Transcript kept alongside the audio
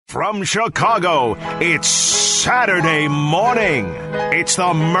From Chicago, it's Saturday morning. It's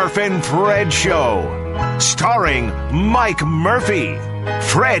the Murph and Fred Show. Starring Mike Murphy,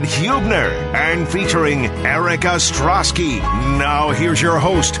 Fred Hubner, and featuring Eric Ostrowski. Now here's your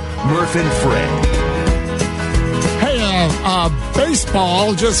host, Murph and Fred.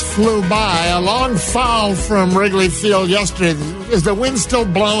 Baseball just flew by. A long foul from Wrigley Field yesterday. Is the wind still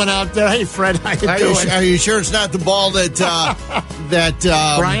blowing out there? Hey, Fred, how you doing? Are you sure it's not the ball that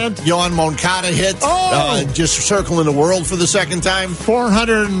Bryant? Yohan Moncada hit? Just circling the world for the second time?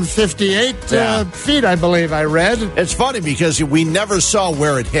 458 feet, I believe I read. It's funny because we never saw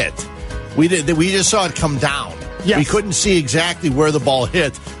where it hit. We just saw it come down. Yes. We couldn't see exactly where the ball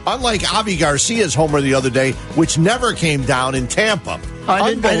hit. Unlike Avi Garcia's homer the other day, which never came down in Tampa.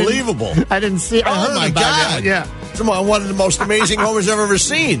 Unbelievable. I didn't see. I heard my about God. That. Yeah. It's one of the most amazing homers I've ever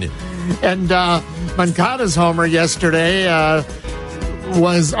seen. And Moncada's homer yesterday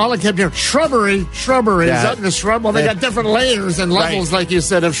was all I kept hearing, shrubbery. Yeah. Is up in the shrub. Well, they got different layers and levels, like you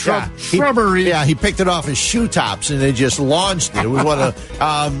said, of shrubbery. He picked it off his shoe tops and they just launched it. It was one of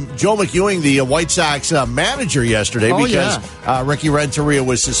Joe McEwing, the White Sox manager yesterday, because Ricky Renteria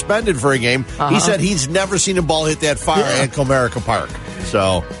was suspended for a game. He said he's never seen a ball hit that far at Comerica Park.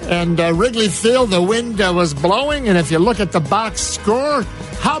 And Wrigley Field, the wind was blowing, and if you look at the box score,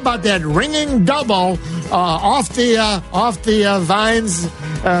 how about that ringing double off the vines?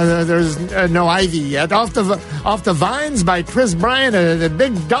 There's no ivy yet. Off the vines by Chris Bryant, the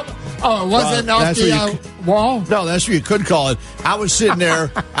big double. Oh, it wasn't off the wall? No, that's what you could call it. I was sitting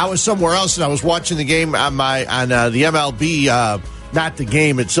there. I was somewhere else, and I was watching the game on the MLB. Not the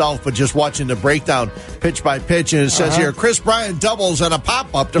game itself, but just watching the breakdown pitch by pitch. And it says here, Chris Bryant doubles on a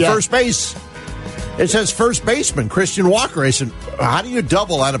pop-up to first base. It says first baseman, Christian Walker. I said, how do you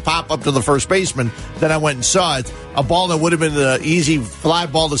double on a pop-up to the first baseman? Then I went and saw it. A ball that would have been the easy fly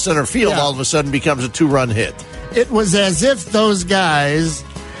ball to center field all of a sudden becomes a two-run hit. It was as if those guys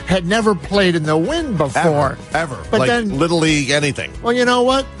had never played in the wind before. Ever. But like then, Little League, anything. Well, you know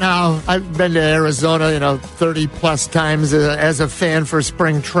what? Now, I've been to Arizona, 30-plus times as a fan for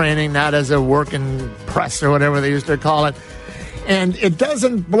spring training, not as a working press or whatever they used to call it. And it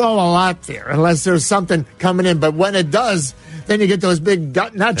doesn't blow a lot there unless there's something coming in. But when it does, then you get those big,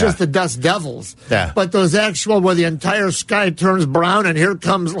 not just the dust devils, but those actual where the entire sky turns brown and here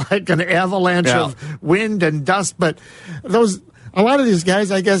comes like an avalanche of wind and dust. But a lot of these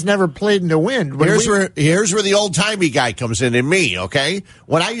guys, I guess, never played in the wind. Here's where the old-timey guy comes in me, okay?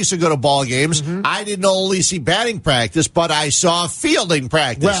 When I used to go to ball games, I didn't only see batting practice, but I saw fielding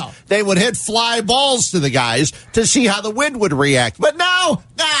practice. Well, they would hit fly balls to the guys to see how the wind would react. But now,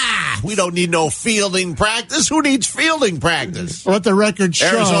 we don't need no fielding practice. Who needs fielding practice? Let the record show.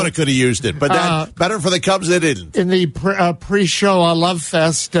 Arizona could have used it, but that better for the Cubs, they didn't. In the pre-show Love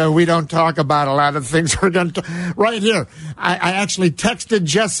Fest, we don't talk about a lot of things. We're going to right here. I actually texted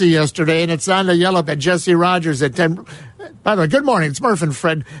Jesse yesterday, and it's on the yellow pad. Jesse Rogers at 10. By the way, good morning. It's Murph and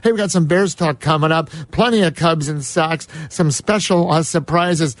Fred. Hey, we got some Bears talk coming up. Plenty of Cubs and Sox. Some special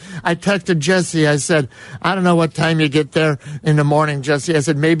surprises. I texted Jesse. I said, I don't know what time you get there in the morning, Jesse. I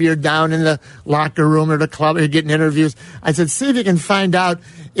said, maybe you're down in the locker room or the club. You're getting interviews. I said, see if you can find out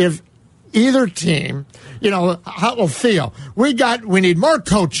if either team, how it will feel. We need more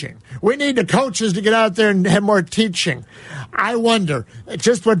coaching. We need the coaches to get out there and have more teaching. I wonder,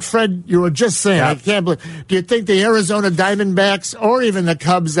 just what Fred, you were just saying, I can't believe, do you think the Arizona Diamondbacks or even the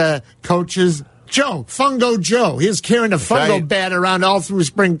Cubs coaches, Fungo Joe, he was carrying a fungo bat around all through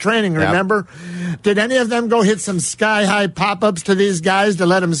spring training, remember? Did any of them go hit some sky-high pop-ups to these guys to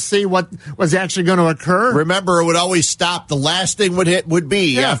let them see what was actually going to occur? Remember, it would always stop. The last thing would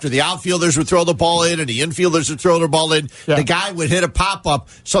be after the outfilders would throw the ball in and the infielders would throw the ball in, the guy would hit a pop-up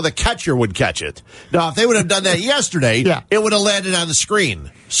so the catcher would catch it. Now, if they would have done that yesterday, it would have landed on the screen.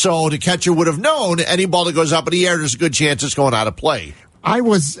 So the catcher would have known any ball that goes up in the air, there's a good chance it's going out of play. I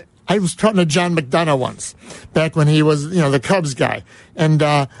was talking to John McDonough once, back when he was, the Cubs guy. And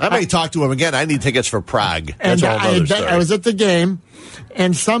I may talk to him again. I need tickets for Prague. That's all another story. I was at the game,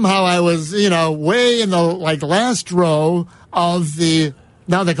 and somehow I was, way in the last row of the,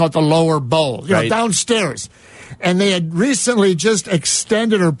 now they call it the lower bowl, downstairs. And they had recently just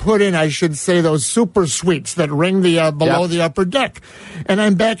extended or put in, I should say, those super suites that ring the below the upper deck. And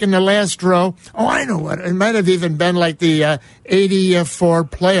I'm back in the last row. Oh, I know what. It might have even been like the 84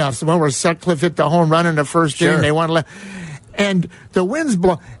 playoffs, the one where Sutcliffe hit the home run in the first inning. They won. And the wind's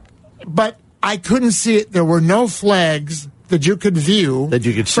blowing. But I couldn't see it. There were no flags that you could view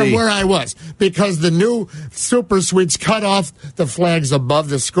from where I was, because the new super suites cut off the flags above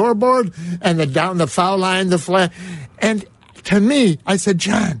the scoreboard and down the foul line, the flag. And to me, I said,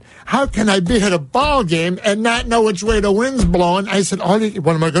 John, how can I be at a ball game and not know which way the wind's blowing? I said,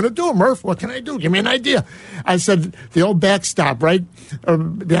 what am I going to do, Murph? What can I do? Give me an idea. I said, the old backstop, right?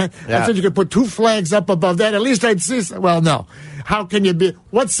 I said, you could put 2 flags up above that. At least I'd see. Well, no. How can you be?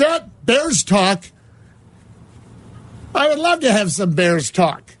 What's that? Bears talk. I would love to have some Bears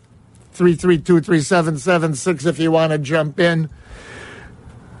talk. 332-3776 if you want to jump in.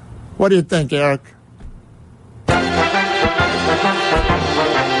 What do you think, Eric?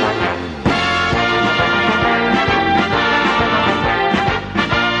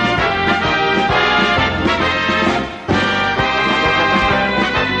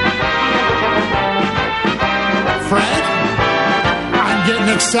 Fred? I'm getting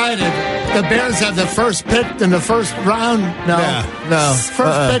excited. The Bears have the first pick in the first round. No.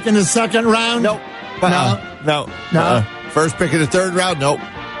 First pick in the second round. Nope. No. First pick in the third round. Nope.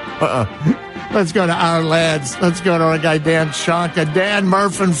 Let's go to our lads. Let's go to our guy, Dan Shonka. Dan,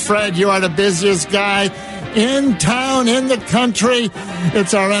 Murph and Fred, you are the busiest guy in town, in the country.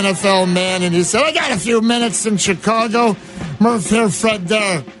 It's our NFL man, and he said, I got a few minutes in Chicago. Murph here, Fred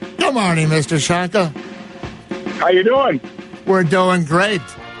there. Good morning, Mr. Shonka. How you doing? We're doing great.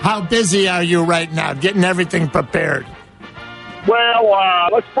 How busy are you right now, getting everything prepared? Well,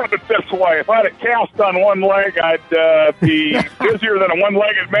 let's put it this way. If I had a cast on one leg, I'd be busier than a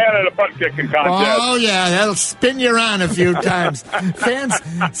one-legged man at a butt-kicking contest. Oh, yeah, that'll spin you around a few times. Fans,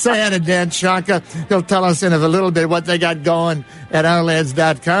 say hi to Dan Shonka. He'll tell us in a little bit what they got going at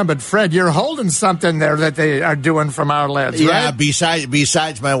OurLads.com. But, Fred, you're holding something there that they are doing from Our Lads, right? Yeah,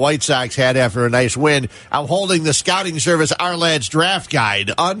 besides my White Sox hat after a nice win, I'm holding the scouting service Our Lads Draft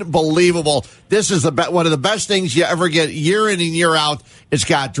Guide. Unbelievable. This is one of the best things you ever get year in and year out. It's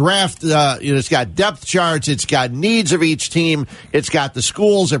got it's got depth charts. It's got needs of each team. It's got the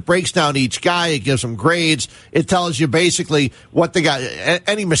schools. It breaks down each guy. It gives them grades. It tells you basically what the guy,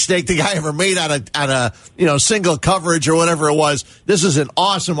 any mistake the guy ever made on a single coverage or whatever it was. This is an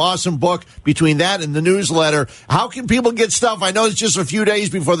awesome book. Between that and the newsletter, how can people get stuff? I know it's just a few days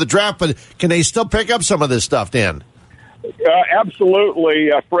before the draft, but can they still pick up some of this stuff, Dan?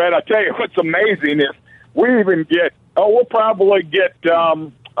 Absolutely, Fred. I tell you what's amazing is we'll probably get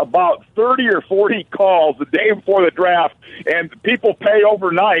about 30 or 40 calls the day before the draft, and people pay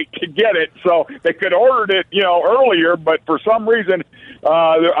overnight to get it. So they could order it, earlier, but for some reason,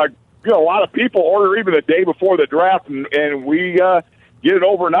 a lot of people order even the day before the draft, and we get it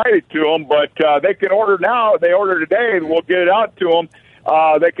overnighted to them. But they can order now. They order today, and we'll get it out to them.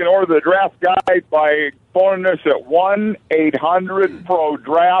 They can order the draft guide by phoning us at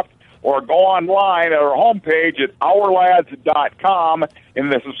 1-800-PRO-DRAFT or go online at our homepage at OurLads.com. In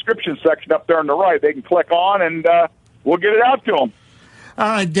the subscription section up there on the right, they can click on, and we'll get it out to them. All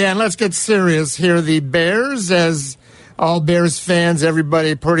right, Dan, let's get serious here. The Bears, as all Bears fans,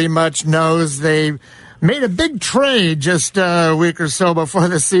 everybody pretty much knows, they made a big trade just a week or so before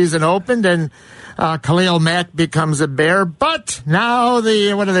the season opened, and Khalil Mack becomes a Bear. But now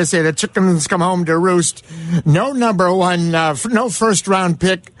what do they say? The chickens come home to roost. No number one, no first-round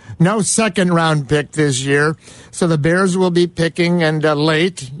pick, no second-round pick this year. So the Bears will be picking, and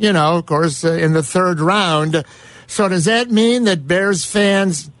late, of course, in the third round. So does that mean that Bears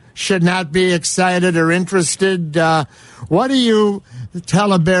fans should not be excited or interested? What do you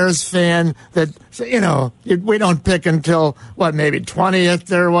tell a Bears fan that, we don't pick until, maybe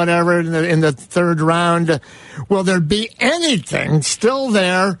 20th or whatever in the third round? Will there be anything still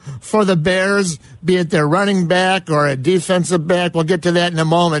there for the Bears, be it their running back or a defensive back? We'll get to that in a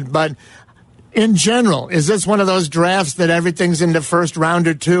moment. But in general, is this one of those drafts that everything's in the first round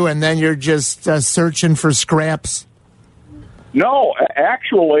or two and then you're just searching for scraps? No,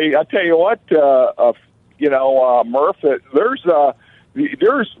 actually, I tell you what, Murph, I'll tell you,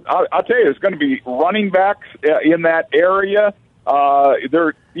 there's going to be running backs in that area.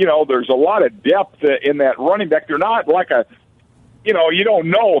 There's a lot of depth in that running back. They're not like you don't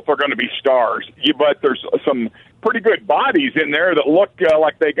know if they're going to be stars, but there's some pretty good bodies in there that look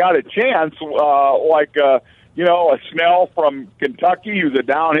like they got a chance, a Snell from Kentucky, who's a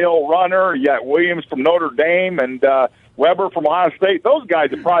downhill runner. You got Williams from Notre Dame and Weber from Ohio State. Those guys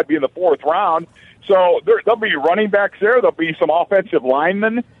would probably be in the fourth round. So there'll be running backs there. There'll be some offensive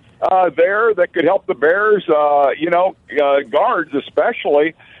linemen there that could help the Bears, guards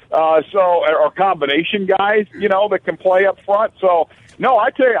especially. Or combination guys, that can play up front. So, no, I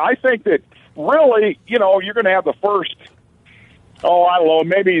tell you, I think that really, you're going to have the first, I don't know,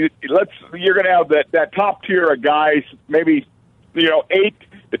 maybe you're going to have that top tier of guys, maybe, 8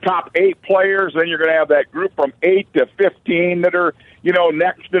 the top 8 players. Then you're going to have that group from 8 to 15 that are,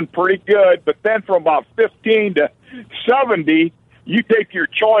 next and pretty good. But then from about 15 to 70, you take your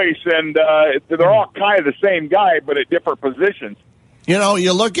choice, and they're all kind of the same guy, but at different positions.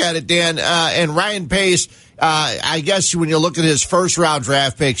 You look at it, Dan, and Ryan Pace, I guess when you look at his first-round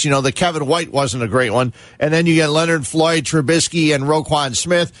draft picks, the Kevin White wasn't a great one. And then you get Leonard Floyd, Trubisky, and Roquan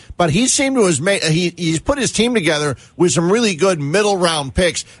Smith. But he seemed to have he's put his team together with some really good middle-round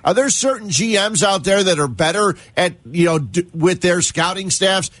picks. Are there certain GMs out there that are better at, with their scouting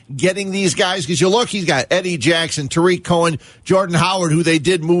staffs, getting these guys? Because you look, he's got Eddie Jackson, Tariq Cohen, Jordan Howard, who they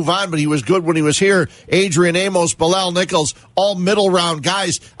did move on, but he was good when he was here, Adrian Amos, Bilal Nichols, all middle-round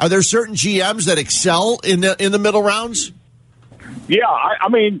guys. Are there certain GMs that excel in the middle rounds? Yeah, I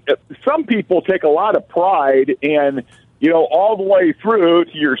mean, some people take a lot of pride in, all the way through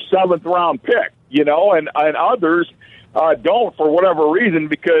to your 7th round pick, and others don't for whatever reason,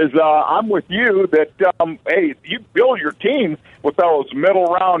 because I'm with you that, hey, you build your team with those middle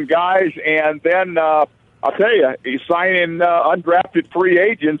round guys, and then I'll tell you, you sign in undrafted free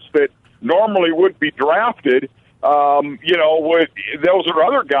agents that normally would be drafted. Those are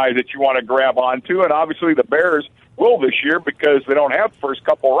other guys that you want to grab onto, and obviously the Bears will this year because they don't have the first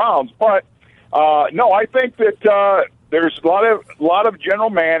couple rounds. But no, I think that there's a lot of general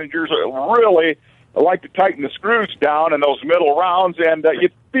managers that really like to tighten the screws down in those middle rounds, and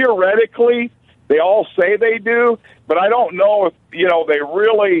theoretically they all say they do, but I don't know if they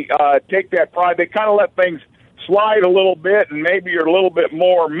really take that pride. They kind of let things slide a little bit, and maybe you're a little bit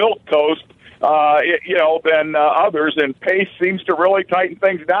more milquetoast than others, and Pace seems to really tighten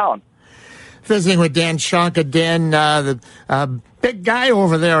things down. Visiting with Dan Shonka. Dan, the big guy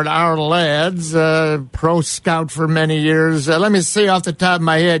over there at Our Lads, pro scout for many years. Let me see off the top of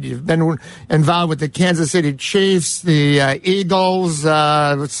my head, you've been involved with the Kansas City Chiefs, the Eagles,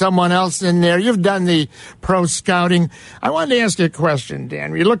 with someone else in there. You've done the pro scouting. I wanted to ask you a question,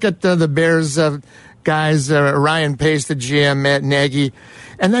 Dan. You look at the Bears guys, Ryan Pace, the GM, Matt Nagy,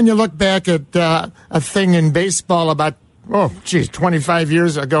 and then you look back at a thing in baseball about 25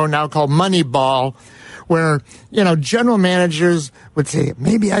 years ago now called Moneyball, where, general managers would say,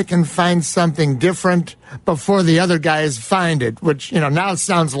 maybe I can find something different before the other guys find it, which, now it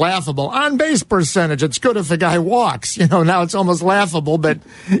sounds laughable. On base percentage, it's good if a guy walks. Now it's almost laughable, but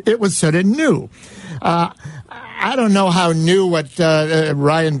it was sort of new. I don't know how new what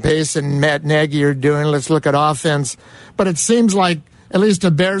Ryan Pace and Matt Nagy are doing. Let's look at offense. But it seems like, at least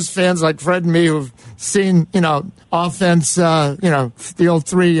to Bears fans like Fred and me who've seen, offense, the old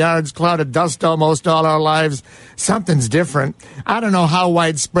 3 yards, cloud of dust almost all our lives, something's different. I don't know how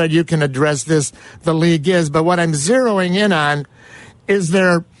widespread you can address this, the league is, but what I'm zeroing in on, is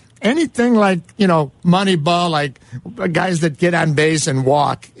there anything like, Moneyball, like guys that get on base and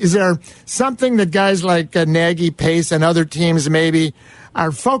walk? Is there something that guys like Nagy, Pace, and other teams maybe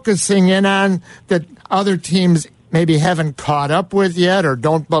are focusing in on that other teams maybe haven't caught up with yet or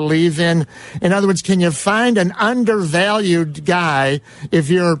don't believe in? In other words, can you find an undervalued guy if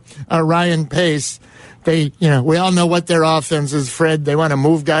you're Ryan Pace? We all know what their offense is, Fred. They want to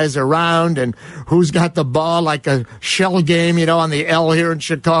move guys around and who's got the ball, like a shell game, on the L here in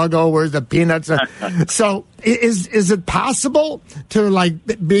Chicago where the peanuts are. So is it possible to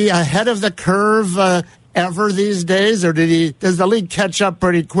be ahead of the curve ever these days, or does the league catch up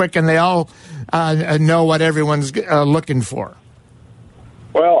pretty quick and they all know what everyone's looking for?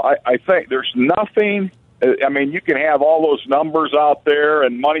 Well, I think there's nothing. I mean, you can have all those numbers out there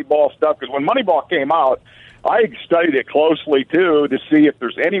and Moneyball stuff, because when Moneyball came out, I studied it closely, too, to see if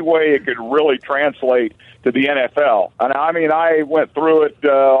there's any way it could really translate to the NFL. And, I mean, I went through it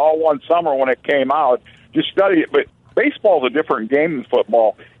all one summer when it came out, just studied it. But baseball's a different game than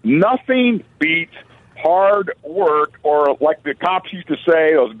football. Nothing beats hard work, or like the cops used to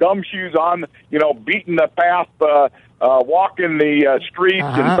say, those gumshoes on, beating the path, walking the streets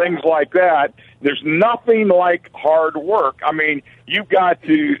and things like that. There's nothing like hard work. I mean, you've got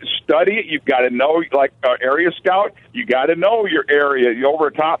to study it. You've got to know, like area scout, you got to know your area. You're over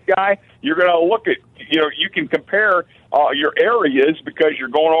a top guy, you're going to look at, you can compare your areas because you're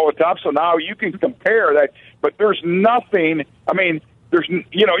going over the top. So now you can compare that. But there's nothing, I mean,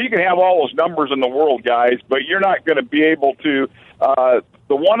 you can have all those numbers in the world, guys, but you're not going to be able to.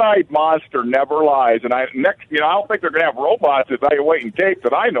 The one-eyed monster never lies, and I don't think they're going to have robots evaluating tape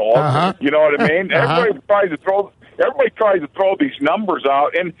that I know of. You know what I mean? Everybody everybody tries to throw these numbers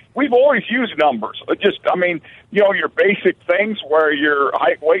out, and we've always used numbers. Your basic things where your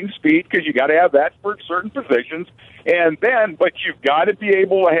height, weight, and speed, because you got to have that for certain positions, but you've got to be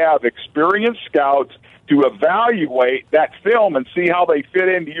able to have experienced scouts to evaluate that film and see how they fit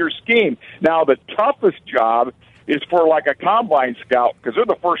into your scheme. Now, the toughest job is for like a combine scout, because they're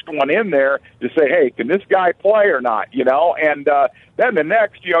the first one in there to say, hey, can this guy play or not? And then the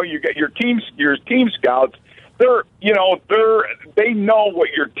next, you get your team scouts. They know what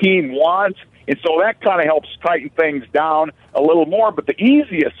your team wants, and so that kind of helps tighten things down a little more. But the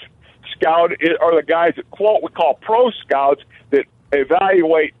easiest scout are the guys that we call pro scouts that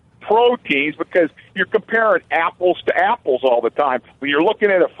evaluate pro teams, because you're comparing apples to apples all the time. When you're looking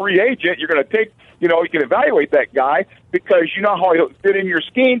at a free agent, you're going to take, you can evaluate that guy because you know how he'll fit in your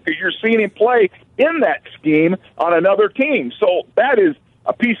scheme, because you're seeing him play in that scheme on another team. So that is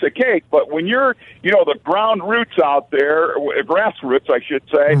a piece of cake. But when you're, the ground roots out there, grassroots, I should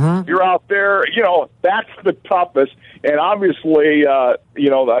say, you're out there, that's the toughest. And obviously,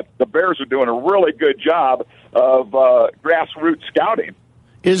 the Bears are doing a really good job of grassroots scouting.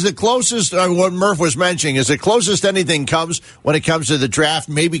 Is the closest, what Murph was mentioning, is the closest anything comes when it comes to the draft,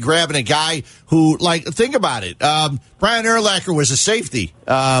 maybe grabbing a guy who, think about it. Brian Urlacher was a safety,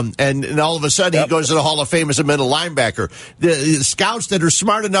 and all of a sudden he goes to the Hall of Fame as a middle linebacker. The scouts that are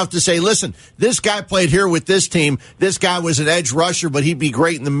smart enough to say, listen, this guy played here with this team. This guy was an edge rusher, but he'd be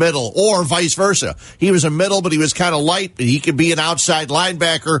great in the middle, or vice versa. He was a middle, but he was kind of light, but he could be an outside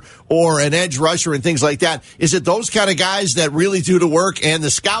linebacker or an edge rusher and things like that. Is it those kind of guys that really do the work, and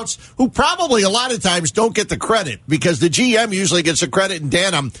the scouts who probably a lot of times don't get the credit, because the GM usually gets the credit? And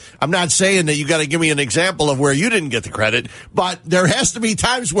Dan, I'm not saying that you got to give me an example of where you didn't get the credit, but there has to be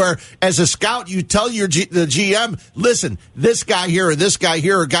times where, as a scout, you tell the GM, listen, this guy here or this guy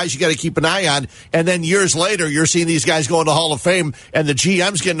here are guys you got to keep an eye on. And then years later, you're seeing these guys go into Hall of Fame, and the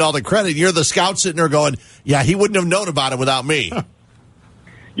GM's getting all the credit. You're the scout sitting there going, yeah, he wouldn't have known about it without me.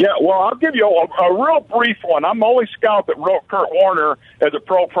 Yeah, well, I'll give you a real brief one. I'm the only scout that wrote Kurt Warner as a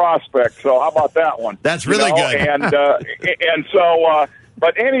pro prospect, so how about that one? That's really good. And so,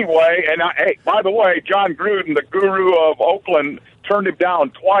 but anyway, hey, by the way, John Gruden, the guru of Oakland, turned him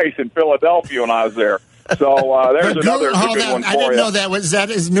down twice in Philadelphia when I was there. So there's another good one for you. I didn't know that. Was that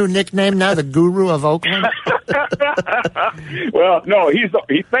his new nickname now, the Guru of Oakland? Well, no, he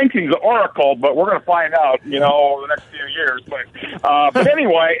thinks he's the Oracle, but we're going to find out, over the next few years. But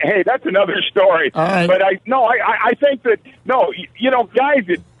anyway, hey, that's another story. All right. But I think that guys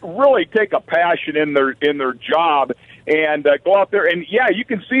that really take a passion in their job and go out there, and yeah, you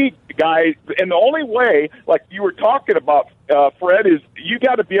can see guys, and the only way, like you were talking about, Fred, is you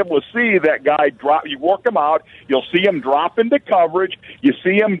got to be able to see that guy drop. You work him out, you'll see him drop into coverage, you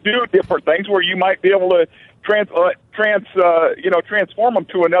see him do different things where you might be able to transform him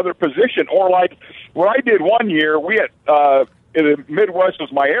to another position. Or like what I did one year, we had in the Midwest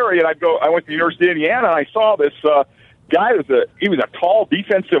was my area, and I went to the University of Indiana, and I saw this guy he was a tall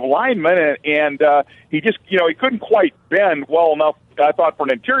defensive lineman, and he just he couldn't quite bend well enough, I thought, for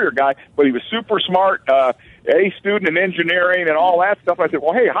an interior guy, but he was super smart, A student in engineering and all that stuff. I said,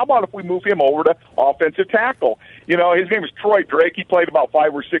 well, hey, how about if we move him over to offensive tackle? His name was Troy Drake. He played about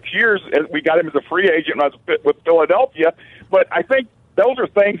 5 or 6 years. We got him as a free agent when I was with Philadelphia. But I think those are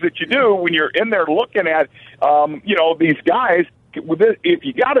things that you do when you're in there looking at these guys. If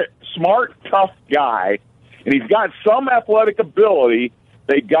you got a smart, tough guy, and he's got some athletic ability,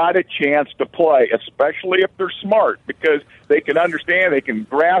 they got a chance to play, especially if they're smart, because they can understand, they can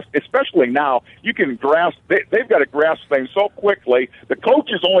grasp, especially now, you can grasp, they've got to grasp things so quickly. The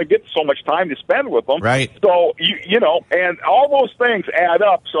coaches only get so much time to spend with them. Right. So, and all those things add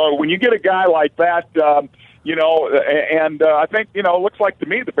up. So when you get a guy like that, I think, looks like to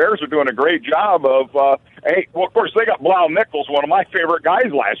me the Bears are doing a great job of, of course, they got Blau Nichols, one of my favorite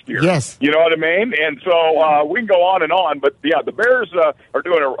guys last year. Yes. You know what I mean? And so we can go on, but, yeah, the Bears are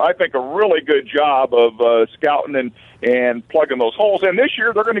doing, I think, a really good job of scouting and plugging those holes. And this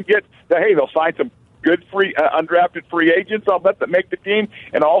year they're going to get, they'll sign some good undrafted free agents, I'll bet, that make the team.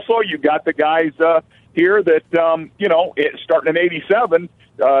 And also you got the guys here that, starting in 87,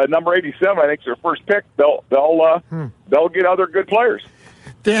 number 87, I think is their first pick. They'll get other good players.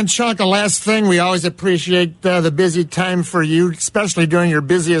 Dan Shonka, last thing, we always appreciate the busy time for you, especially during your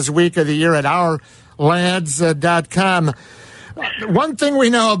busiest week of the year at OurLads.com. One thing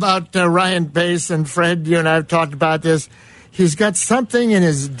we know about Ryan Pace, and Fred, you and I have talked about this, he's got something in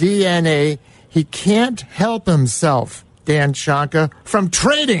his DNA. He can't help himself, Dan Shonka, from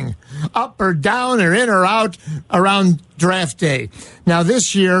trading up or down or in or out around draft day. Now,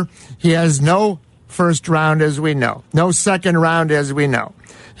 this year, he has no first round, as we know. No second round, as we know.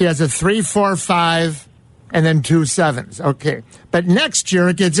 He has a 3, 4, 5, and then 2 7s. Okay. But next year,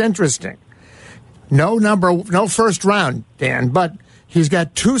 it gets interesting. No first round, Dan, but he's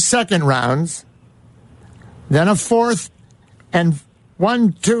got 2 second rounds, then a fourth, and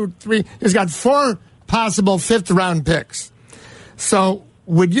 1, 2, 3. He's got 4 possible fifth-round picks. So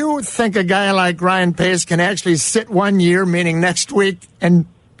would you think a guy like Ryan Pace can actually sit 1 year, meaning next week, and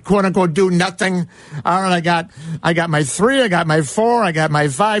quote-unquote do nothing? All right, I got my 3, I got my 4, I got my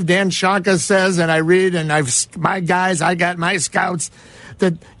 5. Dan Shonka says, and I read, and I got my scouts,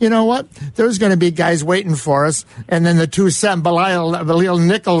 that, you know what, there's going to be guys waiting for us. And then the 2 7, Belial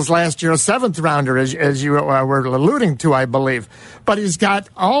Nichols last year, a 7th rounder, as you were alluding to, I believe. But he's got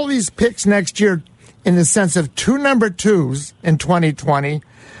all these picks next year in the sense of 2 number 2s in 2020,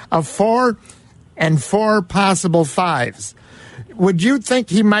 a 4 and 4 possible 5s. Would you think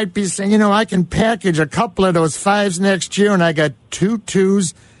he might be saying, I can package a couple of those 5s next year, and I got 2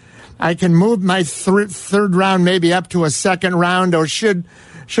 2s. I can move my third round maybe up to a second round, or should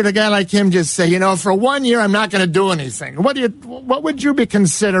a guy like him just say, for 1 year I'm not going to do anything? What would you be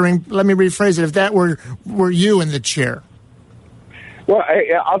considering? Let me rephrase it. If that were you in the chair. Well,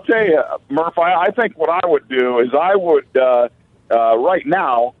 I'll tell you, Murph. I think what I would do is I would right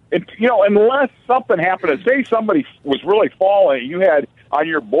now, unless something happened, say somebody was really falling, you had on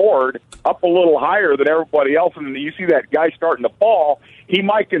your board up a little higher than everybody else, and you see that guy starting to fall, he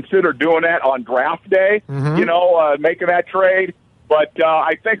might consider doing that on draft day, making that trade. But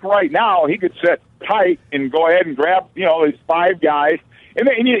I think right now he could sit tight and go ahead and grab, these 5 guys. And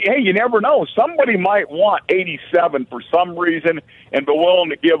you never know. Somebody might want 87 for some reason and be willing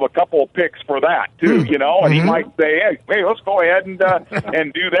to give a couple of picks for that, too, And he might say, hey, let's go ahead and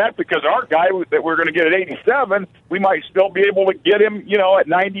do that, because our guy that we're going to get at 87, we might still be able to get him, at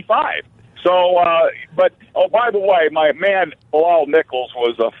 95. So, by the way, my man Bilal Nichols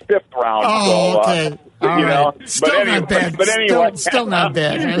was a 5th round. Oh, so, okay. Right. Still not bad. But anyway, still not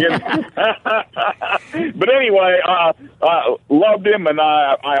bad. But anyway, loved him, and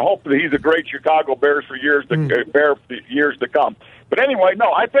I hope that he's a great Chicago Bears for years to come. But anyway,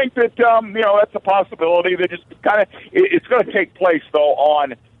 no, I think that that's a possibility. That just kind of it's going to take place though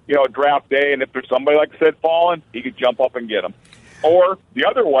on draft day, and if there's somebody like I said falling, he could jump up and get him. Or the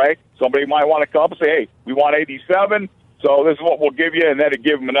other way, somebody might want to come up and say, hey, we want 87, so this is what we'll give you, and then to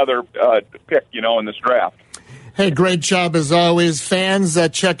give them another pick, in this draft. Hey, great job as always. Fans,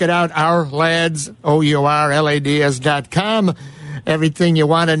 check it out, OurLads, OurLads.com. Everything you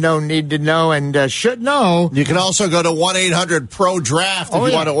want to know, need to know, and should know. You can also go to 1-800-PRO-DRAFT if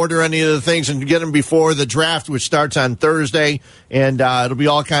you want to order any of the things and get them before the draft, which starts on Thursday. And it'll be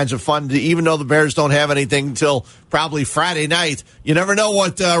all kinds of fun. Even though the Bears don't have anything until probably Friday night, you never know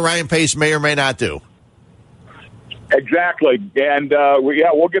what Ryan Pace may or may not do. Exactly, and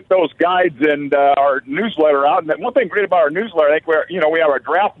we'll get those guides and our newsletter out. And one thing great about our newsletter, I think we have our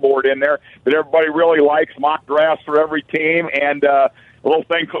draft board in there that everybody really likes, mock drafts for every team, and a little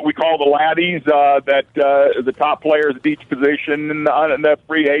thing we call the laddies, that the top players at each position and the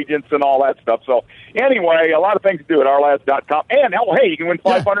free agents and all that stuff. So anyway, a lot of things to do at ourlads.com. And hey, you can win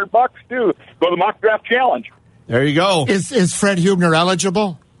 $500 too. Go to the mock draft challenge. There you go. Is Fred Hubner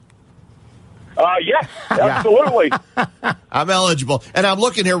eligible? Yes, absolutely. I'm eligible. And I'm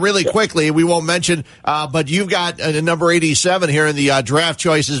looking here really quickly. We won't mention, but you've got number 87 here in the draft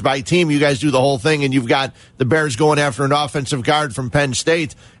choices by team. You guys do the whole thing, and you've got the Bears going after an offensive guard from Penn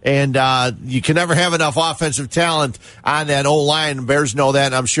State. And you can never have enough offensive talent on that O-line. Bears know that,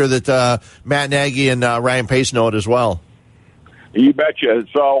 and I'm sure that Matt Nagy and Ryan Pace know it as well. You betcha.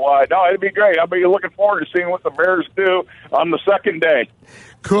 So, no, it'd be great. I'll be looking forward to seeing what the Bears do on the second day.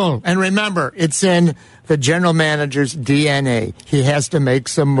 Cool. And remember, it's in the general manager's DNA. He has to make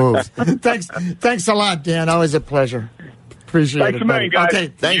some moves. Thanks a lot, Dan. Always a pleasure. Appreciate it. Thanks a million, guys.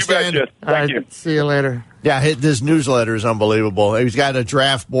 Okay, thanks, Dan. Thank you. See you later. Yeah, this newsletter is unbelievable. He's got a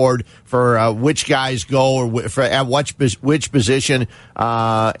draft board for which guys go or at which position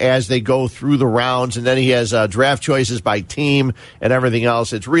as they go through the rounds, and then he has draft choices by team and everything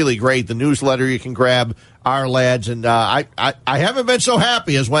else. It's really great. The newsletter you can grab, Our Lads, and I haven't been so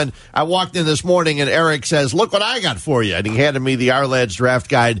happy as when I walked in this morning and Eric says, "Look what I got for you," and he handed me the Our Lads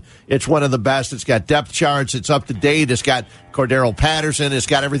draft guide. It's one of the best. It's got depth charts. It's up to date. It's got Cordero Patterson. It's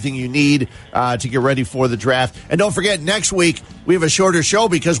got everything you need to get ready for the draft. And don't forget, next week we have a shorter show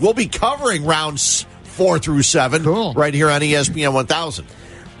because we'll be covering rounds 4 through 7 right here on ESPN 1000.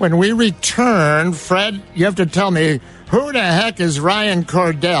 When we return, Fred, you have to tell me, who the heck is Ryan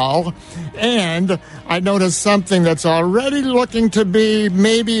Cordell? And I noticed something that's already looking to be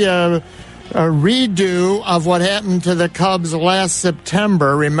maybe a A redo of what happened to the Cubs last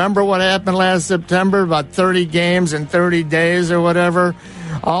September. Remember what happened last September? About 30 games in 30 days or whatever.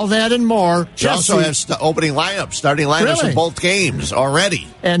 All that and more. You also have starting lineups in both games already.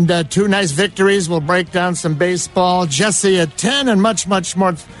 And 2 nice victories. We'll break down some baseball. Jesse at 10 and much, much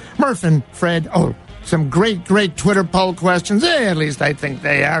more. Murph and Fred. Oh, some great Twitter poll questions. At least I think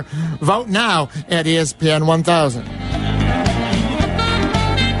they are. Vote now at ESPN 1000.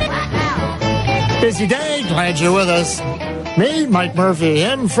 Busy day. Glad you're with us. Me, Mike Murphy,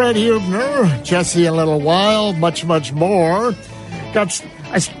 and Fred Hubner. Jesse a little while. Much, much more.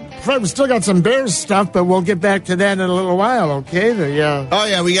 Fred, we still got some Bears stuff, but we'll get back to that in a little while, okay? Oh,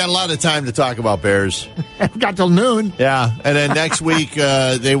 yeah, we got a lot of time to talk about Bears. We got till noon. Yeah, and then next week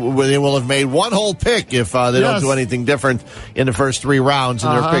they will have made one whole pick if they don't do anything different in the first 3 rounds,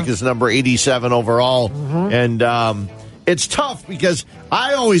 and their pick is number 87 overall. Mm-hmm. And it's tough because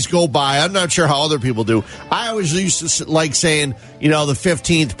I always go by, I'm not sure how other people do, I always used to like saying, the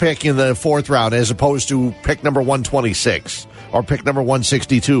 15th pick in the 4th round as opposed to pick number 126. Or pick number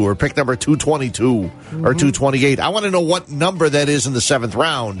 162, or pick number 222, or 228. I want to know what number that is in the 7th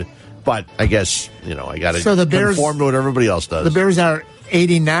round, but I guess, I got to conform to what everybody else does. The Bears are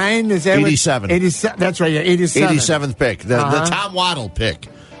 89? Is that 87. 87. That's right, yeah, 87. 87th pick. The Tom Waddle pick.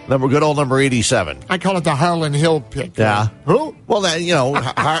 Good old number 87. I call it the Harlan Hill pick. Yeah. Who? Well,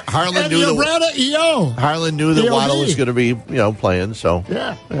 Harlan knew that Waddle was going to be, playing, so.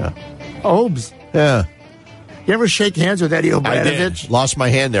 Yeah. Obes. Yeah. You ever shake hands with Eddie Obradovich? I did. Lost my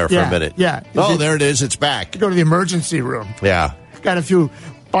hand there for a minute. Yeah. There it is. It's back. Go to the emergency room. Yeah. Got a few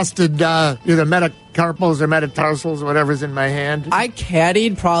busted either metacarpals or metatarsals, whatever's in my hand. I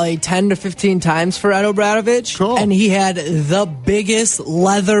caddied probably 10 to 15 times for Ed Obradovich. Cool. And he had the biggest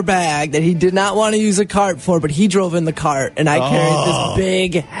leather bag that he did not want to use a cart for, but he drove in the cart, and I carried this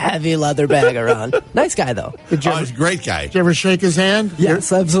big, heavy leather bag around. Nice guy, though. He's a great guy. Did you ever shake his hand?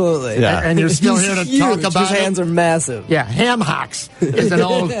 Yes, absolutely. Yeah. And you're still here to talk about His hands are massive. Yeah, ham hocks is an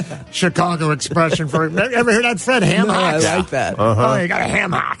old Chicago expression for it. Ever hear that, Fred? Ham hocks? I like that. Oh, you got a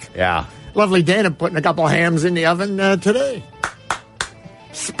ham hock. Yeah. Lovely Dana putting a couple hams in the oven today.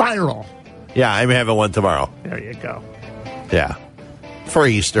 Spiral. Yeah, I'm having one tomorrow. There you go. Yeah. For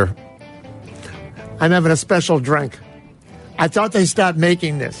Easter. I'm having a special drink. I thought they stopped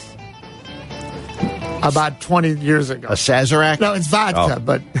making this about 20 years ago. A Sazerac? No, it's vodka,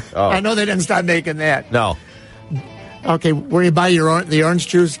 but I know they didn't stop making that. No. Okay, where you buy the orange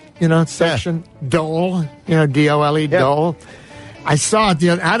juice, section, Dole, Dole, Dole. I saw it.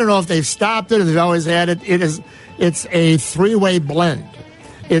 I don't know if they've stopped it or they've always had it. It's a 3-way blend.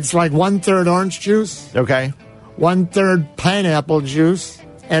 It's like 1/3 orange juice. Okay. 1/3 pineapple juice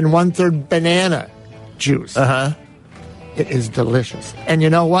and 1/3 banana juice. It is delicious. And you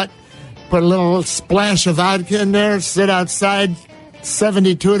know what? Put a little splash of vodka in there. Sit outside.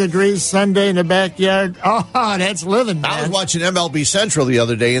 72 degrees Sunday in the backyard. Oh, that's living, man. I was watching MLB Central the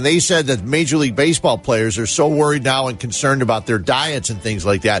other day, and they said that Major League Baseball players are so worried now and concerned about their diets and things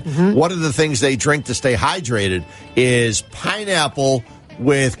like that. Mm-hmm. One of the things they drink to stay hydrated is pineapple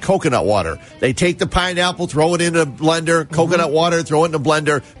with coconut water. They take the pineapple, throw it in a blender, coconut water, throw it in a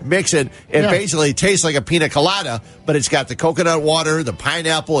blender, mix it. It basically tastes like a pina colada, but it's got the coconut water, the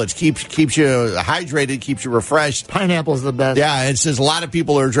pineapple. It keeps you hydrated, keeps you refreshed. Pineapple's the best. Yeah, it says a lot of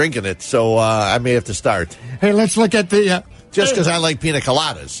people are drinking it, so I may have to start. Hey, let's look at the... just because I like pina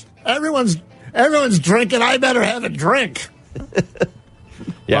coladas. Everyone's drinking. I better have a drink.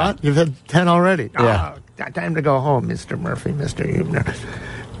 Yeah. What? You've had 10 already? Yeah. Time to go home, Mr. Murphy, Mr.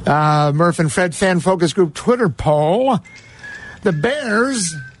 Hubner. Murph and Fred Fan Focus Group Twitter poll. The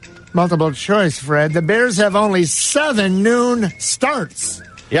Bears, multiple choice, Fred. The Bears have only 7 noon starts.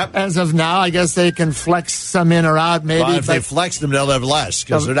 Yep. As of now, I guess they can flex some in or out, maybe. Well, if they flex them, they'll have less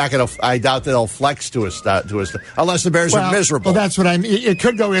because they're not going to. I doubt they'll flex to us unless the Bears are miserable. Well, that's what I mean. It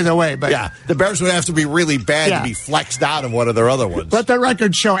could go either way, but yeah, the Bears would have to be really bad to be flexed out of one of their other ones. Let the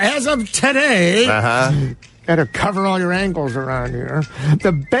record show, as of today. Got to cover all your angles around here.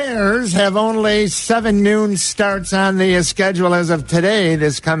 The Bears have only 7 noon starts on the schedule as of today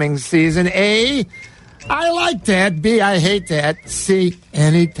this coming season. A, I like that. B, I hate that. C,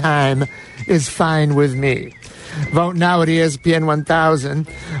 anytime is fine with me. Vote now at ESPN 1000.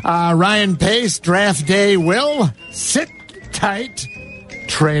 Ryan Pace, draft day will sit tight,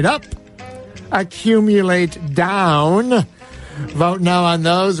 trade up, accumulate down. Vote now on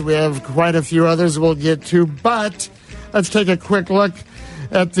those. We have quite a few others we'll get to, but let's take a quick look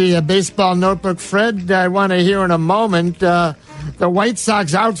at the baseball notebook. Fred, I want to hear in a moment the White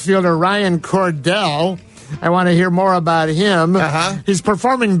Sox outfielder Ryan Cordell I want to hear more about him. Uh-huh. He's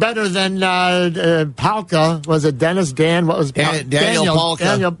performing better than Palka. Was it Dennis? Dan? What was Daniel Palka?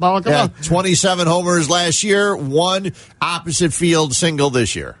 Daniel Palka. Yeah, 27 homers last year, 1 opposite field single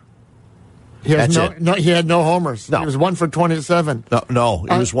this year. He had no homers. No. He was 1 for 27. No,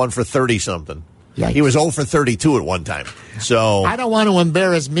 he was 1 for 30-something. Yikes. He was 0 for 32 at one time. So I don't want to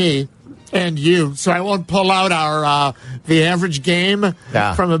embarrass me and you, so I won't pull out our the average game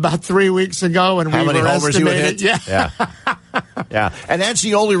from about 3 weeks ago when how we many were homers he would estimated. hit? Yeah. And that's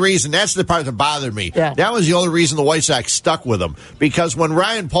the only reason. That's the part that bothered me. Yeah. That was the only reason the White Sox stuck with him, because when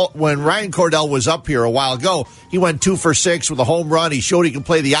Ryan Cordell was up here a while ago, he went 2 for 6 with a home run. He showed he could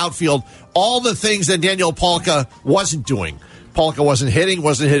play the outfield. All the things that Daniel Palka wasn't doing. Palka wasn't hitting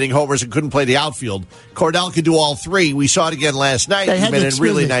homers, and couldn't play the outfield. Cordell could do all 3. We saw it again last night. He made a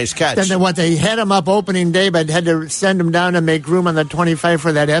really nice catch. Then they had him up opening day, but had to send him down to make room on the 25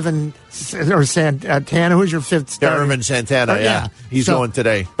 for that Evan or Santana. Who's your fifth starter? Evan Santana, yeah. He's going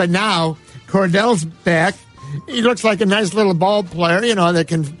today. But now Cordell's back. He looks like a nice little ball player, that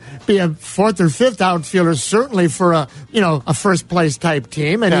can be a 4th or 5th outfielder, certainly for a first place type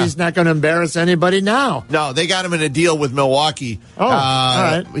team, and he's not going to embarrass anybody now. No, they got him in a deal with Milwaukee. Oh, all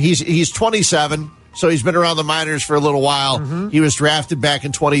right. He's 27, so he's been around the minors for a little while. Mm-hmm. He was drafted back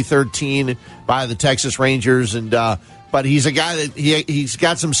in 2013 by the Texas Rangers, and but he's a guy that he's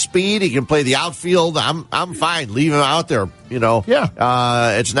got some speed. He can play the outfield. I'm fine. Leave him out there.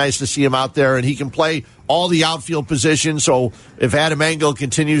 Yeah. It's nice to see him out there, and he can play all the outfield positions. So if Adam Engel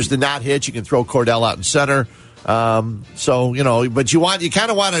continues to not hit, you can throw Cordell out in center. But you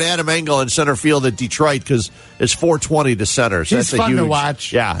kind of want an Adam Engel in center field at Detroit because it's 420 to center. So He's that's fun to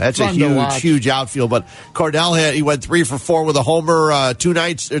watch. Yeah, that's fun a huge outfield. But Cordell he went 3 for 4 with a homer 2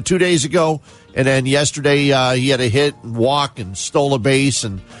 days ago. And then yesterday, he had a hit and walk and stole a base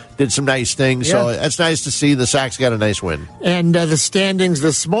and did some nice things. Yeah. So that's nice to see. The Sox got a nice win. And the standings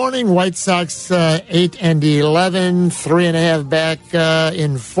this morning, White Sox 8 and 11, 3.5 back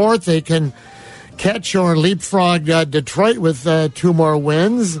in 4th. They can catch or leapfrog Detroit with 2 more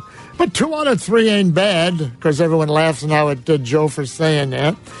wins. But 2 out of 3 ain't bad, because everyone laughs now at Joe for saying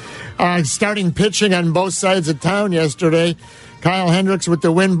that. Starting pitching on both sides of town yesterday. Kyle Hendricks with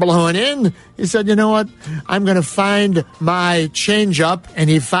the wind blowing in. He said, you know what? I'm going to find my changeup.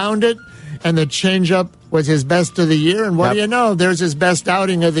 And he found it. And the changeup was his best of the year. And what do you know? There's his best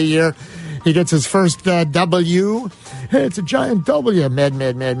outing of the year. He gets his first W. It's a giant W.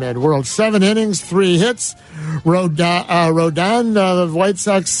 Mad world. 7 innings, 3 hits. Rodon, the White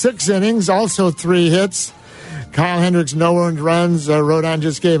Sox, 6 innings, also 3 hits. Kyle Hendricks, no earned runs. Rodon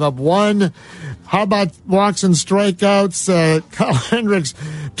just gave up 1. How about walks and strikeouts? Kyle Hendricks,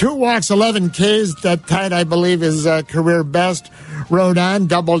 2 walks, 11 Ks. That tied, I believe, is career best. Rodon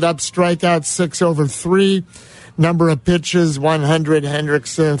doubled up strikeouts, 6 over 3. Number of pitches, 100.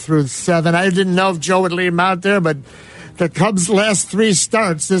 Hendricks threw 7. I didn't know if Joe would leave him out there, but the Cubs' last 3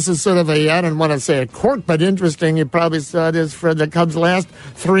 starts, this is sort of I don't want to say a quirk, but interesting. You probably saw it is for the Cubs' last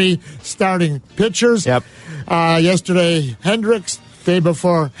 3 starting pitchers. Yep. Yesterday, Hendricks. Day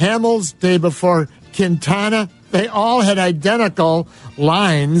before Hamels, day before Quintana. They all had identical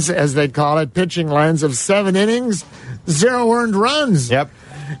lines, as they call it, pitching lines of 7 innings, 0 earned runs. Yep.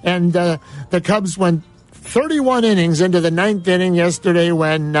 And the Cubs went 31 innings into the 9th inning yesterday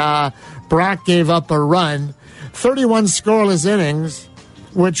when Brock gave up a run. 31 scoreless innings,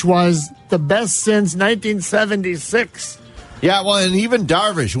 which was the best since 1976. Yeah, well, and even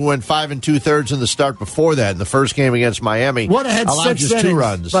Darvish, who went 5 2/3 in the start before that in the first game against Miami, would have had allowed 6 just innings, 2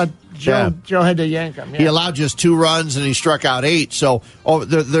 runs. But Joe had to yank him. Yeah. He allowed just 2 runs, and he struck out 8. So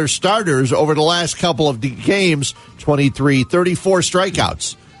their starters over the last couple of games, 34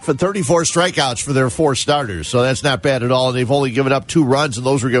 strikeouts. For 34 strikeouts for their 4 starters. So that's not bad at all. And they've only given up 2 runs, and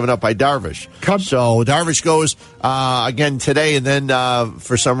those were given up by Darvish. So Darvish goes again today, and then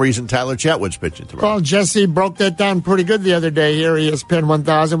for some reason Tyler Chatwood's pitching tomorrow. Well, Jesse broke that down pretty good the other day here. ESPN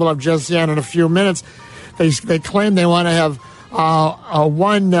 1000. We'll have Jesse on in a few minutes. They claim they want to have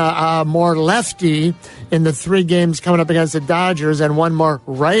one more lefty in the 3 games coming up against the Dodgers and 1 more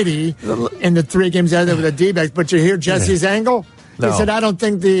righty in the 3 games other with the D-backs. But you hear Jesse's angle? No. He said, I don't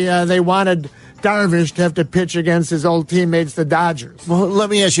think they wanted Darvish to have to pitch against his old teammates, the Dodgers. Well, let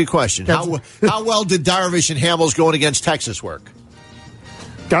me ask you a question. How well did Darvish and Hamels going against Texas work?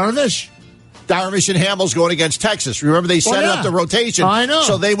 Darvish and Hamels going against Texas. Remember, they set up the rotation. I know.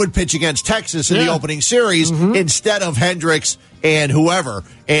 So they would pitch against Texas in the opening series instead of Hendricks and whoever.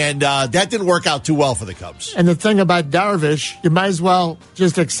 And that didn't work out too well for the Cubs. And the thing about Darvish, you might as well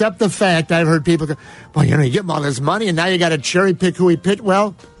just accept the fact. I've heard people go, well, you get him all this money, and now you got to cherry pick who he pitched.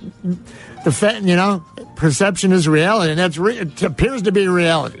 Well, perception is reality, and it appears to be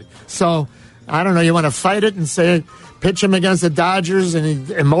reality. So, I don't know, you want to fight it and say, pitch him against the Dodgers, and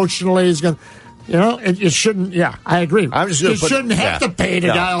emotionally he's going to, it shouldn't, I agree. You shouldn't have to pay the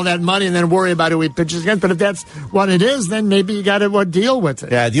guy all that money and then worry about who he pitches against. But if that's what it is, then maybe you got to deal with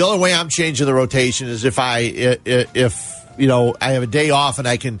it. Yeah, the only way I'm changing the rotation is if I have a day off and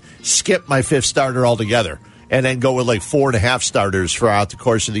I can skip my fifth starter altogether and then go with like 4.5 starters throughout the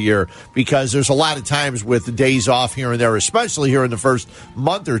course of the year, because there's a lot of times with the days off here and there, especially here in the first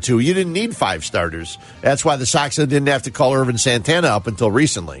month or two, you didn't need 5 starters. That's why the Sox didn't have to call Irvin Santana up until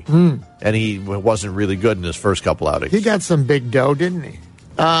recently. And he wasn't really good in his first couple outings. He got some big dough, didn't he?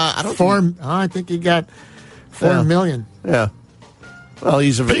 I think he got $4 million. Yeah. Well,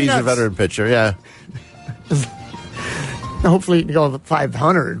 he's a veteran pitcher, yeah. Hopefully he can go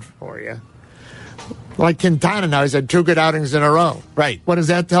 500 for you. Like Quintana now, he's had 2 good outings in a row. Right. What does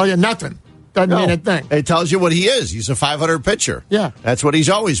that tell you? Nothing. Doesn't mean a thing. It tells you what he is. He's a 500 pitcher. Yeah. That's what he's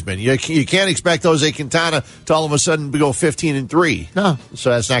always been. You can't expect Jose Quintana to all of a sudden go 15-3. No. So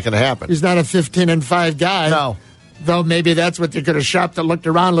that's not going to happen. He's not a 15-5 guy. No. Though maybe that's what they could have shopped and looked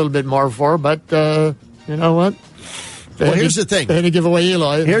around a little bit more for. But you know what? Here's the thing. They had to give away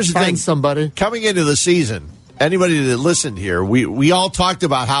Eloy. Here's the thing. Somebody. Coming into the season, anybody that listened here, we all talked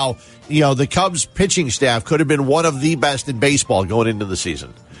about how the Cubs pitching staff could have been one of the best in baseball going into the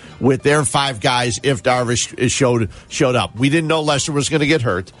season with their 5 guys if Darvish showed up. We didn't know Lester was going to get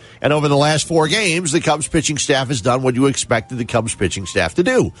hurt. And over the last 4 games, the Cubs pitching staff has done what you expected the Cubs pitching staff to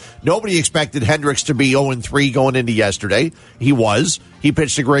do. Nobody expected Hendricks to be 0-3 going into yesterday. He was. He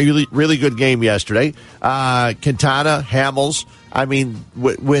pitched a really, really good game yesterday. Quintana, Hamels,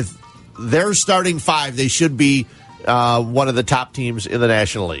 with their starting 5, they should be one of the top teams in the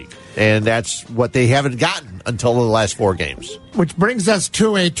National League. And that's what they haven't gotten until the last 4 games. Which brings us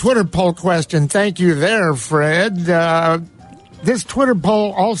to a Twitter poll question. Thank you there, Fred. This Twitter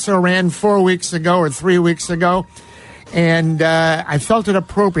poll also ran 4 weeks ago or 3 weeks ago, and I felt it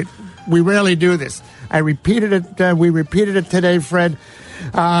appropriate. We rarely do this. We repeated it today, Fred.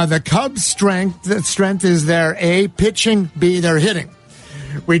 The Cubs' strength is their A, pitching, B, their hitting.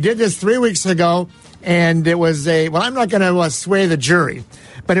 We did this 3 weeks ago, and it was I'm not going to sway the jury,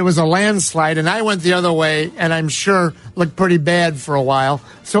 but it was a landslide, and I went the other way, and I'm sure looked pretty bad for a while.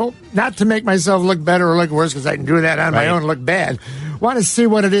 So not to make myself look better or look worse, because I can do that on my own, look bad. Want to see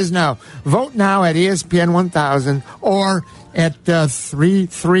what it is now. Vote now at ESPN 1000 or at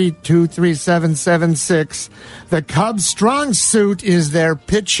 3323776. The Cubs' strong suit is their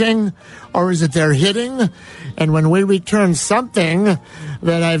pitching, or is it their hitting? And when we return, something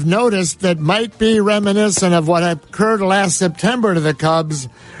that I've noticed that might be reminiscent of what occurred last September to the Cubs,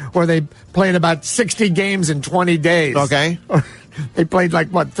 where they played about 60 games in 20 days. Okay. They played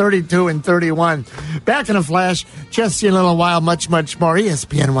 32 and 31. Back in a flash, just see in a little while, much, much more.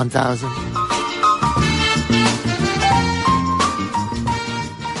 ESPN 1000.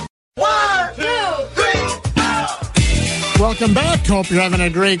 1, 2, 3, Welcome back. Hope you're having a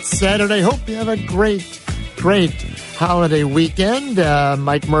great Saturday. Hope you have a great holiday weekend.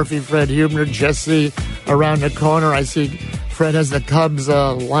 Mike Murphy, Fred Hubner, Jesse around the corner. I see Fred has the Cubs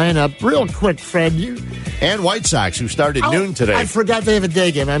lineup. Real quick, Fred. And White Sox, who started noon today. I forgot they have a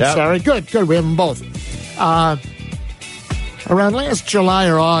day game. I'm sorry. Good. We have them both. Around last July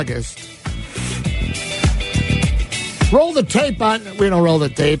or August, roll the tape on. We don't roll the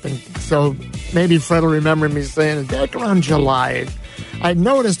tape, and so maybe Fred will remember me saying it. Back around July, I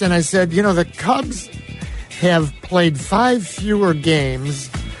noticed, and I said, the Cubs have played 5 fewer games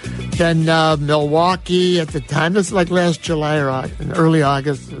than Milwaukee at the time. This is like last July or early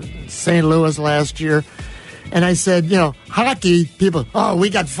August, St. Louis last year. And I said, hockey, people, we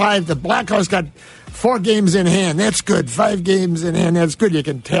got 5. The Blackhawks got 4 games in hand. That's good. 5 games in hand. That's good. You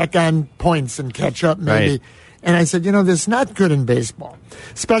can tack on points and catch up maybe. Right. And I said, this is not good in baseball,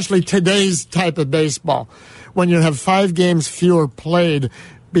 especially today's type of baseball, when you have 5 games fewer played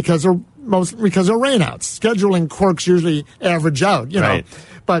because of rainouts. Scheduling quirks usually average out, Right.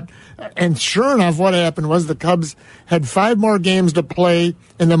 And sure enough, what happened was the Cubs had 5 more games to play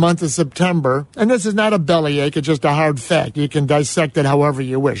in the month of September. And this is not a bellyache, it's just a hard fact. You can dissect it however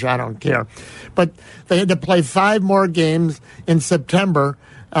you wish. I don't care. But they had to play 5 more games in September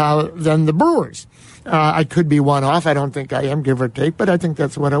than the Brewers. I could be one off. I don't think I am, give or take, but I think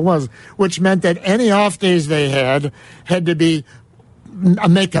that's what it was, which meant that any off days they had to be a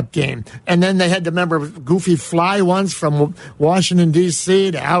makeup game. And then they had to remember goofy fly once from Washington,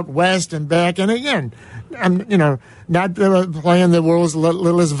 D.C. to out west and back. And again, I'm, not playing the world's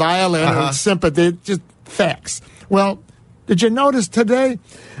littlest violin or sympathy, just facts. Well, Did you notice today?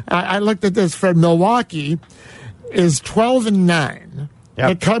 I looked at this. Fred, Milwaukee is 12-9. Yep.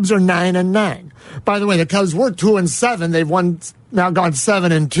 The Cubs are 9-9. By the way, the Cubs were 2-7. They've now gone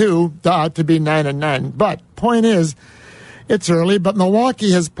 7-2 to be 9-9. But point is, it's early. But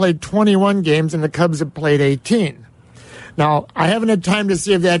Milwaukee has played 21 games, and the Cubs have played 18. Now, I haven't had time to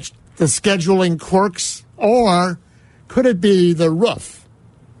see if that's the scheduling quirks, or could it be the roof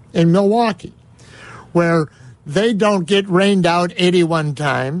in Milwaukee, where they don't get rained out 81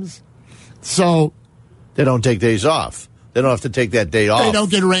 times, so they don't take days off. They don't have to take that day off. They don't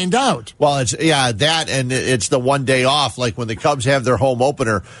get rained out. Well, it's that, and it's the one day off. Like when the Cubs have their home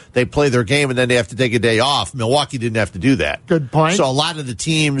opener, they play their game, and then they have to take a day off. Milwaukee didn't have to do that. Good point. So a lot of the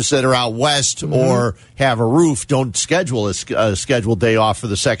teams that are out west or have a roof don't schedule a scheduled day off for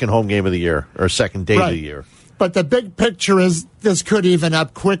the second home game of the year or second day of the year. But the big picture is this could even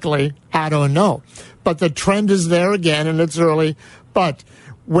up quickly. I don't know. But the trend is there again, and it's early. But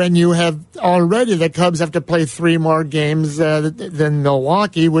when you have already, the Cubs have to play 3 more games than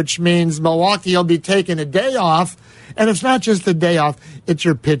Milwaukee, which means Milwaukee will be taking a day off. And it's not just a day off. It's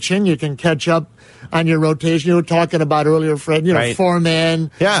your pitching. You can catch up on your rotation. You were talking about earlier, Fred,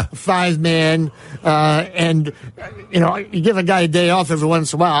 4-man, 5-man. And, you give a guy a day off every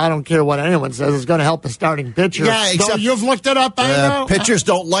once in a while. I don't care what anyone says. It's going to help a starting pitcher. Yeah, except so you've looked it up, I know.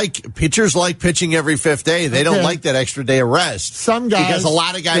 Pitchers like pitching every 5th day. They don't like that extra day of rest. Some guys. Because a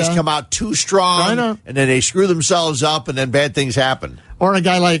lot of guys come out too strong, and then they screw themselves up, and then bad things happen. Or a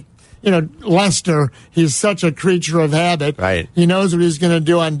guy like, Lester, he's such a creature of habit. Right. He knows what he's going to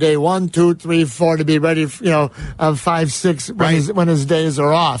do on day 1, 2, 3, 4 to be ready, 5, 6 when his days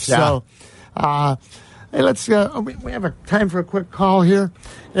are off. Yeah. So, hey, let's we have a time for a quick call here.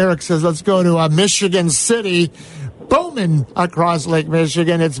 Eric says, let's go to Michigan City. Booming across Lake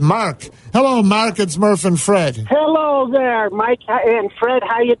Michigan. It's Mark. Hello, Mark. It's Murph and Fred. Hello there, Mike and Fred.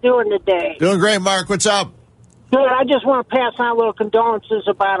 How you doing today? Doing great, Mark. What's up? Good. I just want to pass on a little condolences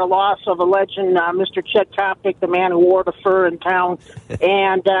about a loss of a legend, Mr. Chet Topic, the man who wore the fur in town.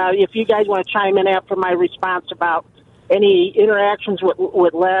 And if you guys want to chime in after my response about any interactions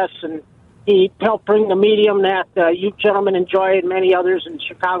with Les, and he helped bring the medium that you gentlemen enjoy and many others in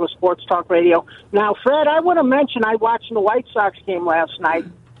Chicago Sports Talk Radio. Now, Fred, I want to mention I watched the White Sox game last night.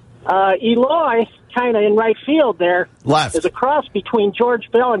 Eloy, kind of in right field there, left. Is a cross between George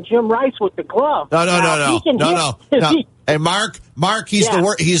Bell and Jim Rice with the glove. No. Hey, Mark, he's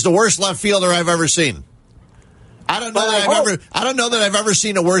the worst left fielder I've ever seen. I don't know that I've ever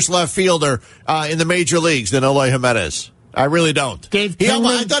seen a worse left fielder in the major leagues than Eloy Jimenez. I really don't. I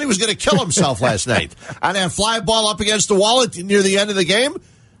thought he was going to kill himself last night. On that fly ball up against the wall near the end of the game,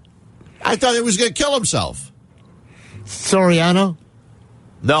 I thought he was going to kill himself. Soriano?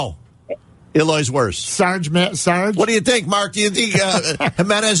 No. Eloy's worse. Sarge? What do you think, Mark? Do you think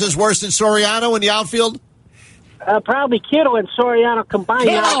Jimenez is worse than Soriano in the outfield? Probably Kittle and Soriano combined.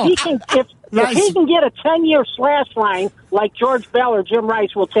 Kittle! If he can get a 10-year slash line like George Bell or Jim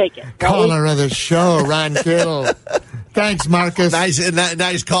Rice, will take it. Caller of the show, Ron Kittle. Thanks, Marcus.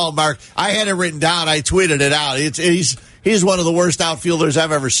 Nice call, Mark. I had it written down. I tweeted it out. He's one of the worst outfielders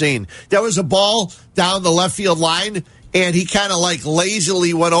I've ever seen. There was a ball down the left field line, and he kind of like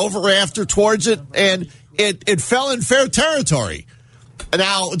lazily went over after towards it, and it fell in fair territory.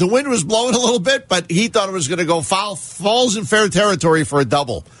 Now, the wind was blowing a little bit, but he thought it was going to go foul. Falls in fair territory for a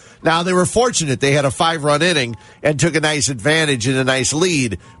double. Now, they were fortunate. They had a 5-run inning and took a nice advantage and a nice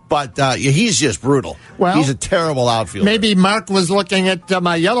lead. But he's just brutal. Well, he's a terrible outfielder. Maybe Mark was looking at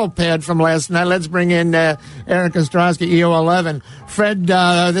my yellow pad from last night. Let's bring in Eric Ostrowski, EO11. Fred,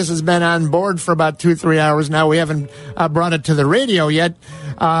 this has been on board for about 2-3 hours now. We haven't brought it to the radio yet.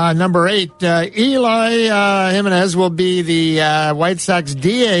 Number 8, Eloy Jimenez will be the White Sox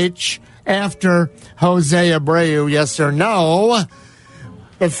DH after Jose Abreu. Yes or no?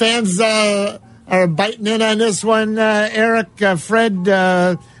 The fans are biting in on this one, Eric, Fred,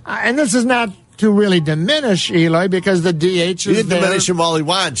 and this is not to really diminish Eloy because the DH is there. You can diminish him all he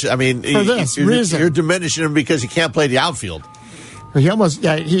wants. I mean, for this reason. You're diminishing him because he can't play the outfield.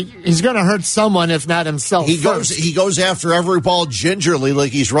 He's going to hurt someone if not himself. He goes after every ball gingerly,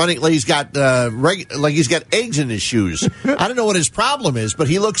 like he's running, like he's got eggs in his shoes. I don't know what his problem is, but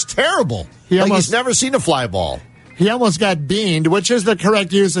he looks terrible. He's never seen a fly ball. He almost got beaned, which is the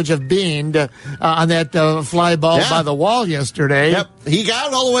correct usage of beaned on that fly ball by the wall yesterday. Yep, he got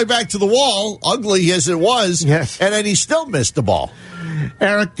it all the way back to the wall, ugly as it was. Yes, and then he still missed the ball.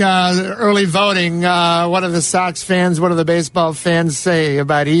 Eric, early voting. What do the Sox fans, what do the baseball fans say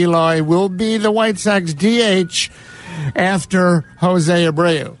about Eloy? Will be the White Sox DH after Jose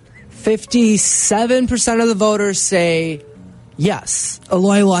Abreu. 57% of the voters say Yes.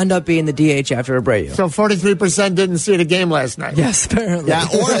 Eloy will end up being the DH after Abreu. So 43% didn't see the game last night. Yes, apparently. Yeah,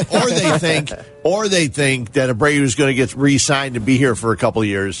 or they think that Abreu is going to get re-signed and be here for a couple of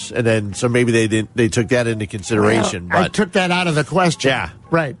years, and then so maybe they took that into consideration. Well, I took that out of the question. Yeah,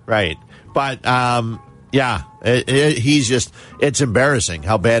 right. But he's just, it's embarrassing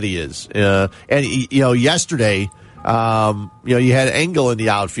how bad he is. And yesterday, you had Engel in the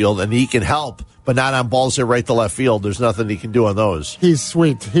outfield, and he can help, but not on balls that right to left field. There's nothing he can do on those. He's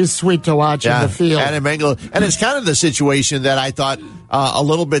sweet. He's sweet to watch in the field. Adam Engel. And it's kind of the situation that I thought a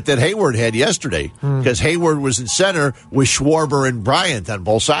little bit that Hayward had yesterday, because Hayward was in center with Schwarber and Bryant on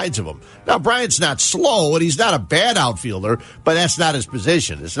both sides of him. Now, Bryant's not slow, and he's not a bad outfielder, but that's not his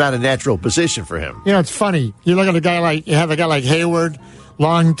position. It's not a natural position for him. You know, it's funny. You look at you have a guy like Hayward,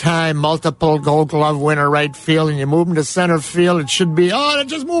 long time, multiple Gold Glove winner right field, and you move him to center field. It should be,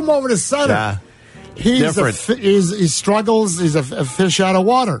 just move him over to center. Yeah. He's different. He struggles. He's a fish out of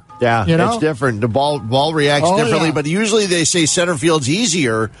water. Yeah, it's different. The ball reacts differently, yeah. But usually they say center field's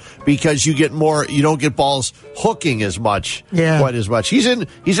easier because you don't get balls hooking quite as much. He's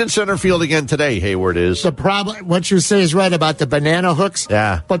in center field again today. Hayward is. The problem, what you say is right about the banana hooks.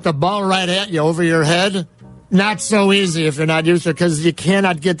 Yeah, but the ball right at you over your head. Not so easy if you're not used to it, because you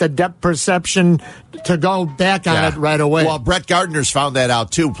cannot get the depth perception to go back on it right away. Well, Brett Gardner's found that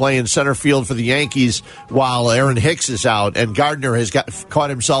out, too, playing center field for the Yankees while Aaron Hicks is out. And Gardner has caught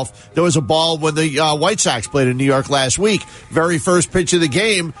himself. There was a ball when the White Sox played in New York last week. Very first pitch of the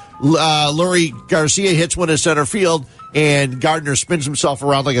game, Lurie Garcia hits one in center field, and Gardner spins himself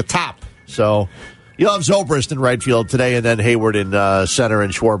around like a top. So you'll have Zobrist in right field today, and then Hayward in center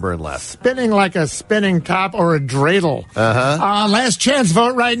and Schwarber in left. Spinning like a spinning top or a dreidel. Last chance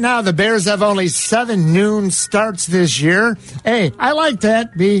vote right now. The Bears have only 7 noon starts this year. A, I like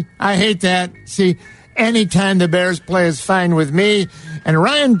that. B, I hate that. C, anytime the Bears play is fine with me. And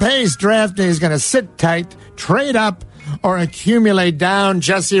Ryan Pace draft day is going to sit tight, trade up, or accumulate down.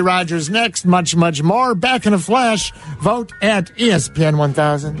 Jesse Rogers next. Much, much more. Back in a flash. Vote at ESPN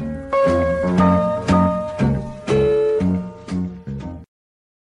 1000.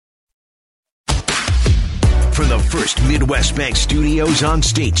 From the First Midwest Bank Studios on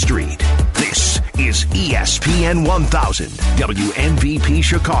State Street, this is ESPN 1000, WMVP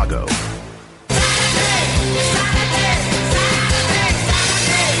Chicago.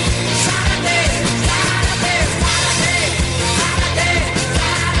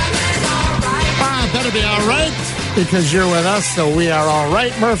 Better be all right, because you're with us, so we are all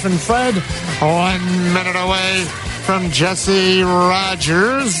right. Murph and Fred, 1 minute away from Jesse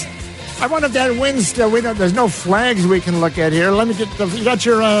Rogers. I wonder if that wind still. There's no flags we can look at here. Let me get you got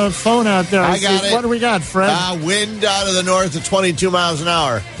your phone out there. I got it. What do we got, Fred? Wind out of the north at 22 miles an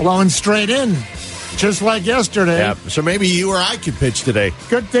hour. Blowing straight in, just like yesterday. Yeah, so maybe you or I could pitch today.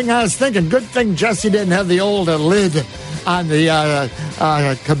 Good thing I was thinking. Good thing Jesse didn't have the old lid on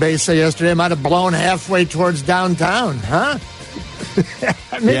the cabeza yesterday. It might have blown halfway towards downtown, huh?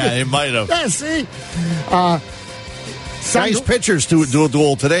 Yeah, it might have. Yeah, see? Nice pitchers to do a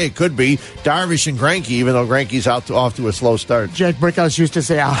duel today. It could be Darvish and Greinke, even though Greinke's off to a slow start. Jack Brickhouse used to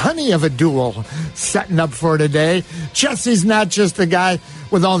say a honey of a duel setting up for today. Jesse's not just the guy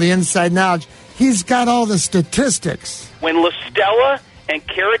with all the inside knowledge. He's got all the statistics. When LaStella and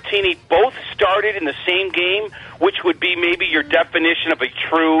Caratini both started in the same game, which would be maybe your definition of a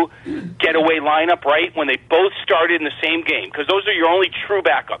true getaway lineup, right? When they both started in the same game, because those are your only true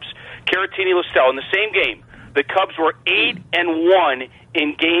backups. Caratini, LaStella in the same game. The Cubs were 8-1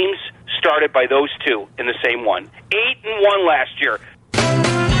 in games started by those two in the same one. 8-1 last year.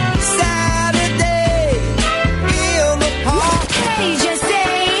 Saturday in the park. Hey, Jesse.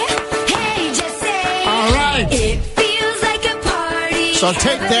 All right. It feels like a party. So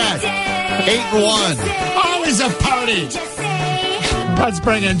take that. 8-1. Always a party. Let's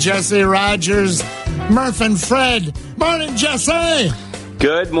bring in Jesse Rogers, Murph and Fred. Morning, Jesse.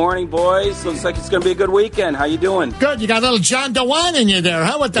 Good morning, boys. Looks like it's going to be a good weekend. How you doing? Good. You got a little John DeWine in you there,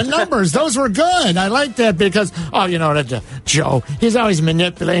 huh? With the numbers. Those were good. I like that because, Joe, he's always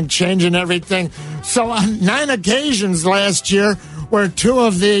manipulating, changing everything. So on 9 occasions last year where 2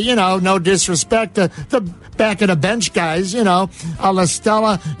 of the, no disrespect, the back of the bench guys,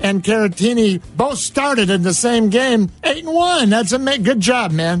 LaStella and Caratini both started in the same game. 8-1. That's a good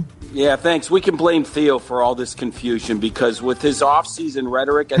job, man. Yeah, thanks. We can blame Theo for all this confusion because with his off-season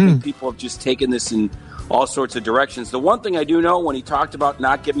rhetoric, I think people have just taken this in all sorts of directions. The one thing I do know, when he talked about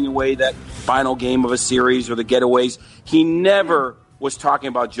not giving away that final game of a series or the getaways, he never was talking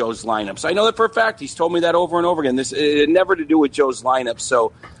about Joe's lineups. I know that for a fact. He's told me that over and over again. This it had never to do with Joe's lineup.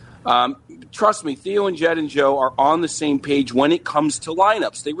 So Trust me, Theo and Jed and Joe are on the same page when it comes to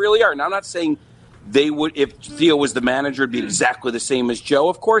lineups. They really are. Now, I'm not saying they would, if Theo was the manager, it'd be exactly the same as Joe.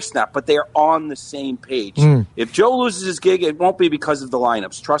 Of course not, but they are on the same page. If Joe loses his gig, it won't be because of the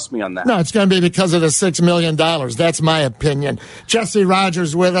lineups. Trust me on that. No, it's going to be because of the $6 million. That's my opinion. Jesse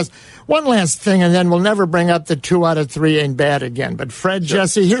Rogers with us. One last thing, and then we'll never bring up the 2 out of 3 ain't bad again. But Fred, sure.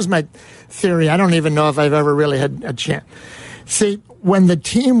 Jesse, here's my theory. I don't even know if I've ever really had a chance. See, when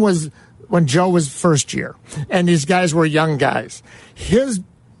Joe was first year, and these guys were young guys, his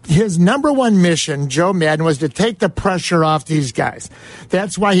number one mission, Joe Madden, was to take the pressure off these guys.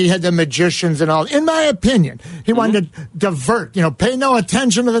 That's why he had the magicians and all. In my opinion, he wanted to divert, pay no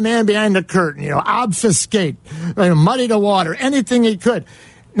attention to the man behind the curtain, obfuscate, muddy the water, anything he could.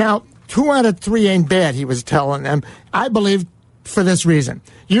 Now, 2 out of 3 ain't bad, he was telling them. I believe for this reason.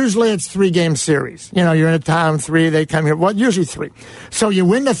 Usually it's 3-game series. You're in a town, 3, they come here. Well, usually 3. So you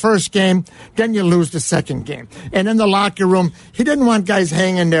win the first game, then you lose the second game. And in the locker room, he didn't want guys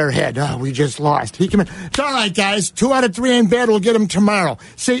hanging their head. Oh, we just lost. He came in. It's all right, guys. 2 out of 3 ain't bad. We'll get them tomorrow.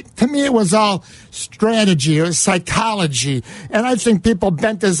 See, to me, it was all strategy. It was psychology. And I think people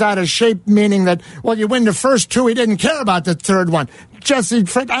bent this out of shape, meaning that, well, you win the first 2. He didn't care about the third one. Jesse,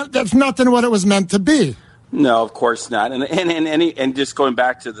 that's nothing what it was meant to be. No, of course not. And just going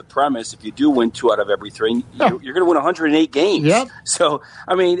back to the premise, if you do win 2 out of every 3, you're going to win 108 games. Yep. So,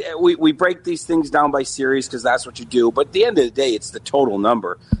 I mean, we break these things down by series because that's what you do. But at the end of the day, it's the total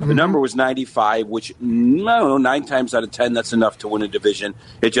number. The number was 95, which, I don't know, 9 times out of 10, that's enough to win a division.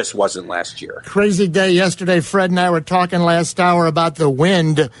 It just wasn't last year. Crazy day yesterday. Fred and I were talking last hour about the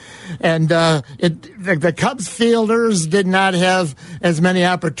wind. And the Cubs fielders did not have as many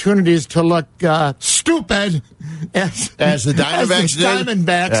opportunities to look stupid as the Diamondbacks did.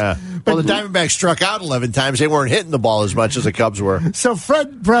 Yeah. Well, the Diamondbacks struck out 11 times. They weren't hitting the ball as much as the Cubs were. So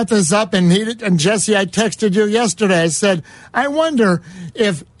Fred brought this up, and Jesse, I texted you yesterday. I said, I wonder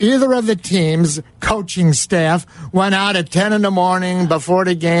if either of the team's coaching staff went out at 10 in the morning before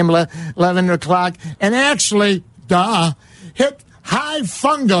the game, 11 o'clock, and actually, hit high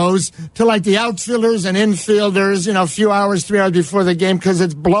fungos to like the outfielders and infielders, a few hours, 3 hours before the game because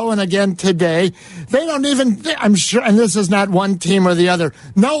it's blowing again today. They don't even, I'm sure, and this is not one team or the other,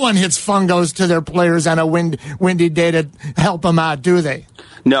 no one hits fungos to their players on a windy day to help them out, do they?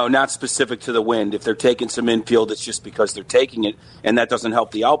 No, not specific to the wind. If they're taking some infield, it's just because they're taking it, and that doesn't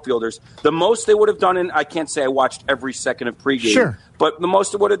help the outfielders. The most they would have done, and I can't say I watched every second of pregame, sure, but the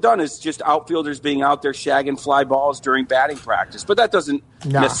most it would have done is just outfielders being out there shagging fly balls during batting practice. But that doesn't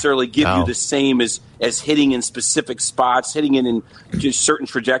necessarily give you the same as hitting in specific spots, hitting it in just certain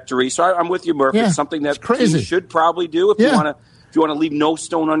trajectories. So I'm with you, Murph. Yeah, it's something that teams should probably do if you want to. If you want to leave no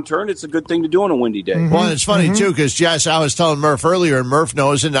stone unturned, it's a good thing to do on a windy day. Well, and it's funny, too, because, Jess, I was telling Murph earlier, and Murph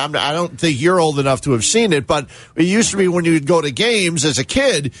knows, and I don't think you're old enough to have seen it, but it used to be when you'd go to games as a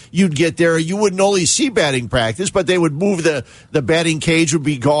kid, you'd get there, you wouldn't only see batting practice, but they would move the batting cage would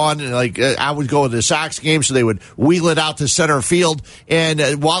be gone, and I would go to the Sox game, so they would wheel it out to center field,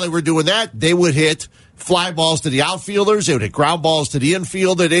 and while they were doing that, they would hit fly balls to the outfielders. They would hit ground balls to the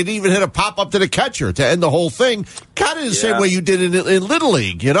infield. They'd even hit a pop-up to the catcher to end the whole thing. Kind of the same way you did in Little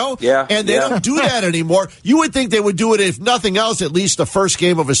League, Yeah. And they don't do that anymore. You would think they would do it, if nothing else, at least the first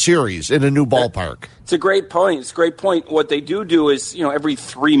game of a series in a new ballpark. It's a great point. It's a great point. What they do is, every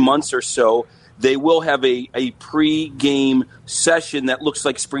 3 months or so, they will have a pre-game session that looks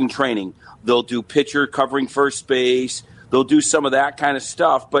like spring training. They'll do pitcher covering first base. They'll do some of that kind of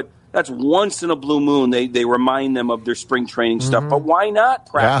stuff, but that's once in a blue moon. They remind them of their spring training stuff. But why not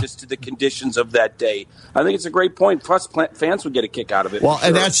practice to the conditions of that day? I think it's a great point. Plus, fans would get a kick out of it. Well,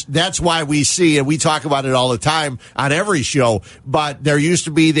 and that's why we see, and we talk about it all the time on every show, but there used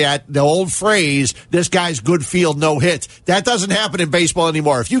to be the old phrase, this guy's good field, no hits. That doesn't happen in baseball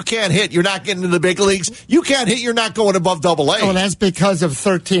anymore. If you can't hit, you're not getting into the big leagues. You can't hit, you're not going above Double-A. Well, that's because of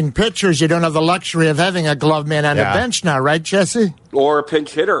 13 pitchers. You don't have the luxury of having a glove man on the bench now, right, Jesse? Or a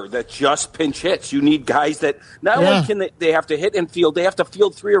pinch hitter that just pinch hits. You need guys that not only can they have to hit and field, they have to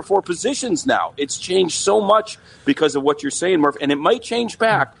field 3 or 4 positions now. It's changed so much because of what you're saying, Murph, and it might change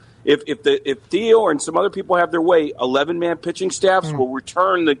back. If Theo and some other people have their way, 11-man pitching staffs will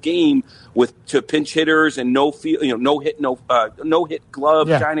return the game to pinch hitters and no hit glove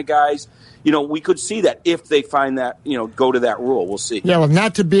kind of guys. we could see that if they find that, go to that rule. We'll see. Yeah, well,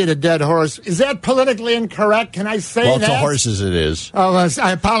 not to beat a dead horse. Is that politically incorrect? Can I say that? Well, to horses it is. Oh,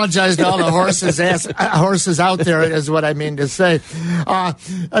 I apologize to all the horses out there, is what I mean to say.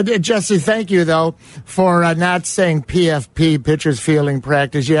 Jesse, thank you, though, for not saying PFP, pitcher's fielding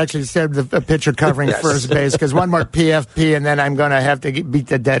practice. You actually said the pitcher covering first base, because one more PFP, and then I'm going to have to beat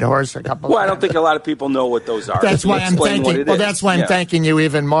the dead horse a couple Well, times. I don't think a lot of people know what those are. That's why I'm thanking. Well, that's why I'm thanking you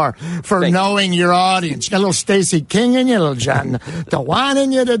even more for knowing your audience. You got a little Stacey King in you, a little John DeWan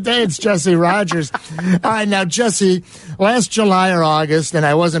in you today. It's Jesse Rogers. All right, now, Jesse, last July or August, and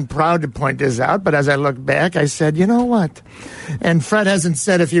I wasn't proud to point this out, but as I look back, I said, you know what? And Fred hasn't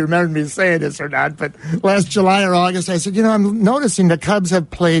said if you remember me saying this or not, but last July or August, I said, I'm noticing the Cubs have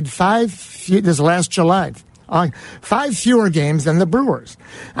played this last July. 5 fewer games than the Brewers.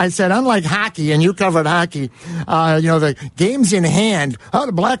 I said, unlike hockey, and you covered hockey, the games in hand,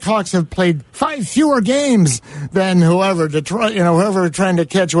 the Blackhawks have played 5 fewer games than whoever, Detroit, whoever trying to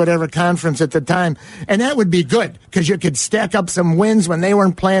catch whatever conference at the time. And that would be good, because you could stack up some wins when they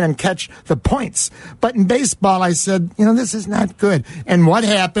weren't playing and catch the points. But in baseball, I said, this is not good. And what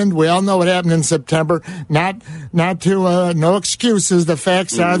happened? We all know what happened in September. No excuses. The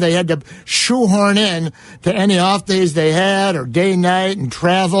facts are they had to shoehorn in to any off days they had or day, night, and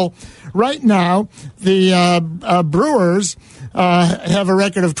travel. Right now, the Brewers have a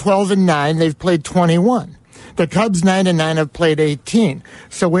record of 12-9. They've played 21. The Cubs 9-9 have played 18.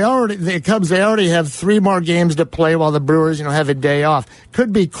 So the Cubs already have 3 more games to play while the Brewers have a day off.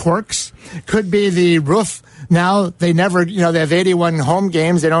 Could be quirks. Could be the roof. Now they never they have 81 home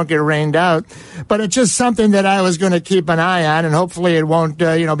games. They don't get rained out. But it's just something that I was going to keep an eye on, and hopefully it won't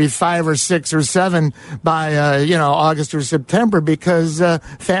be 5 or 6 or 7 by August or September, because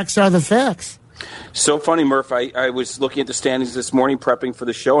facts are the facts. So funny, Murph. I was looking at the standings this morning prepping for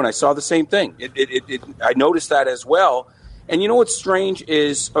the show, and I saw the same thing. I noticed that as well. And what's strange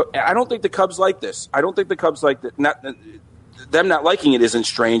is I don't think the Cubs like this. I don't think the Cubs like that. Them not liking it isn't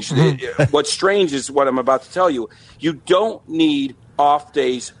strange. What's strange is what I'm about to tell you. You don't need off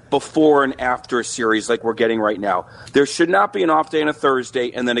days before and after a series like we're getting right now. There should not be an off day on a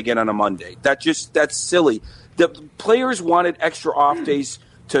Thursday and then again on a Monday. That's silly. The players wanted extra off days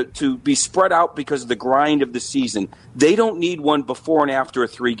to be spread out because of the grind of the season. They don't need one before and after a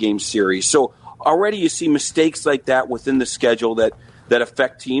 3-game series. So already you see mistakes like that within the schedule that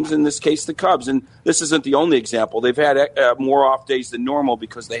affect teams, in this case the Cubs. And this isn't the only example. They've had more off days than normal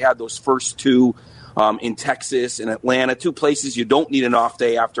because they had those first 2 in Texas and Atlanta, 2 places you don't need an off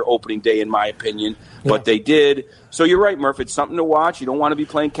day after opening day, in my opinion, but they did. So you're right, Murph. It's something to watch. You don't want to be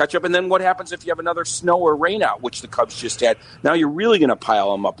playing catch-up. And then what happens if you have another snow or rain out, which the Cubs just had? Now you're really going to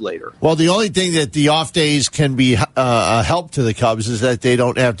pile them up later. Well, the only thing that the off days can be a help to the Cubs is that they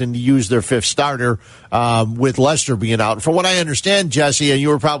don't have to use their 5th starter with Lester being out. And from what I understand, Jesse, and you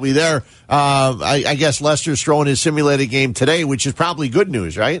were probably there, I guess Lester's throwing his simulated game today, which is probably good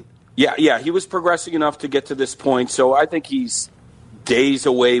news, right? Yeah, he was progressing enough to get to this point, so I think he's days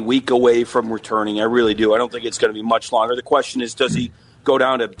away, week away from returning. I really do. I don't think it's going to be much longer. The question is, does he go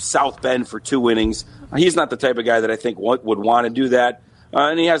down to South Bend for 2 innings? He's not the type of guy that I think would want to do that,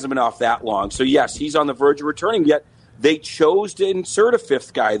 and he hasn't been off that long. So, yes, he's on the verge of returning, yet they chose to insert a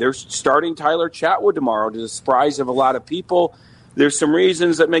 5th guy. They're starting Tyler Chatwood tomorrow, to the surprise of a lot of people. There's some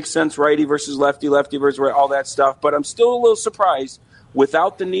reasons that make sense, righty versus lefty versus right, all that stuff, but I'm still a little surprised.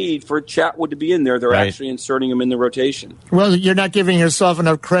 Without the need for Chatwood to be in there, they're actually inserting him in the rotation. Well, you're not giving yourself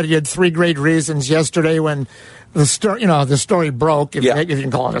enough credit. You had 3 great reasons yesterday when the story broke, if you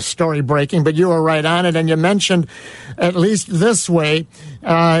can call it a story breaking, but you were right on it, and you mentioned at least this way,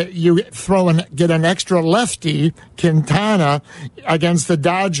 you get an extra lefty, Quintana, against the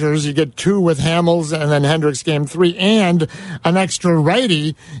Dodgers. You get 2 with Hamels and then Hendricks game 3, and an extra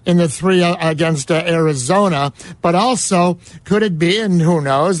righty in the 3 against Arizona. But also, could it be, and who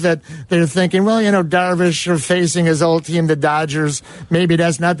knows, that they're thinking, well, Darvish facing his old team, the Dodgers, maybe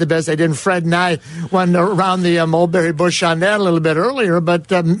that's not the best. Fred and I went around the mulberry bush on that a little bit earlier,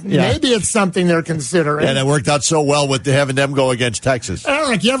 but maybe it's something they're considering. And it worked out so well with having them go against Texas.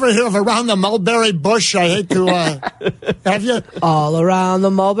 Eric, you ever hear of around the mulberry bush? I hate to, have you? All around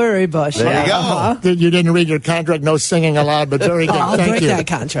the mulberry bush. There you go. You didn't read your contract, no singing aloud, but very good. I'll Thank break you. that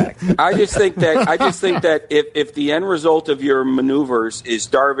contract. I just think that if the end result of your maneuvers is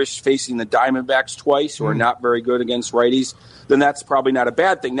Darvish facing the Diamondbacks twice, who are not very good against righties, then that's probably not a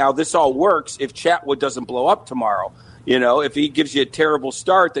bad thing. Now, this all works if Chatwood doesn't blow up tomorrow. If he gives you a terrible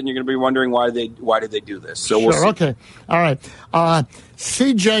start, then you're going to be wondering why did they do this. So we'll see. Okay. All right.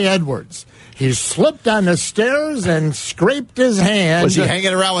 C.J. Edwards he slipped on the stairs and scraped his hand. Was he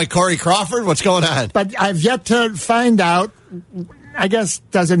hanging around like Corey Crawford? What's going on? But I've yet to find out. I guess,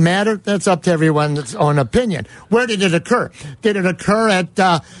 does it matter? That's up to everyone's own opinion. Where did it occur? Did it occur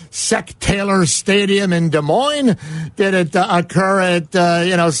at Sec Taylor Stadium in Des Moines? Did it occur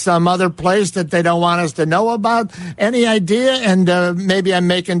at, some other place that they don't want us to know about? Any idea? And maybe I'm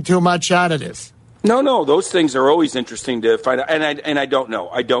making too much out of this. No, those things are always interesting to find out. And I don't know.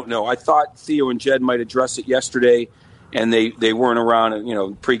 I thought Theo and Jed might address it yesterday, and they weren't around.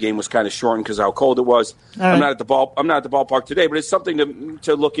 And pregame was kind of shortened because of how cold it was. Right. I'm not at the ballpark today, but it's something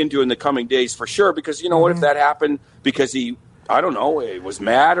to look into in the coming days for sure. Because what if that happened because he was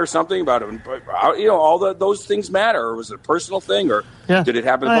mad or something about it? Those things matter. Or was it a personal thing, or did it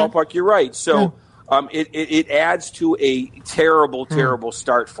happen at the ballpark? You're right. So. It adds to a terrible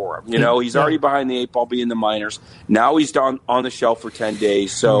start for him. He's already behind the 8 ball being the minors. Now he's on the shelf for 10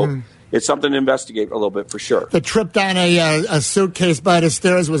 days. So it's something to investigate a little bit for sure. The trip down a suitcase by the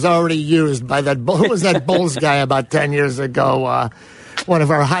stairs was already used by that. Who was that Bulls guy about 10 years ago? One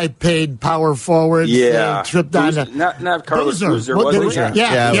of our high-paid power forwards. Yeah. Tripped down not Carlos Boozer, was it?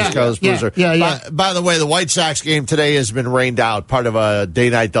 Yeah, it was Carlos Boozer. Yeah. By the way, the White Sox game today has been rained out, part of a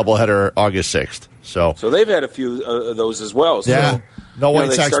day-night doubleheader August 6th. So they've had a few of those as well. So, yeah. No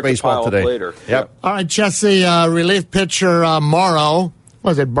White Sox baseball today. Later. Yep. All right, Jesse, relief pitcher Morrow.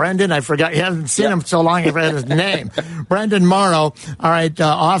 Was it Brendan? I forgot. You haven't seen him so long. I forgot his name. Brendan Morrow. All right,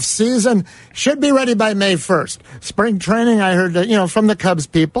 off season should be ready by May 1st. Spring training, I heard, from the Cubs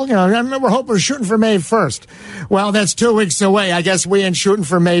people. We're shooting for May 1st. Well, that's 2 weeks away. I guess we ain't shooting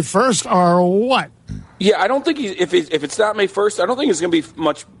for May 1st, or what? Yeah, I don't think if it's not May 1st, I don't think it's going to be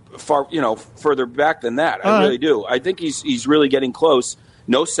much further back than that. I really do. I think he's really getting close.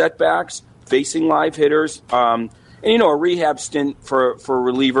 No setbacks, facing live hitters. And, a rehab stint for a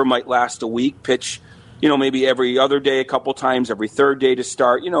reliever might last a week, pitch, maybe every other day, a couple times, every third day to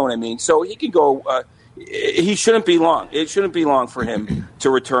start. You know what I mean? So he can go he shouldn't be long. It shouldn't be long for him to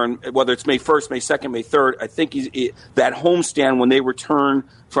return, whether it's May 1st, May 2nd, May 3rd. I think that homestand when they return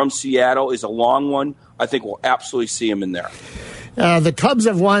from Seattle is a long one. I think we'll absolutely see him in there. The Cubs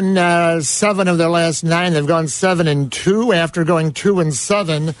have won 7 of their last 9. They've gone 7-2 after going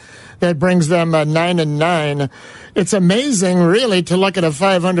 2-7. That brings them 9-9. It's amazing, really, to look at a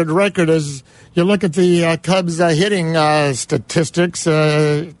 500 record as you look at the Cubs hitting statistics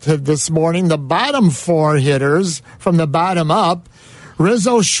this morning. The bottom 4 hitters from the bottom up,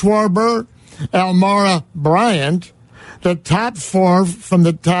 Rizzo, Schwarber, Almora, Bryant. The top 4 from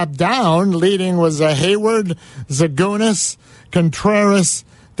the top down, leading was Hayward, Zagunis, Contreras,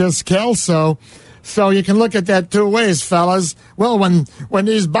 Descalso. So you can look at that 2 ways, fellas. Well, when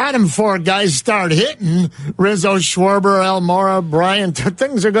these bottom 4 guys start hitting, Rizzo, Schwarber, Almora, Bryant,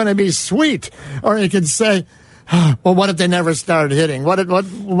 things are going to be sweet. Or you could say, well, what if they never start hitting? How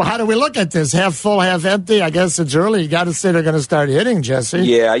do we look at this? Half full, half empty? I guess it's early. You got to say they're going to start hitting, Jesse.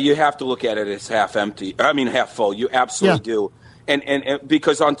 Yeah, you have to look at it as half full. You absolutely do. And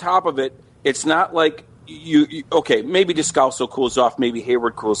because on top of it, it's not like maybe Descalso cools off, maybe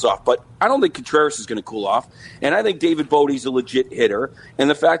Hayward cools off, but I don't think Contreras is going to cool off. And I think David Bodie's a legit hitter. And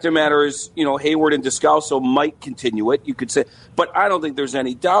the fact of the matter is, Hayward and Descalso might continue it, you could say. But I don't think there's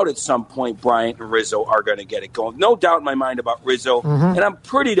any doubt at some point Bryant and Rizzo are going to get it going. No doubt in my mind about Rizzo. Mm-hmm. And I'm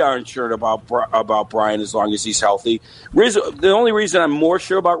pretty darn sure about Bryant as long as he's healthy. Rizzo, the only reason I'm more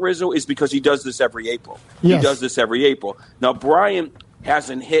sure about Rizzo is because he does this every April. Yes. He does this every April. Now, Bryant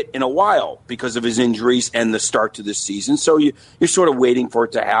hasn't hit in a while because of his injuries and the start to this season. So you're sort of waiting for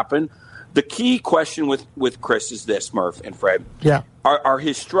it to happen. The key question with Chris is this, Murph and Fred. Yeah. Are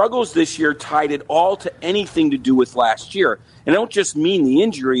his struggles this year tied at all to anything to do with last year? And I don't just mean the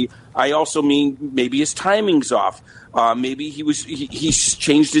injury. I also mean maybe his timing's off. Maybe he's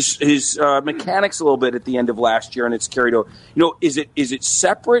changed his mechanics a little bit at the end of last year and it's carried over. Is it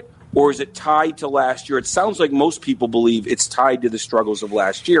separate? Or is it tied to last year? It sounds like most people believe it's tied to the struggles of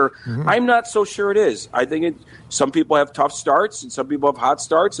last year. Mm-hmm. I'm not so sure it is. I think some people have tough starts and some people have hot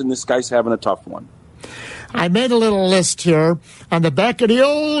starts, and this guy's having a tough one. I made a little list here on the back of the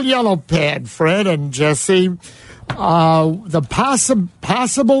old yellow pad, Fred and Jesse, the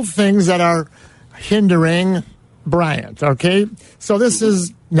possible things that are hindering Bryant, okay? So this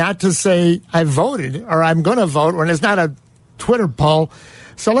is not to say I voted or I'm going to vote when it's not a Twitter poll.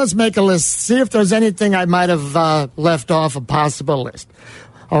 So let's make a list, see if there's anything I might have left off a possible list.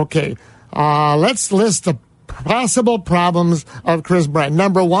 Okay, let's list the possible problems of Chris Bryant.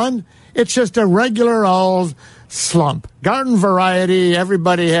 Number 1, it's just a regular old slump. Garden variety,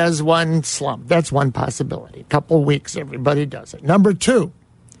 everybody has one slump. That's one possibility. A couple weeks, everybody does it. Number 2,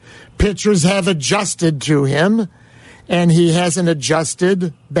 Pitchers have adjusted to him, and he hasn't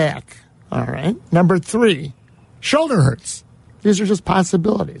adjusted back. All right. Number 3, shoulder hurts. These are just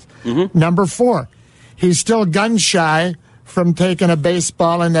possibilities. Number 4, he's still gun-shy from taking a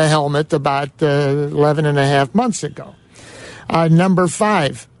baseball in the helmet about 11 and a half months ago. Number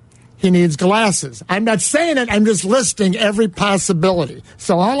 5, he needs glasses. I'm not saying it. I'm just listing every possibility.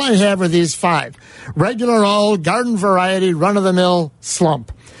 So all I have are these 5. Regular old, garden variety, run-of-the-mill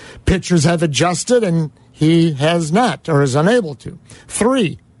slump. Pitchers have adjusted, and he has not or is unable to.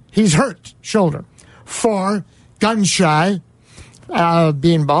 3, he's hurt, shoulder. 4, gun-shy,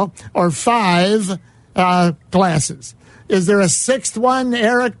 beanball. Or 5, glasses. Is there a 6th one,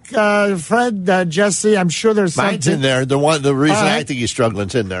 Eric, Fred, Jesse? I'm sure there's something. Mine's in there. The reason I think he's struggling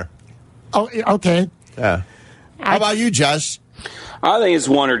is in there. Oh, okay. Yeah. How about you, Jess? I think it's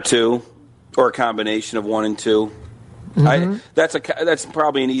 1 or 2, or a combination of 1 and 2. That's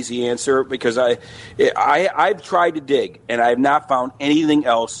probably an easy answer because I've tried to dig and I have not found anything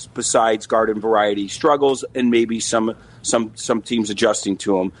else besides garden variety struggles and maybe some teams adjusting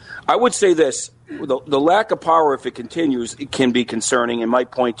to them. I would say this: the lack of power, if it continues, it can be concerning and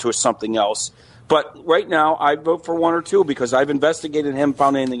might point to something else. But right now, I vote for 1 or 2 because I've investigated him,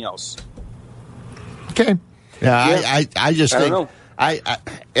 found anything else. Okay. Yeah. I just think. Don't know.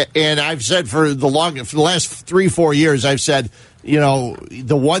 And I've said for the last 3-4 years, I've said,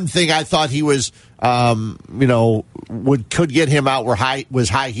 the one thing I thought he was, could get him out was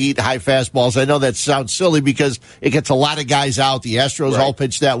high heat, high fastballs. I know that sounds silly because it gets a lot of guys out. The Astros all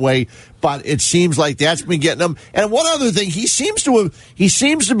pitch that way, but it seems like that's been getting him. And one other thing, he seems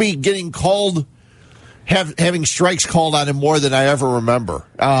to be getting called. Having strikes called on him more than I ever remember.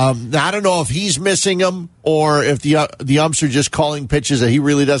 I don't know if he's missing them or if the umps are just calling pitches that he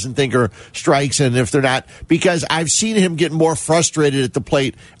really doesn't think are strikes, and if they're not, because I've seen him get more frustrated at the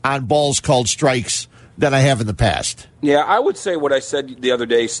plate on balls called strikes than I have in the past. Yeah, I would say what I said the other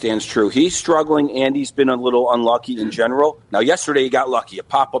day stands true. He's struggling, and he's been a little unlucky in general. Now, yesterday he got lucky. A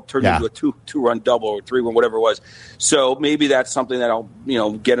pop-up turned into a two-run double or 3-run, whatever it was. So maybe that's something that'll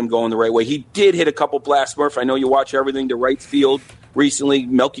get him going the right way. He did hit a couple blasts, Murph. I know you watch everything to right field recently.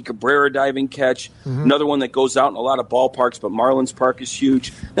 Melky Cabrera diving catch. Another one that goes out in a lot of ballparks, but Marlins Park is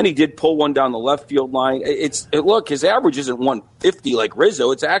huge. Then he did pull one down the left field line. Look, his average isn't 150 like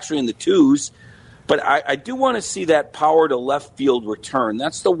Rizzo. It's actually in the 2s. But I do want to see that power to left field return.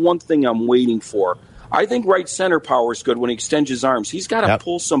 That's the one thing I'm waiting for. I think right center power is good when he extends his arms. He's got to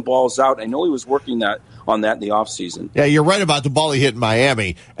pull some balls out. I know he was working on that in the offseason. Yeah, you're right about the ball he hit in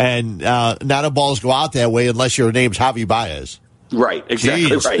Miami. And not all balls go out that way unless your name's Javi Baez. Right,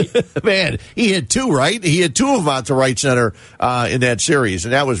 exactly right. Man, he hit 2, right? He hit 2 of them out to right center in that series,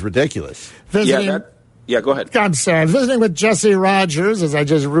 and that was ridiculous. Yeah, go ahead. I'm sorry. Visiting with Jesse Rogers, as I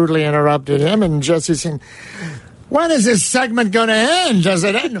just rudely interrupted him, and Jesse's saying, when is this segment going to end? Does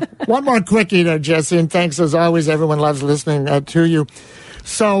it end? One more quickie there, Jesse, and thanks as always. Everyone loves listening to you.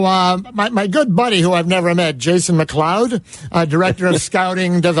 So my good buddy, who I've never met, Jason McLeod, director of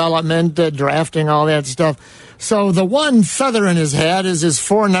scouting, development, drafting, all that stuff. So the one feather in his hat is his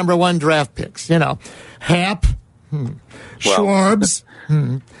 4 number 1 draft picks. Happ, Schwarbs,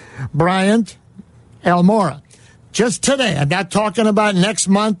 Bryant, Almora. Just today. I'm not talking about next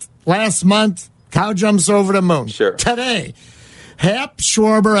month, last month. Cow jumps over the moon. Sure. Today. Happ,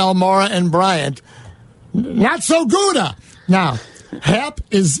 Schwarber, Almora, and Bryant. Not so good. Now, Happ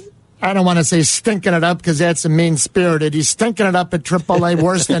is, I don't want to say stinking it up because that's a mean-spirited. He's stinking it up at AAA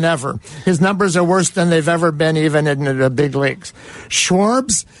worse than ever. His numbers are worse than they've ever been, even in the big leagues.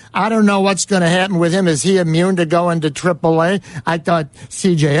 Schwarbs, I don't know what's going to happen with him. Is he immune to going to AAA? I thought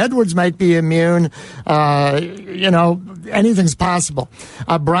C.J. Edwards might be immune. Anything's possible.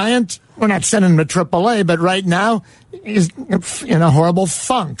 Bryant, we're not sending him to AAA, but right now he's in a horrible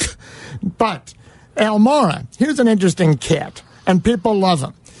funk. But Almora, here's an interesting cat, and people love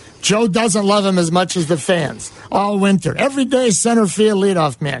him. Joe doesn't love him as much as the fans all winter. Every day, center field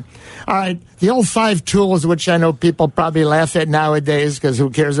leadoff man. All right, the old 5 tools, which I know people probably laugh at nowadays because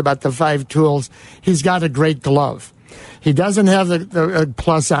who cares about the 5 tools? He's got a great glove. He doesn't have the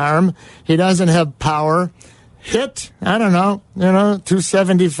plus arm. He doesn't have power. Hit, I don't know,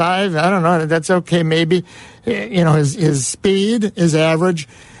 275. I don't know. That's okay, maybe. His speed is average.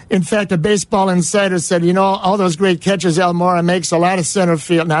 In fact, a Baseball Insider said, all those great catches Almora makes, a lot of center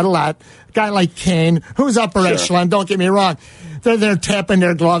field, not a lot. A guy like Kane, who's upper echelon, don't get me wrong. They're tapping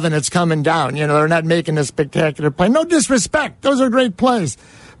their glove and it's coming down. They're not making a spectacular play. No disrespect. Those are great plays.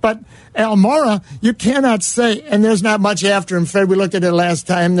 But Almora, you cannot say, and there's not much after him, Fred. We looked at it last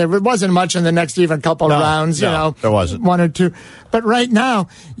time. There wasn't much in the next even couple rounds, there wasn't. one or two. But right now,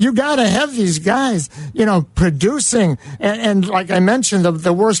 you got to have these guys, producing. And like I mentioned,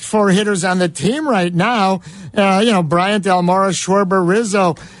 the worst 4 hitters on the team right now, Bryant, Almora, Schwarber,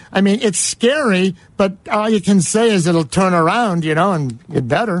 Rizzo. I mean, it's scary, but all you can say is it'll turn around, and get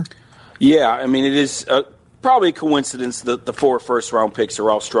better. Yeah, I mean, it is probably a coincidence that the 4 first-round picks are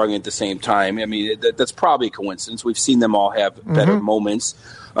all struggling at the same time. I mean, that's probably a coincidence. We've seen them all have better moments.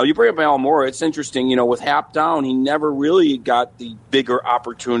 You bring up Almora, it's interesting, with Hap down, he never really got the bigger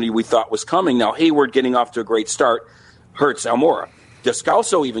opportunity we thought was coming. Now, Hayward getting off to a great start hurts Almora.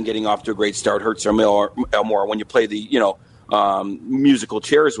 Descalso even getting off to a great start hurts Almora when you play the, musical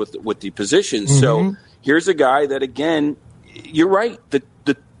chairs with the positions. So here's a guy that, again, you're right.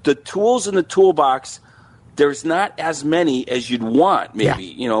 The tools in the toolbox, there's not as many as you'd want,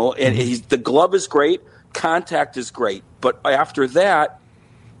 maybe, and the glove is great, contact is great. But after that,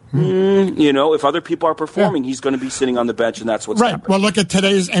 if other people are performing, he's going to be sitting on the bench, and that's what's happening. Well, look at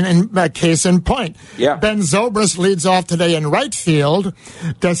today's case in point. Yeah. Ben Zobrist leads off today in right field.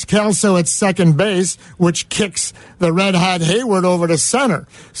 Descalso at second base, which kicks the red-hot Hayward over to center.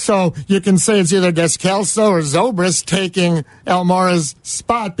 So you can say it's either Descalso or Zobrist taking Almora's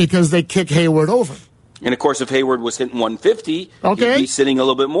spot because they kick Hayward over. And, of course, if Hayward was hitting 150, he'd be sitting a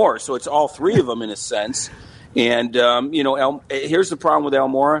little bit more. So it's all 3 of them in a sense. And, here's the problem with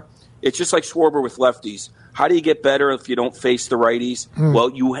Almora. It's just like Schwarber with lefties. How do you get better if you don't face the righties? Well,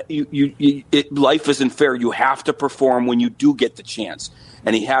 life isn't fair. You have to perform when you do get the chance.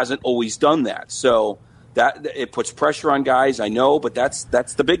 And he hasn't always done that. So that it puts pressure on guys, I know, but that's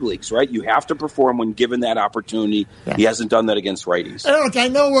the big leagues, right? You have to perform when given that opportunity. Yeah. He hasn't done that against righties. Eric, I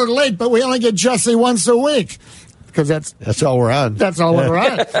know we're late, but we only get Jesse once a week. Because that's all we're on. That's all we're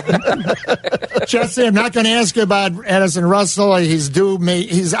on. Jesse, I'm not going to ask you about Addison Russell. He's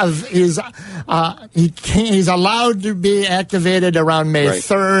allowed to be activated around May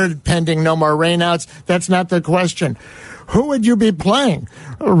 3rd, pending no more rainouts. That's not the question. Who would you be playing,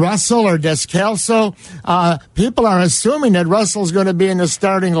 Russell or Descalso? People are assuming that Russell's going to be in the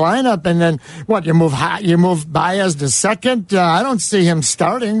starting lineup, and then you move Baez to second. I don't see him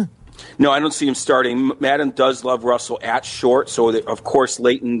starting. No, I don't see him starting. Madden does love Russell at short, so that, of course,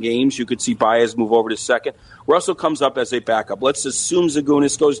 late in games, you could see Baez move over to second. Russell comes up as a backup. Let's assume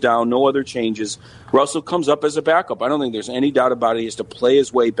Zagunis goes down, no other changes. Russell comes up as a backup. I don't think there's any doubt about it. He has to play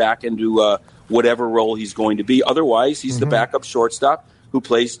his way back into whatever role he's going to be. Otherwise, he's the backup shortstop who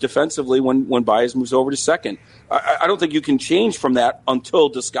plays defensively when Baez moves over to second. I don't think you can change from that until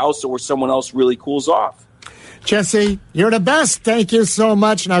Descalso or someone else really cools off. Jesse, you're the best. Thank you so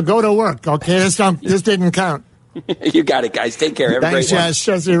much. Now go to work, okay? This didn't count. You got it, guys. Take care. Thanks,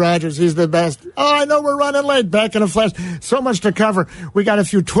 Jesse Rogers. He's the best. Oh, I know we're running late. Back in a flash. So much to cover. We got a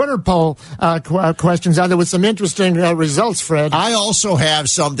few Twitter poll questions out there with some interesting results, Fred. I also have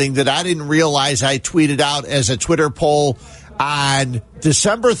something that I didn't realize I tweeted out as a Twitter poll on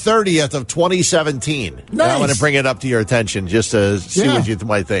December 30th of 2017. Nice. And I want to bring it up to your attention just to see what you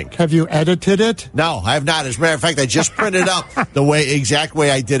might think. Have you edited it? No, I have not. As a matter of fact, I just printed up the exact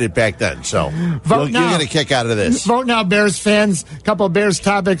way I did it back then. So you'll get a kick out of this. Vote now, Bears fans. A couple of Bears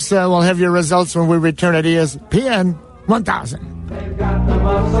topics. We'll have your results when we return at ESPN 1000.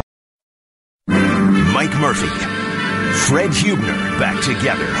 Mike Murphy, Fred Huebner, back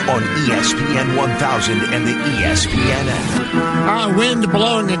together on ESPN 1000 and the ESPN app. Wind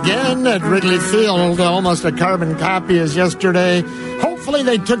blowing again at Wrigley Field, almost a carbon copy as yesterday. Hopefully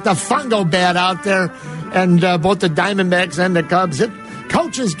they took the fungo bat out there, and both the Diamondbacks and the Cubs.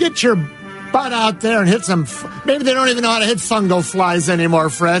 Coaches, get your butt out there and hit some. Maybe they don't even know how to hit fungo flies anymore,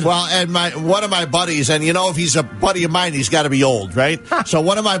 Fred. Well, and one of my buddies, and if he's a buddy of mine, he's got to be old, right? So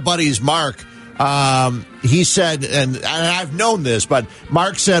one of my buddies, Mark, he said, and I've known this, but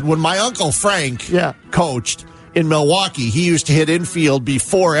Mark said when my Uncle Frank coached in Milwaukee, he used to hit infield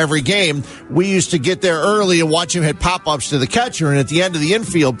before every game. We used to get there early and watch him hit pop-ups to the catcher, and at the end of the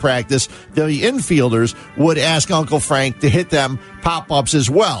infield practice, the infielders would ask Uncle Frank to hit them pop-ups as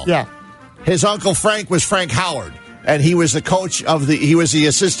well. Yeah. His Uncle Frank was Frank Howard. And he was the coach he was the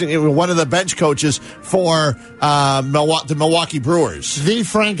assistant, one of the bench coaches for the Milwaukee Brewers. The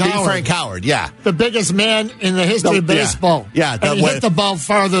Frank Howard, yeah. The biggest man in the history of baseball. Yeah. And he hit the ball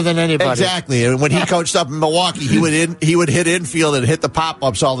farther than anybody. Exactly. And when he coached up in Milwaukee, he would hit infield and hit the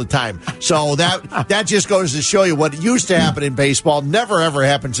pop-ups all the time. So that just goes to show you what used to happen in baseball never, ever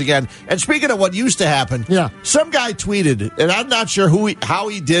happens again. And speaking of what used to happen, some guy tweeted, and I'm not sure how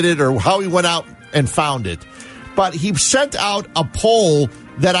he did it or how he went out and found it, but he sent out a poll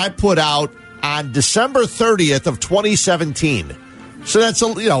that I put out on December 30th of 2017. So that's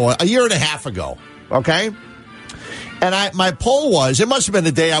a year and a half ago, okay? And my poll was, it must have been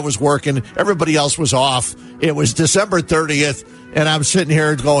the day I was working. Everybody else was off. It was December 30th, and I'm sitting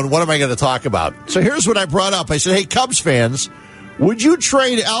here going, what am I going to talk about? So here's what I brought up. I said, hey, Cubs fans, would you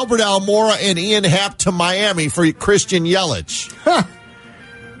trade Albert Almora and Ian Happ to Miami for Christian Yelich?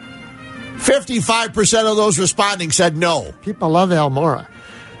 55% of those responding said no. People love Almora.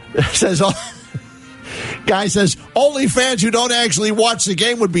 Guy says, only fans who don't actually watch the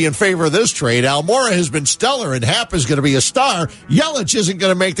game would be in favor of this trade. Almora has been stellar, and Happ is going to be a star. Yelich isn't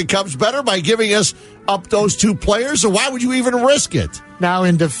going to make the Cubs better by giving us up those two players, so why would you even risk it? Now,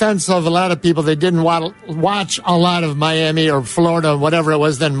 in defense of a lot of people, they didn't watch a lot of Miami or Florida, whatever it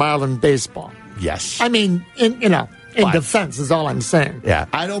was, then Marlin baseball. Yes. I mean, in defense is all I'm saying. Yeah,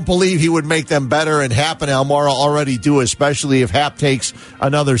 I don't believe he would make them better, and Happ and Almora already do, especially if Happ takes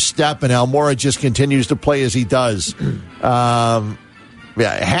another step and Almora just continues to play as he does.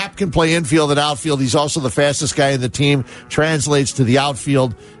 Happ can play infield and outfield. He's also the fastest guy in the team. Translates to the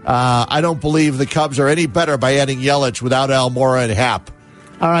outfield. I don't believe the Cubs are any better by adding Yelich without Almora and Happ.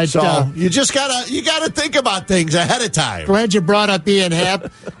 All right, so you just gotta think about things ahead of time. Glad you brought up Ian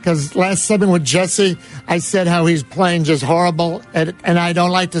Happ, because last segment with Jesse, I said how he's playing just horrible, and I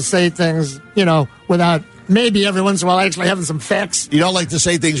don't like to say things, without maybe every once in a while actually having some facts. You don't like to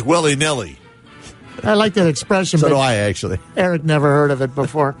say things willy-nilly. I like that expression. So do I, actually. Eric never heard of it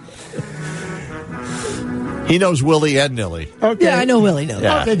before. He knows Willie and Nilly. Okay. Yeah, I know Willie. No.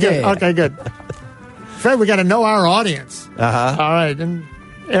 Yeah. Okay, good. Yeah. Okay, good. Fred, we got to know our audience. Uh-huh. All right, and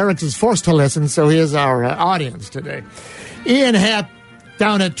Eric is forced to listen, so he is our audience today. Ian Happ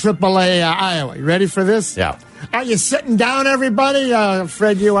down at AAA Iowa. You ready for this? Yeah. Are you sitting down, everybody?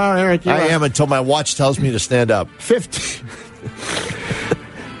 Fred, you are. Eric, you are. I am until my watch tells me to stand up. 50.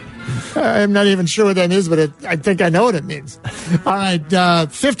 I'm not even sure what that means, but I think I know what it means. All right,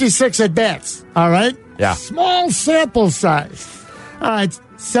 56 at-bats. All right? Yeah. Small sample size. All right,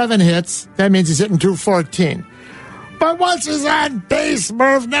 7 hits. That means he's hitting 214. But once he's on base,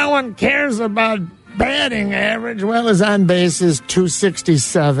 Murph, no one cares about batting average. Well, his on base is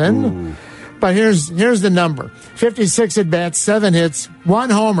 267. Ooh. But here's the number. 56 at-bats, 7 hits, 1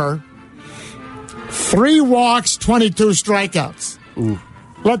 homer, 3 walks, 22 strikeouts. Ooh.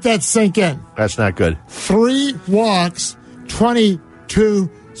 Let that sink in. That's not good. 3 walks, 22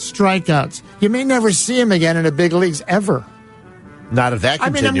 strikeouts. You may never see him again in the big leagues ever. Not if that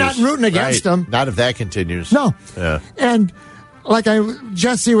continues. I mean, I'm not rooting against him. Not if that continues. No. Yeah. And like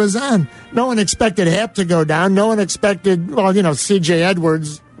Jesse was on, no one expected Happ to go down. No one expected, C.J.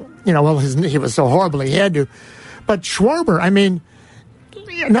 Edwards, he was so horrible he had to. But Schwarber, I mean,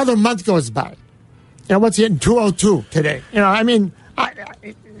 another month goes by. What's he hitting? 202 today.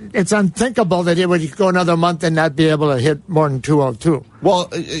 It's unthinkable that he would go another month and not be able to hit more than 202. Well,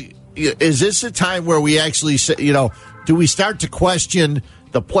 is this a time where we actually say, do we start to question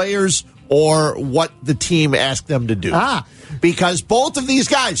the players or what the team asked them to do? Because both of these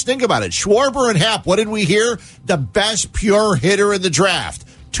guys, think about it, Schwarber and Happ, what did we hear? The best pure hitter in the draft.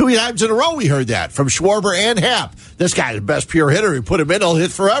 2 times in a row we heard that from Schwarber and Happ. This guy's the best pure hitter. We put him in, he'll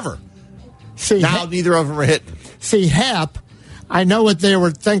hit forever. Now neither of them are hitting. See, Happ, I know what they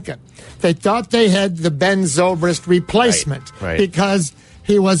were thinking. They thought they had the Ben Zobrist replacement right. Because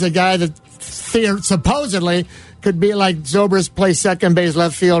he was a guy that supposedly could be like Zobrist, play second base,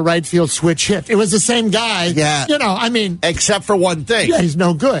 left field, right field, switch hit. It was the same guy. Yeah. Except for one thing. Yeah, he's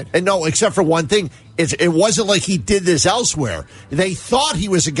no good. And no, except for one thing. It wasn't like he did this elsewhere. They thought he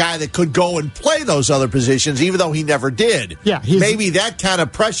was a guy that could go and play those other positions, even though he never did. Yeah, maybe that kind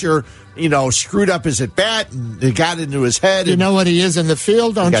of pressure, screwed up his at bat and it got into his head. You know what he is in the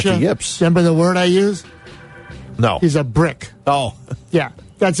field, don't you? Got the yips. Remember the word I use? No. He's a brick. Oh, yeah.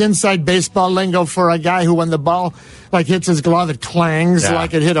 That's inside baseball lingo for a guy who, when the ball hits his glove, it clangs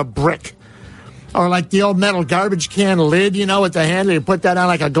like it hit a brick. Or like the old metal garbage can lid, with the handle. You put that on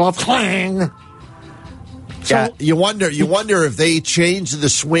like a glove, clang. So, yeah, you wonder if they changed the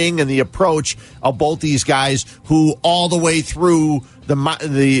swing and the approach of both these guys, who all the way through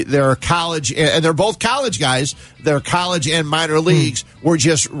their college, and they're both college guys. Their college and minor leagues were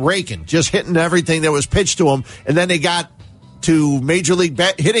just raking, just hitting everything that was pitched to them, and then they got to major league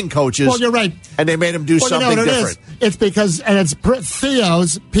hitting coaches. Well, you're right, and they made them do something different. It's because, and it's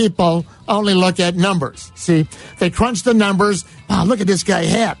Theo's people only look at numbers. See, they crunch the numbers. Wow, look at this guy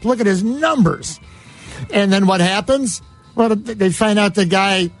Happ. Look at his numbers. And then what happens? Well, they find out the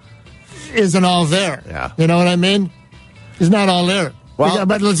guy isn't all there. Yeah. You know what I mean? He's not all there. Well,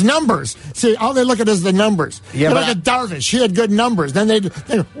 but it's numbers. See, all they look at is the numbers. Yeah, they but look at Darvish. He had good numbers. Then they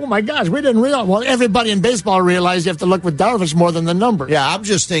oh my gosh, we didn't realize. Well, everybody in baseball realized you have to look with Darvish more than the numbers. Yeah, I'm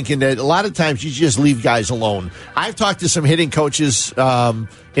just thinking that a lot of times you just leave guys alone. I've talked to some hitting coaches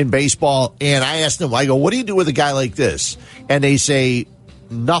in baseball, and I asked them, I go, what do you do with a guy like this? And they say,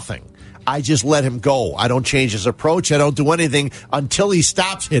 nothing. I just let him go. I don't change his approach. I don't do anything until he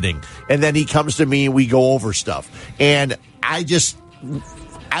stops hitting. And then he comes to me and we go over stuff. And I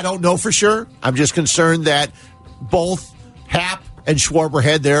don't know for sure. I'm just concerned that both Happ and Schwarber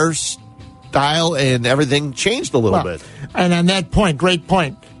had their style and everything changed a little bit. And on that point, great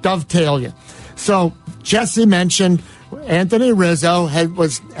point, dovetail you. So Jesse mentioned Anthony Rizzo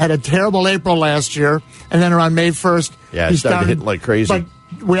had a terrible April last year, and then around May 1st, he started hitting like crazy. But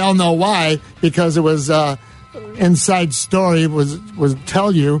we all know why, because it was inside story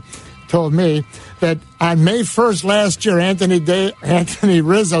told me that on May 1st last year, Anthony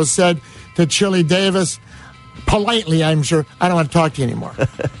Rizzo said to Chili Davis, politely, I'm sure, I don't want to talk to you anymore.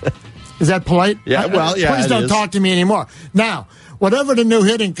 Is that polite? Yeah, well, yeah. Please don't talk to me anymore. Now, whatever the new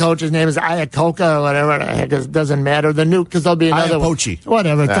hitting coach's name is, Iacoca or whatever the heck, it doesn't matter. The new, because there'll be another Iapoce. one.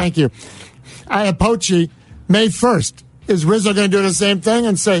 Whatever, thank you. Iapoce, May 1st. Is Rizzo going to do the same thing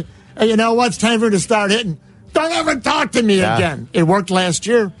and say, hey, you know what? It's time for him to start hitting. Don't ever talk to me again. It worked last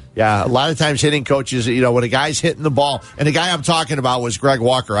year. Yeah, a lot of times hitting coaches, when a guy's hitting the ball, and the guy I'm talking about was Greg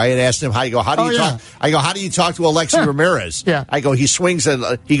Walker. I had asked him, how do you talk? I go, how do you talk to Alexi Ramirez? Yeah. I go, he swings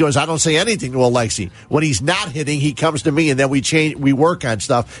and he goes, I don't say anything to Alexi. When he's not hitting, he comes to me, and then we work on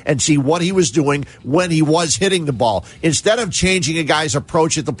stuff and see what he was doing when he was hitting the ball, instead of changing a guy's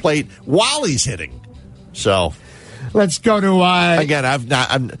approach at the plate while he's hitting. So let's go to again. I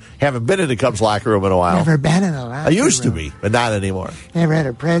haven't been in the Cubs locker room in a while. Never been in a locker room. I used to be, but not anymore. Never had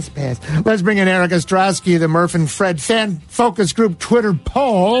a press pass. Let's bring in Eric Ostrowski, the Murph and Fred fan focus group Twitter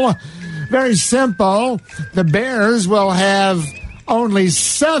poll. Very simple. The Bears will have only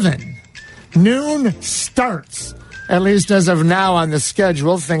 7 noon starts, at least as of now on the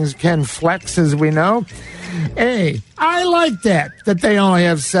schedule. Things can flex, as we know. I like that they only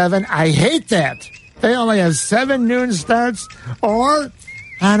have 7. I hate that they only have 7 noon starts. Or,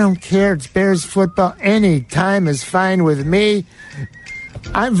 I don't care. It's Bears football. Any time is fine with me.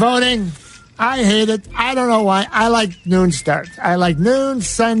 I'm voting. I hate it. I don't know why. I like noon starts. I like noon,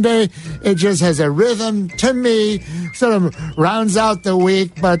 Sunday. It just has a rhythm to me. Sort of rounds out the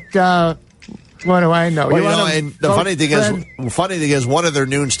week. But what do I know? Well, and the funny thing is, one of their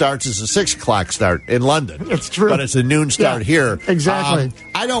noon starts is a 6 o'clock start in London. It's true, but it's a noon start here. Exactly.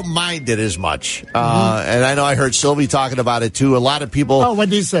 I don't mind it as much, and I know I heard Sylvie talking about it too. A lot of people. Oh, what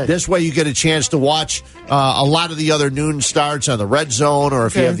did he say? This way, you get a chance to watch a lot of the other noon starts on the Red Zone, or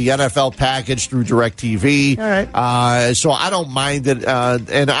if you have the NFL package through DirecTV. All right. So I don't mind it,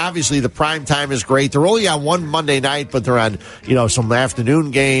 and obviously the prime time is great. They're only on one Monday night, but they're on some afternoon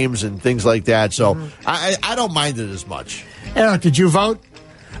games and things like that. So I don't mind it as much. Eric, did you vote?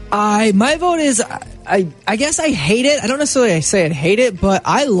 My vote is, I guess I hate it. I don't necessarily say I hate it, but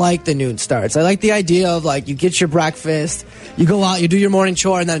I like the noon starts. I like the idea of, you get your breakfast, you go out, you do your morning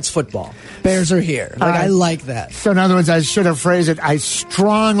chore, and then it's football. Bears are here. I like that. So in other words, I should have phrased it, I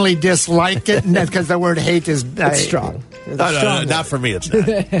strongly dislike it, because the word hate is... It's strong. No, not for me, it's not.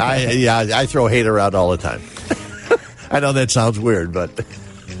 I throw hate around all the time. I know that sounds weird, but...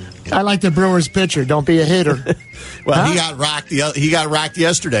 I like the Brewers pitcher. Don't be a hater. Well, he got rocked. He got rocked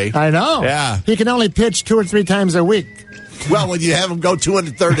yesterday. I know. Yeah, he can only pitch 2 or 3 times a week. Well, when you have him go 2 in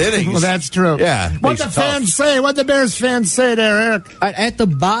the third innings. Well, that's true. Yeah. What the fans say? What the Bears fans say there, Eric? At the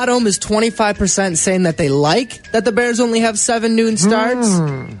bottom is 25% saying that they like that the Bears only have 7 noon starts.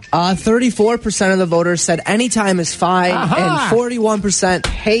 34% of the voters said any time is fine, and 41%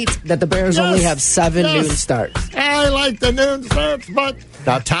 hate that the Bears only have 7 noon starts. I like the noon starts, but...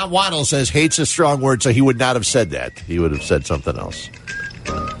 Now, Tom Waddle says hate's a strong word, so he would not have said that. He would have said something else.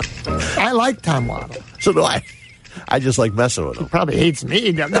 I like Tom Waddle. So do I. I just like messing with him. He probably hates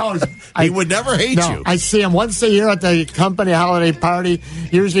me. No, he would never hate you. I see him once a year at the company holiday party.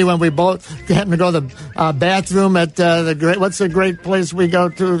 Usually when we both happen to go to the bathroom at what's the great place we go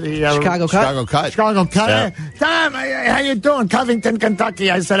to? The Chicago Cut. Chicago Cut. Yeah. Tom, how you doing? Covington, Kentucky.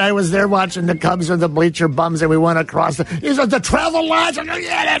 I said I was there watching the Cubs with the bleacher bums, and we went across. He said, the Travel Lodge? I go,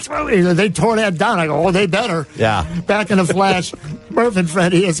 yeah, that's where we... They tore that down. I go, oh, they better. Yeah. Back in a flash, Murph and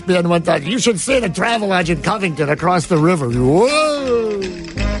Fred, ESPN, one time. You should see the Travel Lodge in Covington across the river. Whoa!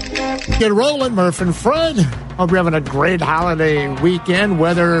 Get rolling, Murph and Fred. Hope you're having a great holiday weekend.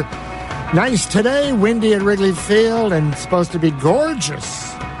 Weather nice today, windy at Wrigley Field, and supposed to be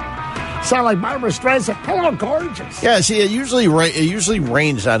gorgeous Sound like Barbara Streisand. Hello, gorgeous. Yeah, see, it usually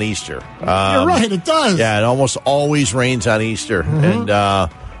rains on Easter. You're right, it does. Yeah, it almost always rains on Easter. And,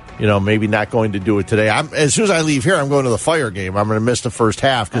 maybe not going to do it today. As soon as I leave here, I'm going to the Fire game. I'm going to miss the first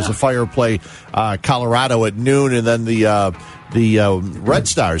half because the Fire play Colorado at noon, and then the Red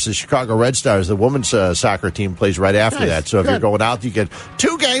Stars, the Chicago Red Stars, the women's soccer team plays right after that. So if you're going out, you get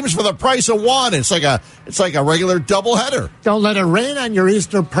 2 games for the price of 1. It's like a regular doubleheader. Don't let it rain on your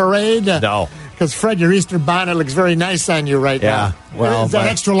Easter parade. No. Because, Fred, your Easter bonnet looks very nice on you right now. Well, is that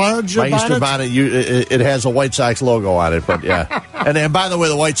extra large? My Easter bonnet, it has a White Sox logo on it, but yeah. And by the way,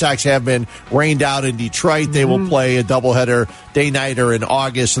 the White Sox have been rained out in Detroit. They will play a doubleheader day-nighter in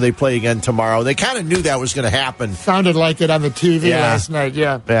August, so they play again tomorrow. They kind of knew that was going to happen. Sounded like it on the TV last night,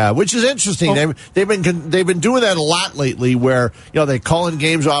 Yeah, which is interesting. They've been doing that a lot lately where, they calling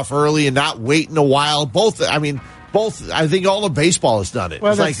games off early and not waiting a while. Both, I think all of baseball has done it.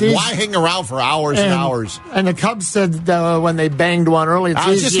 Well, it's like, why hang around for hours and hours? And the Cubs said when they banged one early,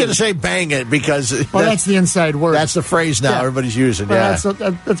 I was just going to say bang it because... Well, that's the inside word. That's the phrase now everybody's using,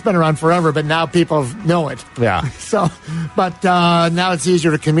 That's been around forever, but now people know it. Yeah. But now it's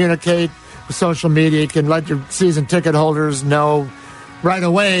easier to communicate with social media. You can let your season ticket holders know right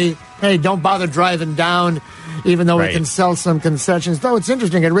away, hey, don't bother driving down, even though we can sell some concessions. Though it's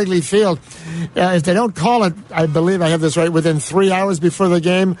interesting, at Wrigley Field, if they don't call it, I believe I have this right, within 3 hours before the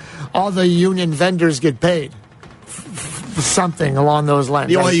game, all the union vendors get paid. Something along those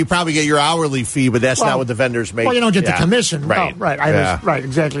lines. You probably get your hourly fee, but that's not what the vendors make. Well, you don't get the commission. Right. No, right. Right,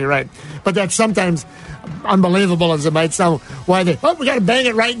 exactly right. But that's sometimes unbelievable as it might sound. Why we got to bang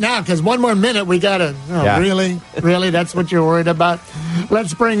it right now because 1 more minute we got to. Really? That's what you're worried about?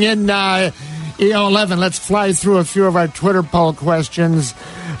 Let's bring in EO11. Let's fly through a few of our Twitter poll questions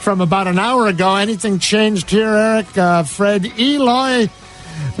from about an hour ago. Anything changed here, Eric? Fred, Eloy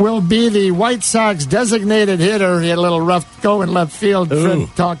will be the White Sox designated hitter. He had a little rough go in left field. Fred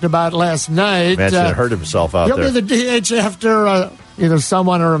talked about last night. Man should have hurt himself out there. He'll be the DH after either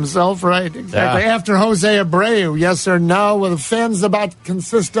someone or himself, right? Exactly. Yeah. After Jose Abreu, yes or no? Were the fans about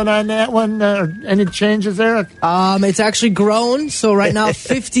consistent on that one? Any changes, Eric? It's actually grown. So right now,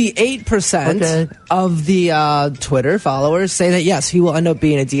 58% of the Twitter followers say that, yes, he will end up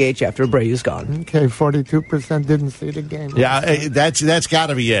being a DH after Abreu's gone. Okay, 42% didn't see the game. Yeah, that's got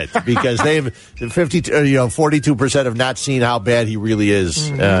to be it because they've 42% have not seen how bad he really is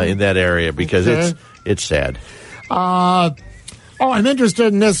in that area because it's sad. I'm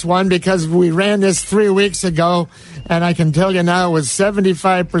interested in this one because we ran this 3 weeks ago, and I can tell you now it was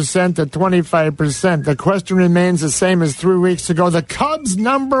 75% to 25%. The question remains the same as 3 weeks ago. The Cubs'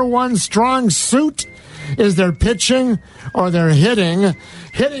 number one strong suit is their pitching or their hitting.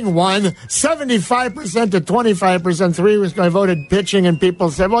 Hitting won 75% to 25%. 3 weeks ago I voted pitching, and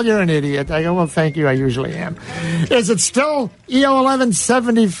people said, well, you're an idiot. I go, well, thank you. I usually am. Is it still EO11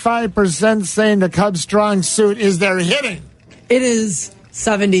 75% saying the Cubs' strong suit is their hitting? It is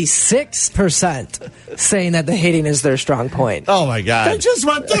 76% saying that the hitting is their strong point. Oh, my God. They just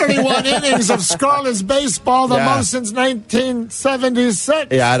won 31 innings of scoreless baseball, the most since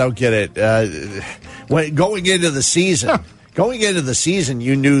 1976. Yeah, I don't get it. Going into the season,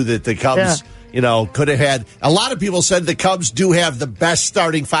 you knew that the Cubs, could have had. A lot of people said the Cubs do have the best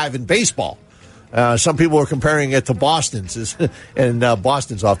starting 5 in baseball. Some people were comparing it to Boston's, and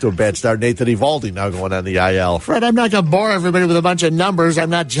Boston's off to a bad start. Nathan Eovaldi now going on the IL. Fred, I'm not going to bore everybody with a bunch of numbers. I'm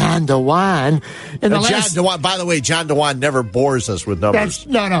not John DeWan. By the way, John DeWan never bores us with numbers.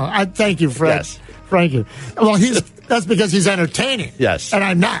 Thank you, Fred. Yes. Thank you. Well, that's because he's entertaining. Yes. And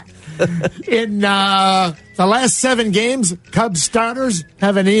I'm not. In the last 7 games, Cubs starters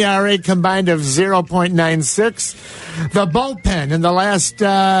have an ERA combined of 0.96. The bullpen in the last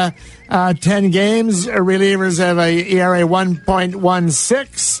 10 games, relievers have a ERA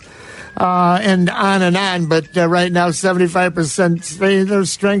 1.16. And on. But right now, 75% say their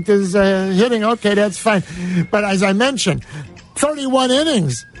strength is hitting. Okay, that's fine. But as I mentioned, 31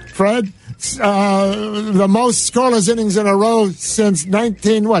 innings, Fred. The most scoreless innings in a row since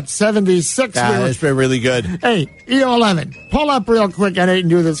 76. Yeah, it's been really good. Hey, EO11, pull up real quick. I didn't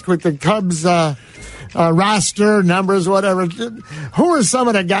do this quick. The Cubs roster, numbers, whatever. Who are some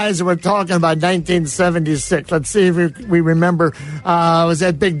of the guys that were talking about 1976? Let's see if we remember. Was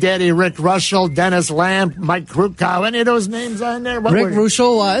that Big Daddy Rick Russell, Dennis Lamb, Mike Krukow? Any of those names on there? Rick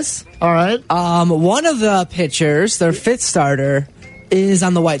Russell was. All right. One of the pitchers, their 5th starter, is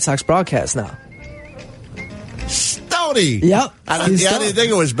on the White Sox broadcast now. Stoney. Yep. I didn't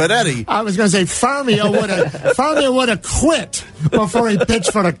think it was Benetti. I was going to say Farmio would have quit before he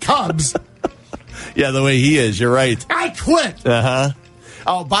pitched for the Cubs. Yeah, the way he is, you're right. I quit. Uh-huh.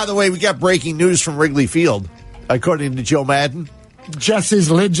 Oh, by the way, we got breaking news from Wrigley Field, according to Joe Madden.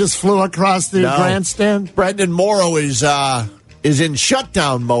 Jesse's lid just flew across the grandstand. Brendan Morrow is in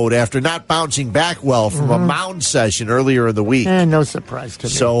shutdown mode after not bouncing back well from a mound session earlier in the week. No surprise to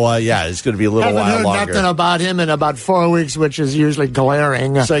me. So, it's going to be a little while longer. Haven't heard nothing about him in about 4 weeks, which is usually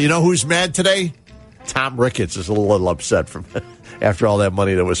glaring. So, you know who's mad today? Tom Ricketts is a little upset from after all that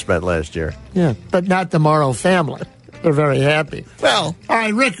money that was spent last year. Yeah, but not the Morrow family. They're very happy. Well, all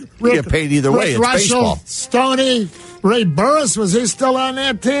right, Rick you get paid either way. It's Russell, baseball. Stoney, Ray Burris, was he still on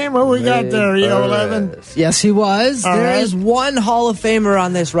that team? Who we got there, EO11? Yes, he was. There is one Hall of Famer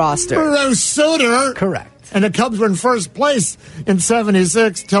on this roster. Bruce Sutter. Correct. And the Cubs were in first place in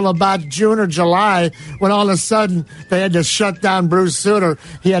 76 till about June or July when all of a sudden they had to shut down Bruce Sutter.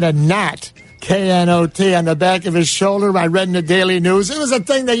 He had a knot. K-N-O-T on the back of his shoulder. I read in the Daily News. It was a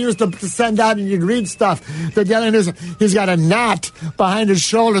thing they used to send out and you'd read stuff. The Daily News, he's got a knot behind his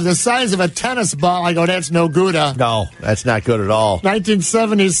shoulder the size of a tennis ball. I go, that's no good. No, that's not good at all.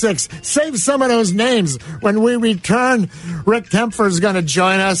 1976. Save some of those names. When we return, Rick Kaempfer is going to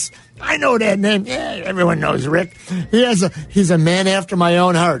join us. I know that name. Yeah, everyone knows Rick. He's a man after my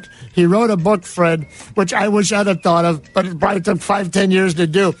own heart. He wrote a book, Fred, which I wish I'd have thought of, but it probably took 5-10 years to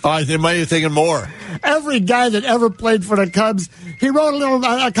do. Oh, they might have taken more. Every guy that ever played for the Cubs, he wrote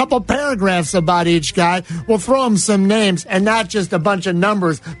a couple paragraphs about each guy. We'll throw him some names, and not just a bunch of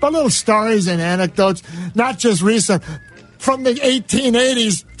numbers, but little stories and anecdotes, not just recent. From the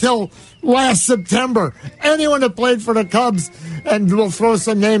 1880s till last September. Anyone that played for the Cubs, and we'll throw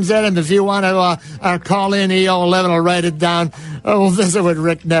some names at him. If you want to call in EO11, I'll write it down. We'll visit with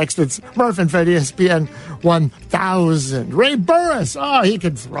Rick next. It's Murph and Fred, ESPN 1000. Ray Burris, he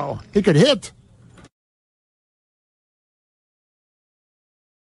could throw. He could hit.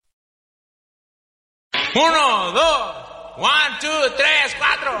 Uno, dos, 1, 2, 3,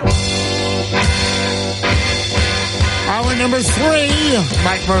 4. Hour number 3,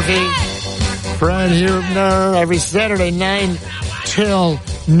 Mike Murphy, Fred Huebner, every Saturday, 9 till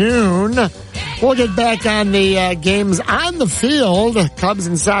noon. We'll get back on the games on the field. Cubs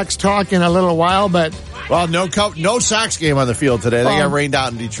and Sox talk in a little while, but... Well, no Sox game on the field today. They got rained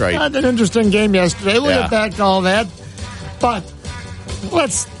out in Detroit. Had an interesting game yesterday. We'll get back to all that. But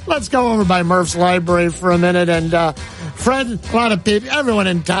let's go over by Murph's library for a minute. And Fred, a lot of people, everyone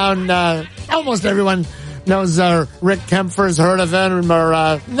in town, almost everyone knows Rick Kaempfer's heard of him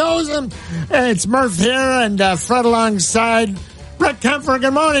or knows him. It's Murph here and Fred alongside Rick Kaempfer.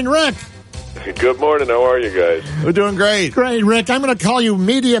 Good morning, Rick. Good morning. How are you guys? We're doing great. Great, Rick. I'm going to call you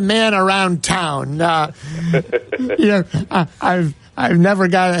media man around town. I've never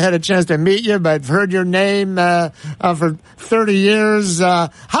had a chance to meet you, but I've heard your name for 30 years.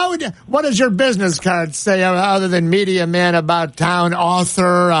 What does your business card say other than media man about town,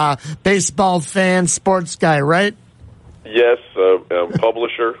 author, baseball fan, sports guy, right? Yes, I'm a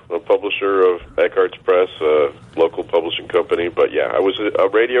publisher of Eckhart's Press, a local publishing company. But yeah, I was a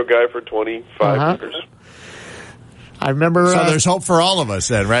radio guy for 25 years. I remember. So there's hope for all of us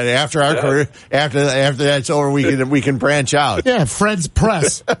then, right? After our career, after that's over, we can branch out. Yeah, Fred's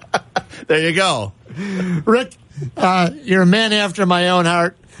Press. There you go, Rick. You're a man after my own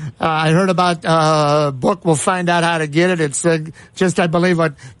heart. I heard about a book. We'll find out how to get it. It's just, I believe,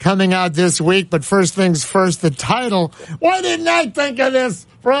 coming out this week. But first things first, the title. Why didn't I think of this,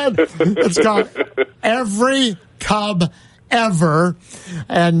 Fred? It's called Every Cub Ever.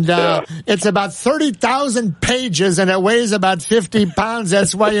 And it's about 30,000 pages, and it weighs about 50 pounds.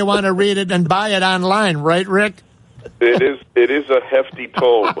 That's why you want to read it and buy it online, right, Rick? It is a hefty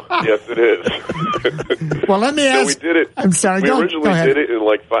tome. Yes, it is. Well, let me ask. We did it. I'm sorry. We originally did it in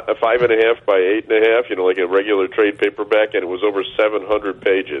like 5.5 by 8.5. Like a regular trade paperback, and it was over 700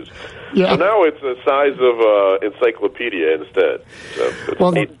 pages. Yeah. So now it's the size of encyclopedia instead. So it's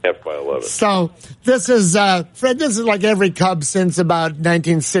 8.5 by 11. So this is Fred. This is like every Cub since about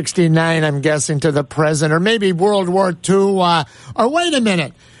 1969, I'm guessing, to the present, or maybe World War II. Or wait a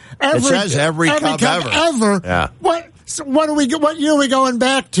minute. It says every Cub ever. Yeah. What year are we going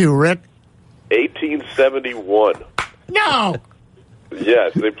back to, Rick? 1871. No.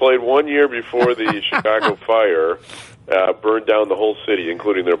 Yes, they played 1 year before the Chicago fire burned down the whole city,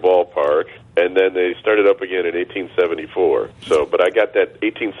 including their ballpark, and then they started up again in 1874. But I got that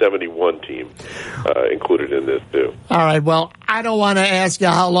 1871 team included in this too. All right. Well, I don't want to ask you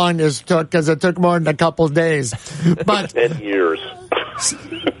how long this took because it took more than a couple of days. But 10 years.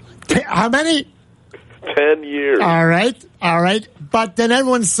 How many? 10 years. All right. But then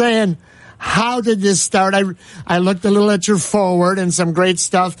everyone's saying, How did this start? I looked a little at your forward and some great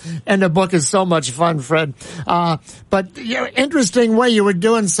stuff, and the book is so much fun, Fred. But interesting way you were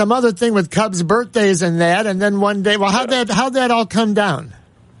doing some other thing with Cubs birthdays and that, and then one day, how'd that all come down?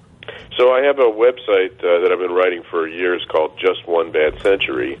 So I have a website that I've been writing for years called Just One Bad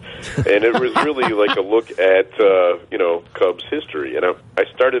Century, and it was really like a look at Cubs history. And I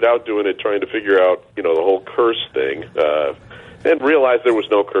started out doing it trying to figure out the whole curse thing, and realized there was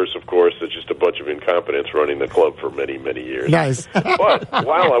no curse. Of course, it's just a bunch of incompetence running the club for many, many years. Nice. But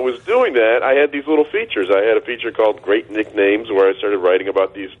while I was doing that, I had these little features. I had a feature called Great Nicknames, where I started writing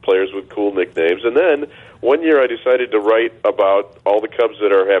about these players with cool nicknames, and then one year I decided to write about all the Cubs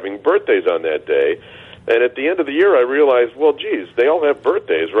that are having birthdays on that day. And at the end of the year, I realized, well, geez, they all have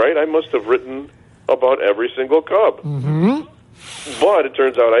birthdays, right? I must have written about every single Cub. Mm-hmm. But it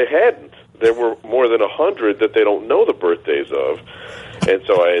turns out I hadn't. There were more than 100 that they don't know the birthdays of. And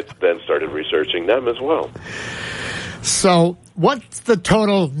so I then started researching them as well. So what's the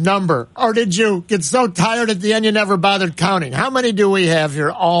total number? Or did you get so tired at the end you never bothered counting? How many do we have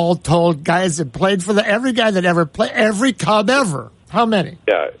here, all told, guys that played for every guy that ever played, every Cub ever? How many?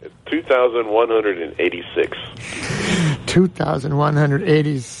 Yeah, 2,186.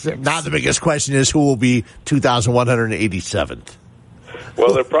 2,186. Now the biggest question is who will be 2,187th?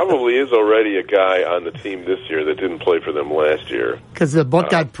 Well, there probably is already a guy on the team this year that didn't play for them last year. Because the book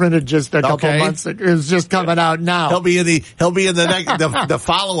got printed just a couple months ago. It's just coming out now. He'll be in the next the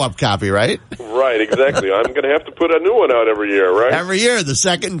follow-up copy, right? Right, exactly. I'm going to have to put a new one out every year, right? Every year, the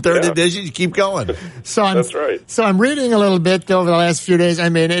second and third edition, you keep going. That's right. So I'm reading a little bit over the last few days. I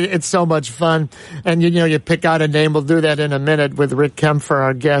mean, it's so much fun. And, you pick out a name. We'll do that in a minute with Rick Kaempfer,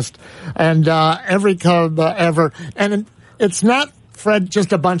 our guest. And every Cub ever. And it's not, Fred,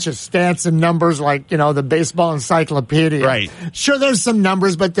 just a bunch of stats and numbers like, the baseball encyclopedia. Right. Sure, there's some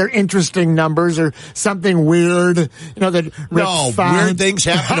numbers, but they're interesting numbers or something weird, that Rick found. Weird things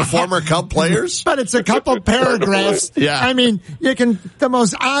happen to former Cub players. But it's a couple paragraphs. Yeah. I mean, the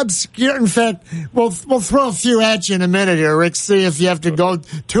most obscure, in fact, we'll throw a few at you in a minute here, Rick, see if you have to go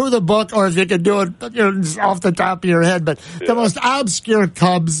to the book or if you can do it off the top of your head. But the most obscure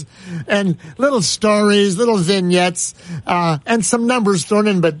Cubs and little stories, little vignettes, and some numbers thrown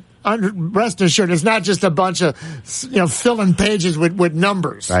in, but rest assured, it's not just a bunch of filling pages with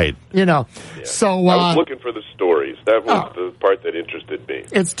numbers, right? So I was looking for the stories. That was the part that interested me.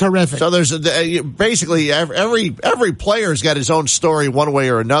 It's terrific. So there's basically every player's got his own story, one way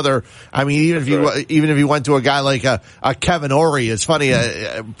or another. I mean, even if you went to a guy like a Kevin Ory, it's funny.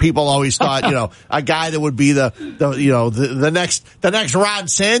 People always thought a guy that would be the next Ron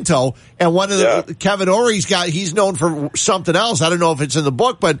Santo, and one of the Kevin Ory's he's known for something else. I don't know if it's in the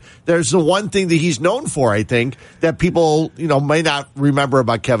book, but there's the one thing that he's known for, I think, that people, may not remember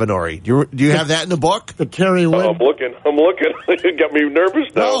about Kevin Ory. Do you have that in the book? The Kerry Wood. I'm looking. It got me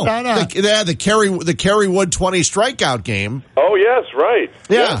nervous now. No. The Kerry Wood 20 strikeout game. Oh, yes, right.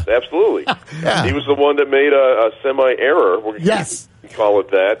 Yeah. Yes, absolutely. Yeah. He was the one that made a semi-error. Yes. Call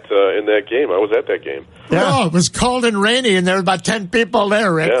it that in that game. I was at that game. Yeah. No, it was cold and rainy, and there were about 10 people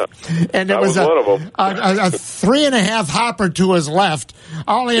there, Rick. Yeah. And it was one of them. a 3.5 hopper to his left.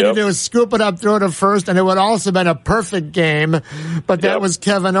 All he had to do was scoop it up, throw it to first, and it would also been a perfect game. But that was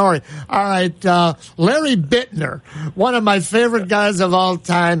Kevin Ory. All right, Larry Bittner, one of my favorite guys of all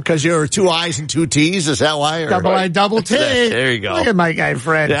time. Because you were 2 I's and 2 T's, is that why? Double I, double T. There you go. Look at my guy,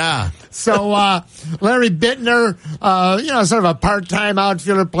 Fred. Yeah. So, Larry Bittner, sort of a part-time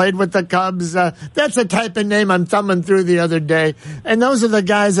outfielder, played with the Cubs. That's the type of name I'm thumbing through the other day. And those are the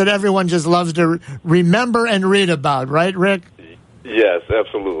guys that everyone just loves to remember and read about, right, Rick? Yes,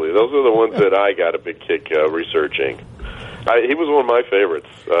 absolutely. Those are the ones that I got a big kick researching. He was one of my favorites,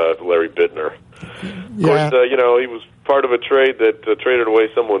 Larry Bittner. Of course, he was part of a trade that traded away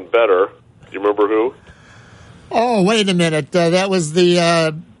someone better. Do you remember who? Oh, wait a minute. That was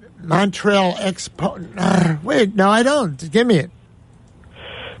the Montreal Expo. Wait, no, I don't. Give me it.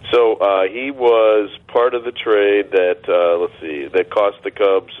 So he was part of the trade that, that cost the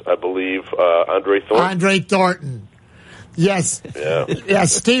Cubs, I believe, Andre Thornton. Andre Thornton. Yes. Yeah. Yeah,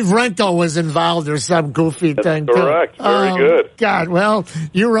 Steve Renko was involved or some goofy thing. Correct. Very good. God, well,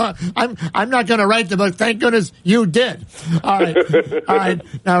 you're I'm not going to write the book. Thank goodness you did. All right. All right.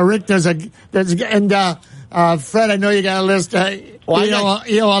 Now, Rick, Fred, I know you got a list.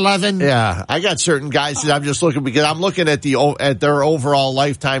 EO 11. Yeah, I got certain guys that I'm just looking because I'm looking at their overall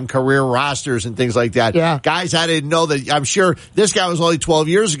lifetime career rosters and things like that. Yeah. Guys I didn't know that. I'm sure this guy was only 12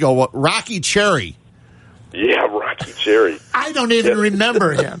 years ago. Rocky Cherry. Yeah, Rocky Cherry. I don't even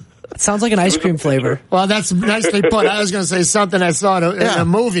remember him. Sounds like an ice cream flavor. Well, that's nicely put. I was going to say something I saw in a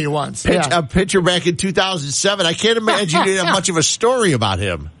movie once. A pitcher back in 2007. I can't imagine you didn't have much of a story about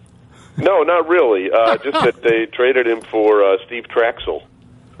him. No, not really. Just that they traded him for Steve Traxel.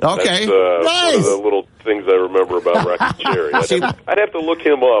 Okay. That's nice. one of the little things I remember about Rocky Cherry. I'd have to look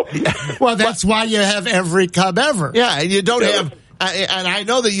him up. Well, that's why you have every Cub ever. Yeah, and you don't have... And I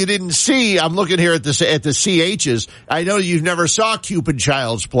know that you didn't see, I'm looking here at the CHs, I know you've never saw Cupid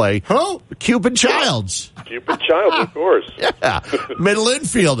Childs play. Who? Cupid Childs. Cupid Childs, of course. Yeah, middle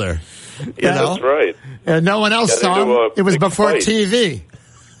infielder. You know? That's right. And no one else saw him. It was before TV.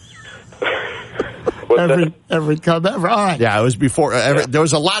 Every Cub ever. All right. Yeah, it was before. There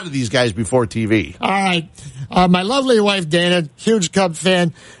was a lot of these guys before TV. All right. My lovely wife, Dana, huge Cub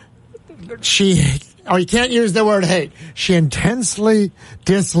fan. You can't use the word hate. She intensely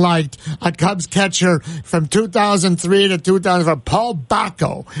disliked a Cubs catcher from 2003 to 2004, Paul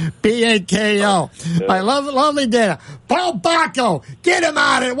Bacco, B-A-K-O. My lovely Dana, Paul Bacco, get him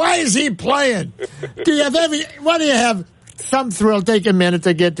out of it. Why is he playing? What do you have? Some thrill. Take a minute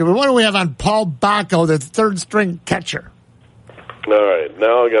to get to it. What do we have on Paul Bacco, the third string catcher? All right,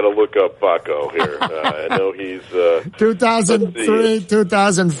 now I got to look up Bacco here. I know he's 2003,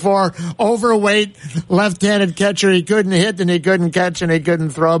 2004, overweight, left-handed catcher. He couldn't hit and he couldn't catch and he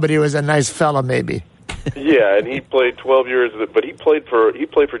couldn't throw, but he was a nice fella, maybe. Yeah, and he played 12 years, but he played for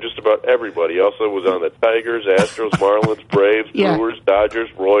just about everybody. He also was on the Tigers, Astros, Marlins, Braves, Brewers, Dodgers,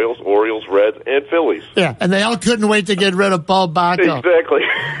 Royals, Orioles, Reds, and Phillies. Yeah, and they all couldn't wait to get rid of Paul Bacco. Exactly.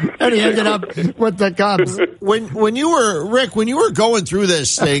 And he ended up with the Cubs. When you were going through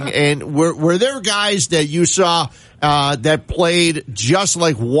this thing, and were there guys that you saw that played just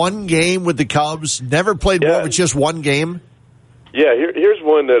like one game with the Cubs, never played more than just one game? Yeah, here's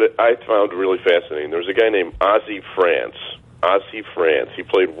one that I found really fascinating. There was a guy named Ozzie France. He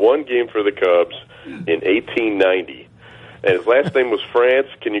played one game for the Cubs in 1890. And his last name was France.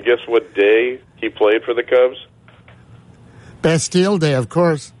 Can you guess what day he played for the Cubs? Bastille Day, of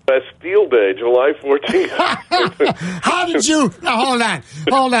course. Bastille Day, July 14th. How did you...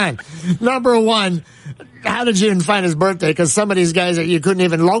 Hold on. Number one, how did you even find his birthday? Because some of these guys, you couldn't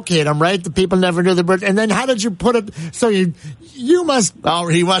even locate them, right? The people never knew the birthday. And then how did you put it... So you must... Oh,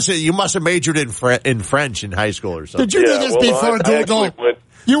 you must have majored in French in high school or something. Did you do this before Google?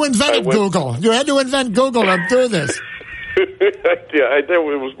 You invented Google. You had to invent Google to do this. It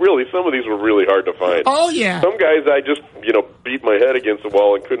was really, some of these were really hard to find. Oh, yeah. Some guys I just, beat my head against the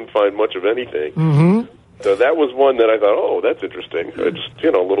wall and couldn't find much of anything. Mm-hmm. So that was one that I thought, oh, that's interesting. Just,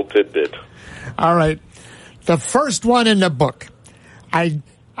 a little tidbit. All right. The first one in the book, I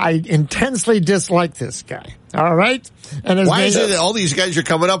intensely dislike this guy. All right? And why is it that all these guys you're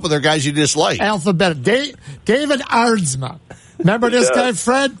coming up with are guys you dislike? Alphabet. David Aardsma. Remember this guy,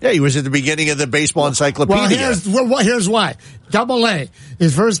 Fred? Yeah, he was at the beginning of the baseball encyclopedia. Well, here's why. Double A.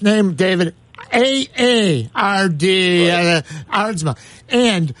 His first name, David A-A-R-D, Aardsma.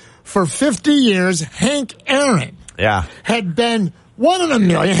 And for 50 years, Hank Aaron had been one in a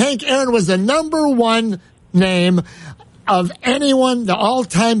million. Hank Aaron was the number one name of anyone, the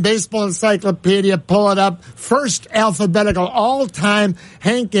all-time baseball encyclopedia. Pull it up. First alphabetical all-time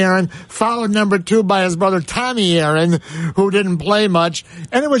Hank Aaron, followed number two by his brother Tommy Aaron, who didn't play much,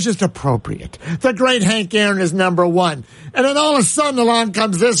 and it was just appropriate. The great Hank Aaron is number one. And then all of a sudden along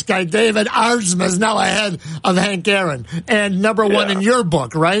comes this guy, David Aardsma, is now ahead of Hank Aaron, and number one in your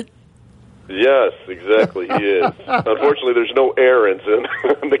book, right? Yes, exactly, he is. Unfortunately, there's no Aarons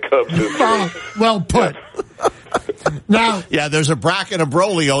in the Cubs. Well put. Now, there's a Brack and a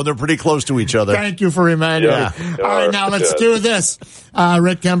Brolio. They're pretty close to each other. Thank you for reminding me. All right, now let's do this.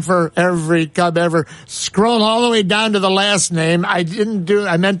 Rick Kaempfer, every Cub ever. Scroll all the way down to the last name. I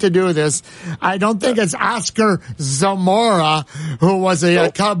meant to do this. I don't think it's Oscar Zamora, who was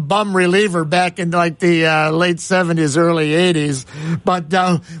a Cub bum reliever back in like the late 70s, early 80s. But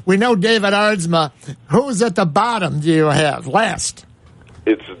we know David Aardsma. Who's at the bottom do you have? Last.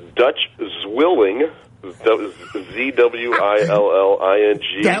 It's Dutch Zwilling. Z-W-I-L-L-I-N-G.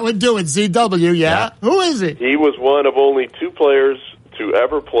 That would do it. Z-W, yeah. Who is he? He was one of only two players to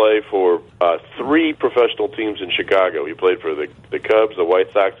ever play for three professional teams in Chicago. He played for the Cubs, the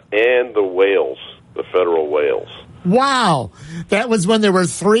White Sox, and the Whales, the Federal Whales. Wow. That was when there were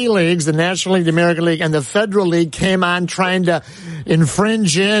three leagues, the National League, the American League, and the Federal League came on trying to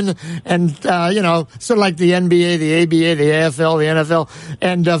infringe in and, sort of like the NBA, the ABA, the AFL, the NFL.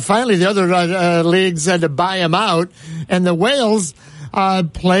 And finally the other leagues had to buy them out. And the Whales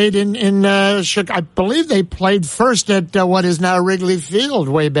played in Chicago. I believe they played first at what is now Wrigley Field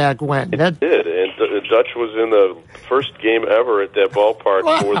way back when. It did. And Dutch was in the first game ever at that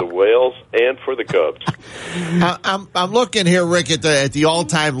ballpark for the Whales and for the Cubs. I'm looking here, Rick, at the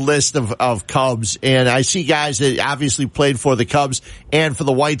all-time list of Cubs, and I see guys that obviously played for the Cubs and for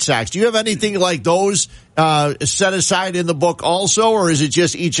the White Sox. Do you have anything like those set aside in the book also, or is it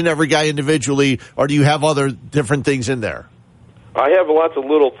just each and every guy individually, or do you have other different things in there? I have lots of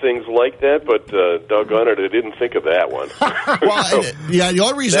little things like that, but doggone it, I didn't think of that one. Well, the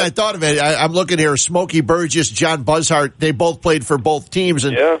only reason I thought of it, I'm looking here, Smokey Burgess, John Buzzhart, they both played for both teams,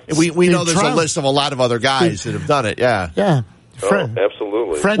 and we know there's a list of a lot of other guys that have done it, Yeah. Fred. Oh,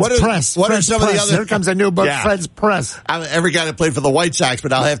 absolutely. Fred's Press. What are some of the other? Here comes a new book, Fred's Press. Every guy that played for the White Sox,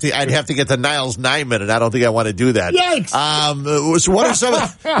 but I'd have to get to Niles Nyman, and I don't think I want to do that. Yikes! So what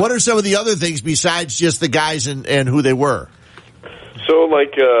are some of the other things besides just the guys and who they were? So,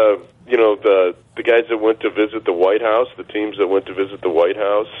 like the guys that went to visit the White House, the teams that went to visit the White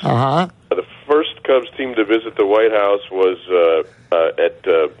House. The first Cubs team to visit the White House was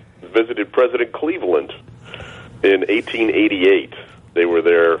visited President Cleveland in 1888. They were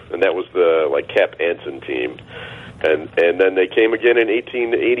there, and that was the Cap Anson team. And then they came again in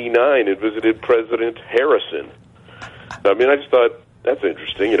 1889 and visited President Harrison. I mean, I just thought that's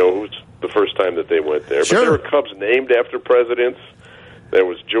interesting. It was the first time that they went there. Sure. But there were Cubs named after presidents. There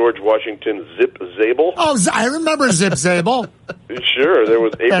was George Washington Zip Zabel. Oh, I remember Zip Zabel. Sure. There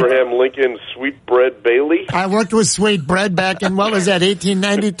was Abraham Lincoln Sweetbread Bailey. I worked with Sweetbread back in,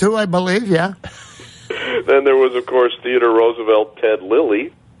 1892, I believe, yeah. Then there was, of course, Theodore Roosevelt Ted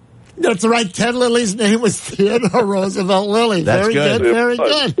Lilly. That's right. Ted Lilly's name was Theodore Roosevelt Lilly. That's very good. Very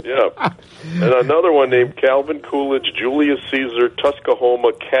good. Yeah. And another one named Calvin Coolidge, Julius Caesar,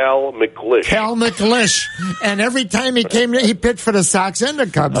 Tuskahoma, Cal McLish. Cal McLish. And every time he came in, he pitched for the Sox and the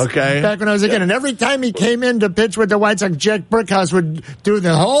Cubs. Okay. Back when I was a kid. And every time he came in to pitch with the White Sox, Jack Brickhouse would do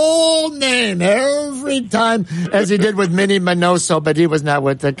the whole name every time, as he did with Minnie Minoso, but he was not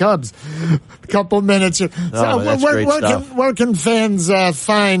with the Cubs. A couple minutes here. Where can fans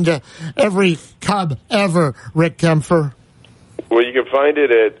find every Cub ever, Rick Kaempfer? Well, you can find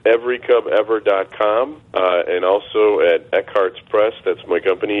it at everycubever.com and also at Eckhart's Press. That's my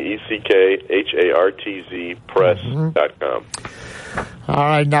company, ECKHARTZ Press.com. All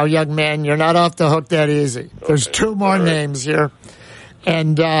right, now, young man, you're not off the hook that easy. There's two more names here.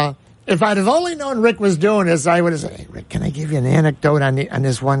 And if I'd have only known Rick was doing this, I would have said, hey, Rick, can I give you an anecdote on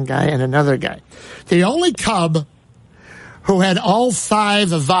this one guy and another guy? The only Cub who had all 5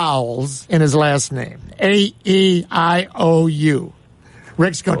 vowels in his last name, A-E-I-O-U.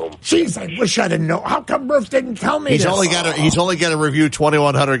 Rick's going, geez, I wish I didn't know. How come Murph didn't tell me he's this? He's only got to review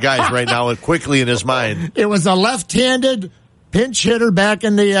 2,100 guys right now quickly in his mind. It was a left-handed pinch hitter back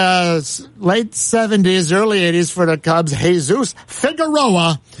in the late 70s, early 80s for the Cubs. Jesus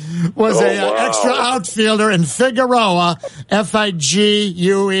Figueroa was an extra outfielder, and Figueroa,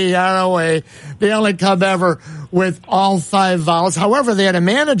 Figueroa, the only Cub ever with all 5 vowels. However, they had a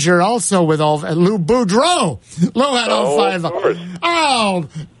manager also with Lou Boudreau. Lou had all 5 vowels. Oh,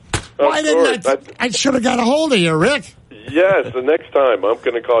 why didn't I should have got a hold of you, Rick. Yes, the next time I'm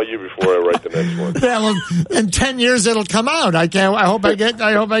going to call you before I write the next one. Yeah, well, in 10 years it'll come out. I hope I get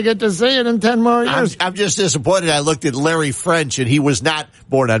to see it in 10 more years. I'm just disappointed. I looked at Larry French, and he was not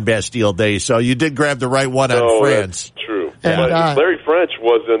born on Bastille Day, so you did grab the right one on France. That's true. And, but Larry French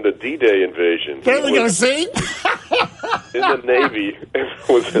was in the D-Day invasion. There we go. See. In the Navy,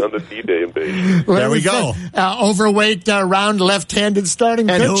 was on the D-Day invasion. There we go. Overweight, round, left-handed starting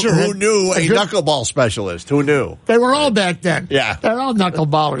pitcher. Who knew a knuckleball specialist? Who knew? They were all back then. Yeah. They're all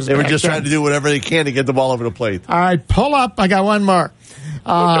knuckleballers. They were just trying to do whatever they can to get the ball over the plate. All right, pull up. I got one more.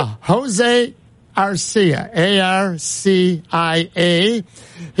 Jose Arcia, A-R-C-I-A.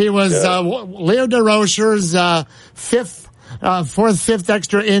 He was Leo DeRocher's fifth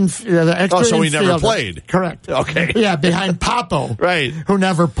extra infielder. So he never played. Correct. Okay. Yeah, behind Papo. Right. Who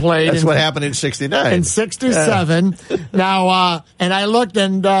never played. That's what happened in 69. In 67. Now, and I looked,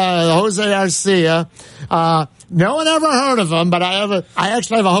 and Jose Arcia, no one ever heard of him, but I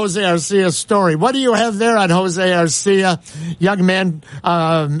actually have a Jose Arcia story. What do you have there on Jose Arcia? Young man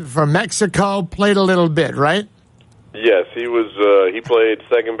from Mexico, played a little bit, right? Yes, he was. He played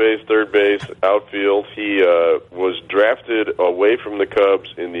second base, third base, outfield. He was drafted away from the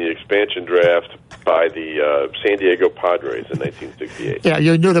Cubs in the expansion draft by the San Diego Padres in 1968. Yeah,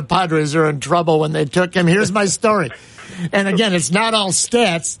 you knew the Padres are in trouble when they took him. Here's my story. And again, it's not all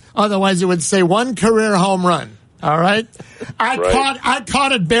stats. Otherwise, it would say 1 career home run. All right? I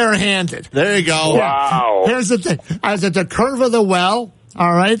caught it barehanded. There you go. Wow. Here's the thing. I was at the curve of the well.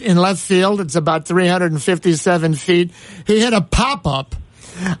 All right, in left field, it's about 357 feet. He hit a pop-up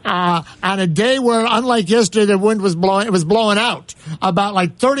on a day where, unlike yesterday, the wind was blowing. It was blowing out about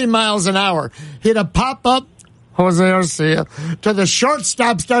like 30 miles an hour. Hit a pop up, Jose Arcia, to the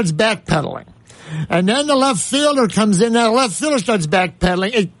shortstop, starts backpedaling. And then the left fielder comes in. Now the left fielder starts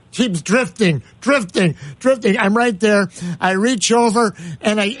backpedaling. It keeps drifting. I'm right there. I reach over,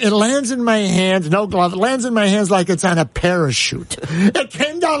 and it lands in my hands. No glove. It lands in my hands like it's on a parachute. It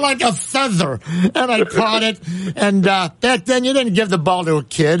came down like a feather, and I caught it. And back then, you didn't give the ball to a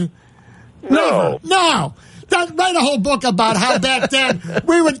kid. No. No. Write a whole book about how back then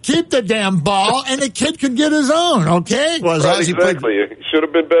we would keep the damn ball and the kid could get his own, okay? Well, as long as exactly. You should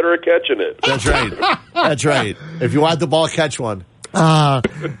have been better at catching it. That's right. That's right. If you want the ball, catch one. All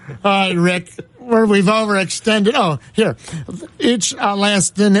right, Rick. We've overextended. Oh, here. Each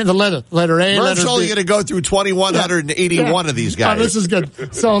last in the letter A. Murph's only going to go through 2,181 of these guys. Oh, this is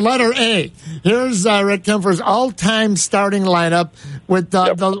good. So, letter A. Here's Rick Kaempfer's all-time starting lineup with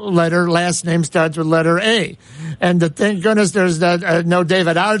the letter, last name starts with letter A. And thank goodness there's no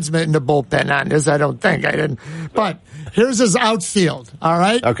David Ardsman in the bullpen on this. I don't think. I didn't. But here's his outfield, all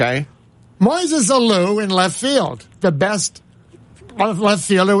right? Okay. Moises Alou in left field, the best left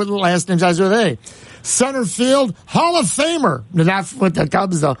fielder with the last name starts with A. Center field, Hall of Famer, not with the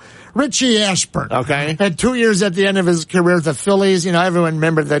Cubs though, Richie Ashburn. Okay. Had 2 years at the end of his career with the Phillies. You know, everyone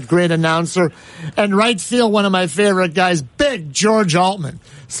remembered that great announcer. And right field, one of my favorite guys, big George Altman.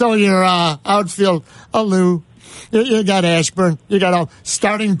 So your outfield, Alou. You got Ashburn. You got a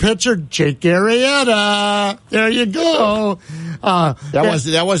starting pitcher, Jake Arrieta. There you go.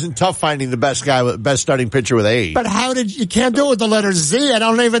 That wasn't tough finding the best starting pitcher with A. But you can't do it with the letter Z. I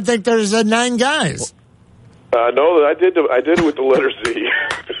don't even think there's 9 guys. No, I did it with the letter Z.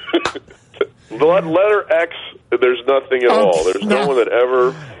 The letter X, there's nothing at all. There's no one that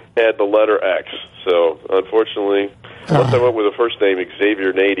ever had the letter X. So, unfortunately, unless I went with the first name,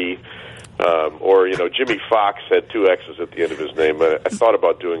 Xavier Nady, or, Jimmy Fox had 2 X's at the end of his name. I thought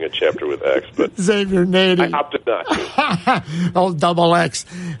about doing a chapter with X, but Xavier Nady. I opted not to. Old double X.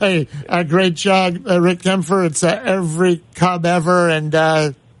 Hey, great job, Rick Kaempfer. It's every Cub ever, and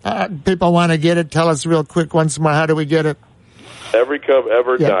people want to get it. Tell us real quick once more, how do we get it?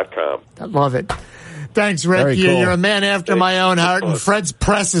 everycubever.com. I love it. Thanks, Rick. Very cool. You're a man after my own heart. And Fred's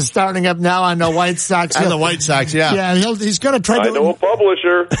Press is starting up now on the White Sox. On the White Sox, yeah. Yeah, he's going to try to... I know a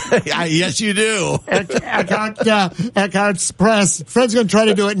publisher. Yes, you do. Eckhart's Press. Fred's going to try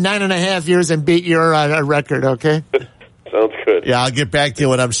to do it in 9.5 years and beat your record, okay? Sounds good. Yeah, I'll get back to you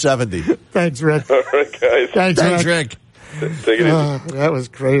when I'm 70. Thanks, Rick. All right, guys. Thanks, Rick. Take it easy. That was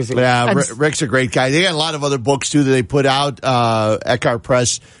crazy. Yeah, Rick's a great guy. They got a lot of other books too that they put out. Eckhart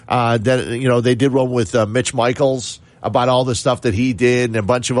Press. They did one with Mitch Michaels about all the stuff that he did and a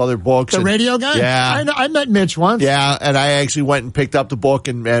bunch of other books. The radio guy? Yeah. I met Mitch once. Yeah, and I actually went and picked up the book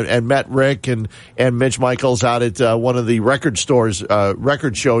and met Rick and Mitch Michaels out at one of the record stores,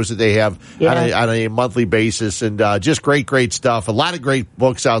 record shows that they have on a monthly basis, and just great stuff. A lot of great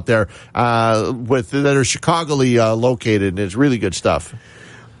books out there that are Chicago-ly located, and it's really good stuff.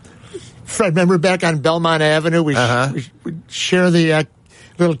 Fred, remember back on Belmont Avenue, we share the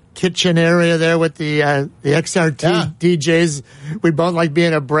little kitchen area there with the XRT DJs. We both like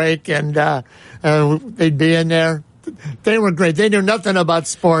being a break, and they'd be in there. They were great. They knew nothing about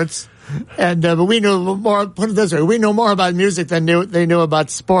sports, and but we knew more. Put it this way: we know more about music than they knew about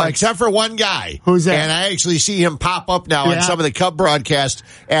sports. Except for one guy. Who's that? And I actually see him pop up now on some of the Cub broadcasts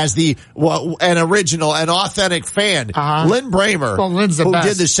as an original, an authentic fan. Lynn Bramer, Lynn's the who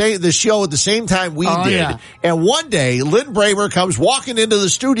best. did the show at the same time we did. Yeah. And one day, Lynn Bramer comes walking into the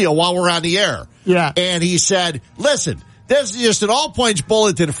studio while we're on the air. Yeah. And he said, "Listen, this is just an all-points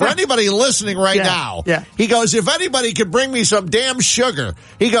bulletin for anybody listening right now." Yeah. He goes, "If anybody could bring me some damn sugar,"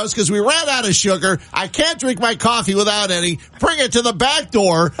 he goes, "because we ran out of sugar. I can't drink my coffee without any. Bring it to the back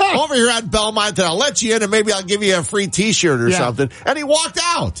door over here at Belmont, and I'll let you in, and maybe I'll give you a free T-shirt or something." And he walked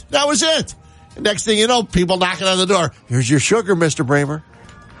out. That was it. Next thing you know, people knocking on the door. "Here's your sugar, Mr. Bramer."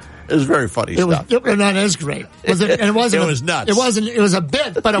 It was very funny stuff. It was not as great. It was nuts. It was a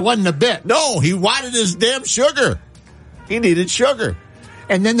bit, but it wasn't a bit. No, he wanted his damn sugar. He needed sugar.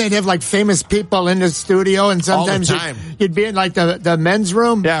 And then they'd have like famous people in the studio, and sometimes all the time. You'd be in like the men's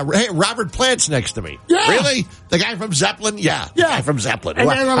room. Yeah, hey, Robert Plant's next to me. Yeah. Really? The guy from Zeppelin? Yeah. The guy from Zeppelin. And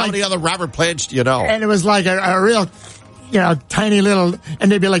How like, many other Robert Plants do you know? And it was like a real, tiny little,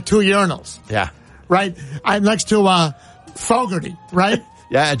 and they'd be like 2 urinals. Yeah. Right? I'm next to Fogerty, right?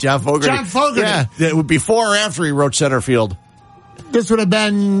 Yeah, John Fogerty. John Fogerty. Yeah, before or after he wrote center field? This would have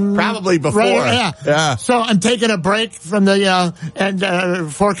been probably before. Right, yeah. So I'm taking a break from the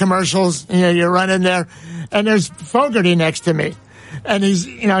for commercials. You're running there, and there's Fogerty next to me, And he's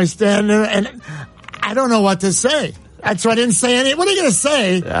standing there, and I don't know what to say. That's why I didn't say anything. What are you going to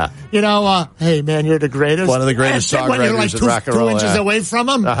say? Yeah. Hey, man, you're the greatest. One of the greatest songwriters when you're like in rock and roll. 2 inches away from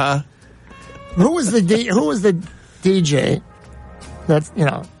him. Uh-huh. Who was the DJ? That's,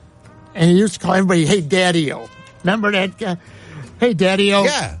 and he used to call everybody, hey, Daddy-O. Remember that guy? Hey, Daddy-O.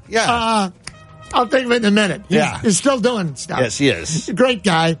 Yeah. I'll think of it in a minute. He's still doing stuff. Yes, he is. Great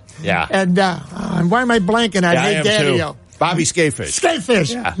guy. Yeah. And why am I blanking on Hey, Daddy-O? Bobby Skafish.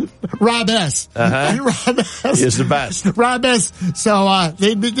 Skafish. Yeah. Rob S. Uh-huh. Rob S. He is the best. Rob S. So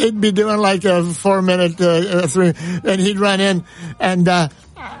they'd be doing like a 4-minute 3, and he'd run in, and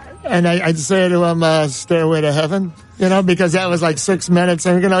I'd say to him, "Stairway to Heaven," because that was like 6 minutes,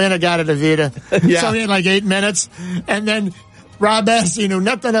 and I got it Vita. Yeah. So he had like 8 minutes, and then Rob S. He knew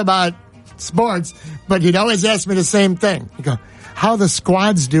nothing about sports, but he'd always ask me the same thing. He'd go, "How the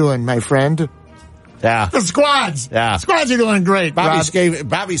squad's doing, my friend?" Yeah. The squads. Yeah. Squads are doing great. Bobby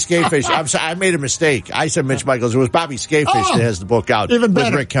Skafish. I'm sorry, I made a mistake. I said Mitch Michaels. It was Bobby Skafish that has the book out. Even better.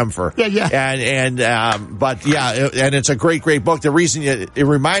 With Rick Kaempfer. Yeah. But it's a great, great book. The reason it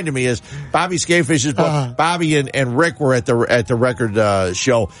reminded me is Bobby Skafish's book. Bobby and Rick were at the record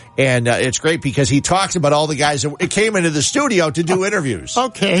show, and it's great because he talks about all the guys that came into the studio to do interviews.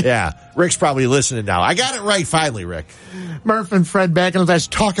 Okay. Yeah. Rick's probably listening now. I got it right finally, Rick. Murph and Fred back in the flesh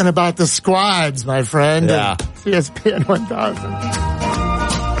talking about the squads, my friend. Yeah. ESPN 1000.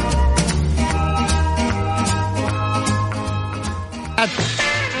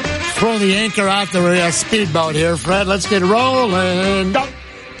 Throw the anchor out the speedboat here, Fred. Let's get rolling.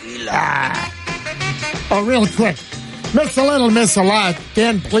 Oh, real quick. Miss a little, miss a lot.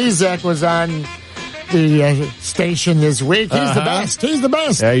 Dan Plezak was on the station this week. He's the best. He's the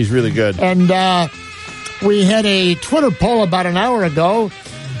best. Yeah, he's really good. And we had a Twitter poll about an hour ago.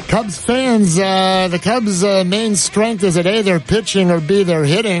 Cubs fans, the Cubs' main strength is it A, their pitching, or B, their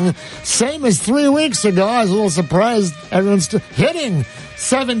hitting. Same as 3 weeks ago. I was a little surprised. Everyone's hitting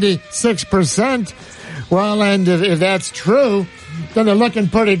 76%. Well, and if that's true, then they're looking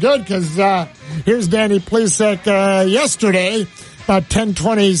pretty good because here's Danny Plezak yesterday about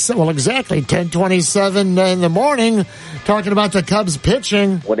 10:20. Well, exactly 10:27 in the morning, talking about the Cubs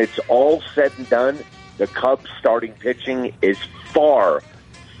pitching. When it's all said and done, the Cubs starting pitching is far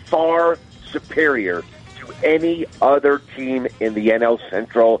superior to any other team in the NL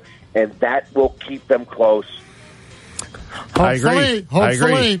Central, and that will keep them close. Hopefully. I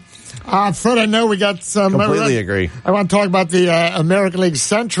agree. Fred, I know we got some. Completely agree. I want to talk about the American League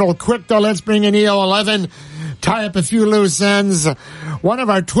Central. Quick, though, let's bring in EO11, tie up a few loose ends. One of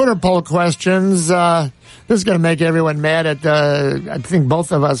our Twitter poll questions, this is going to make everyone mad at, I think,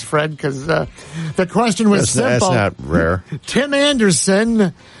 both of us, Fred, because the question was simple. That's not rare. Tim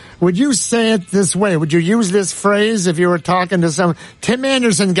Anderson, would you say it this way? Would you use this phrase if you were talking to someone? Tim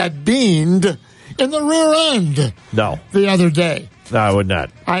Anderson got beamed in the rear end. No. The other day. No, I would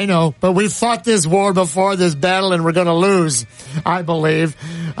not. I know, but we fought this war before, this battle, and we're going to lose, I believe.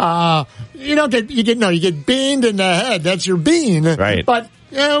 You get beamed in the head. That's your bean. Right. But,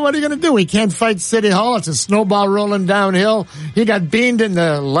 what are you going to do? We can't fight City Hall. It's a snowball rolling downhill. He got beamed in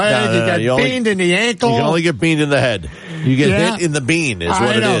the leg. He got beamed in the ankle. You can only get beamed in the head. You get hit in the bean is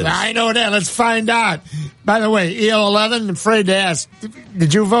what it is. I know that. Let's find out. By the way, EO11, I'm afraid to ask,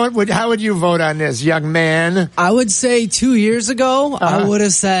 did you vote? How would you vote on this, young man? I would say 2 years ago, I would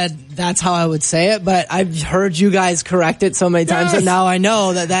have said that's how I would say it, but I've heard you guys correct it so many times, and now I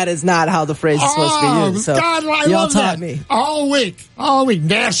know that is not how the phrase is supposed to be used. So God, I y'all love taught that. me. All week,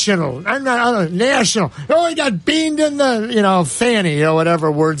 national. I'm not national. Oh, he got beamed in the, fanny or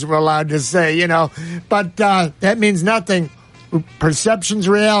whatever words we're allowed to say, but that means nothing. Perception's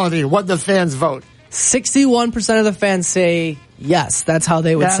reality. What the fans vote. 61% of the fans say yes. That's how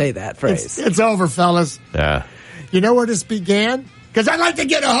they would say that phrase. It's over, fellas. Yeah. You know where this began? Because I'd like to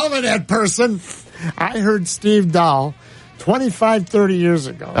get a hold of that person. I heard Steve Dahl 25, 30 years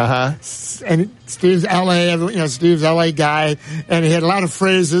ago. And Steve's Steve's LA guy, and he had a lot of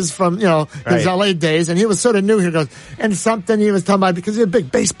phrases from, his LA days, and he was sort of new. He goes, and something he was talking about because he's a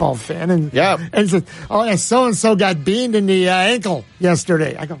big baseball fan. And he said, oh, yeah, so-and-so got beamed in the ankle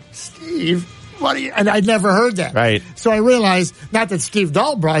yesterday. I go, Steve, what are you? And I'd never heard that. Right. So I realized, not that Steve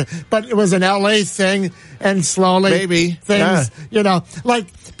Dahl brought it, but it was an LA thing, and slowly maybe things,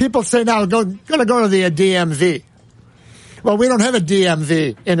 like people say now, going to go to the DMV. Well, we don't have a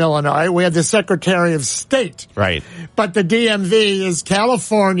DMV in Illinois. We have the Secretary of State. Right. But the DMV is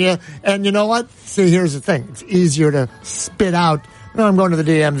California, and you know what? See, here's the thing. It's easier to spit out, no, I'm going to the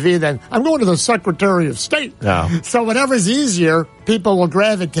DMV than I'm going to the Secretary of State. No. So whatever's easier, people will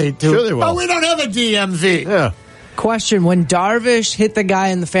gravitate to. Sure they will. But we don't have a DMV. Yeah. Question, when Darvish hit the guy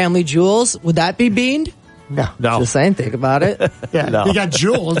in the family jewels, would that be beaned? No. Just saying, think about it. Yeah, No. he got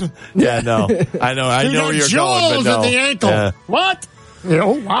jeweled. Yeah, no. I know where you're going, but no. in the ankle. Yeah. What?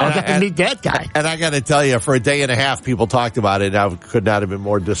 Oh, wow, I got to meet that guy. And I got to tell you, for a day and a half, people talked about it. I could not have been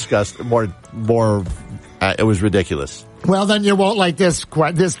more disgusted. It was ridiculous. Well, then you won't like this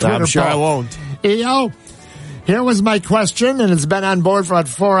Twitter I'm sure poll. I won't. EO, here was my question, and it's been on board for about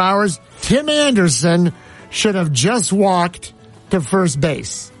 4 hours. Tim Anderson should have just walked to first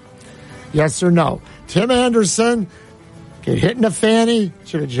base. Yes or no? Tim Anderson get hit in the fanny,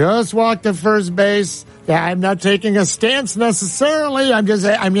 should have just walked to first base. Yeah, I'm not taking a stance necessarily.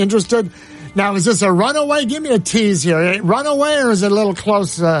 I'm interested. Now, is this a runaway? Give me a tease here. Runaway, or is it a little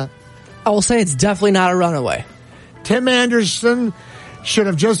close? I will say it's definitely not a runaway. Tim Anderson should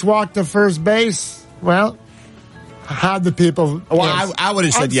have just walked to first base. Well, how'd the people... Well, I would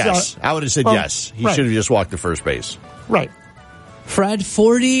have said yes. I would have said yes. He should have just walked to first base. Right. Fred,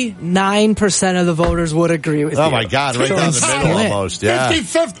 49% of the voters would agree with you. Oh, my God. Right down the middle almost. Yeah.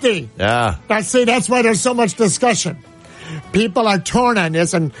 50-50. Yeah. That's why there's so much discussion. People are torn on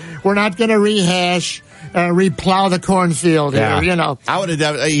this, and we're not going to rehash, replow the cornfield here, you know.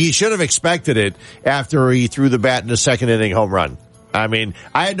 He should have expected it after he threw the bat in the second inning home run. I mean,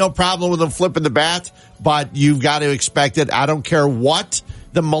 I had no problem with him flipping the bat, but you've got to expect it. I don't care what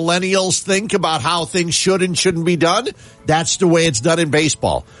the millennials think about how things should and shouldn't be done. That's the way it's done in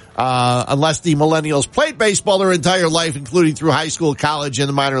baseball. Unless the millennials played baseball their entire life, including through high school, college, and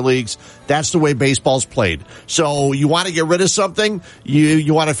the minor leagues. That's the way baseball's played. So you want to get rid of something,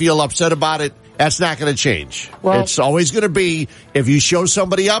 you want to feel upset about it, that's not going to change. Well, it's always going to be if you show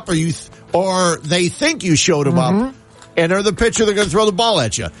somebody up or they think you showed them up, and they're the pitcher, they're going to throw the ball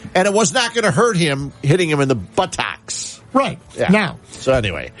at you. And it was not going to hurt him hitting him in the buttocks. Right. Yeah. Now. So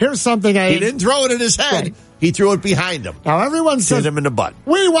anyway. Here's something He didn't throw it in his head. Right. He threw it behind him. Now everyone says... hit him in the butt.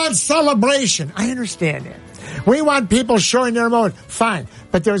 We want celebration. I understand that. We want people showing their emotion. Fine.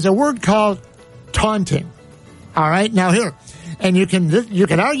 But there's a word called taunting. All right? Now here. And you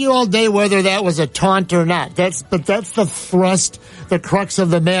can argue all day whether that was a taunt or not. But that's the thrust, the crux of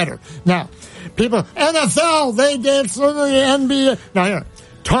the matter. Now, people, NFL, they dance in the NBA. Now here,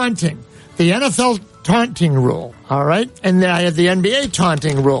 taunting. The NFL taunting rule, all right? And I have the NBA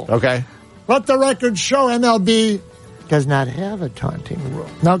taunting rule. Okay. Let the record show MLB does not have a taunting rule.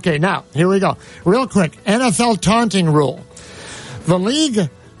 Okay, now, here we go. Real quick, NFL taunting rule. The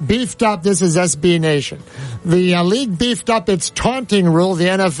league beefed up, this is SB Nation, the league beefed up its taunting rule, the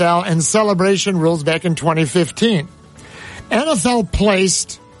NFL, and celebration rules back in 2015. NFL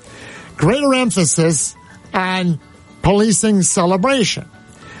placed greater emphasis on policing celebration.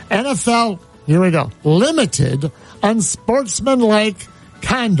 NFL, here we go, limited unsportsmanlike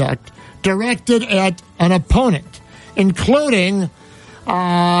conduct directed at an opponent, including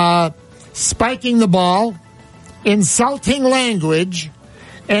spiking the ball, insulting language,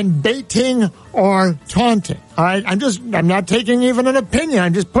 and baiting or taunting. All right, I'm not taking even an opinion.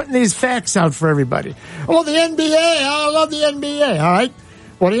 I'm just putting these facts out for everybody. Oh, the NBA, I love the NBA. All right,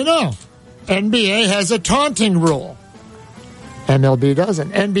 what do you know? NBA has a taunting rule. MLB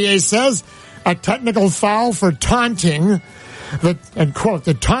doesn't. NBA says a technical foul for taunting, and quote,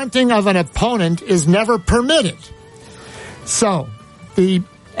 the taunting of an opponent is never permitted. So the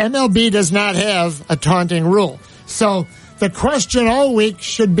MLB does not have a taunting rule. So the question all week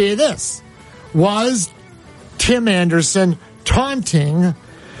should be this. Was Tim Anderson taunting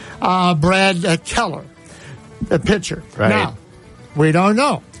Brad Keller, the pitcher? Right. Now, we don't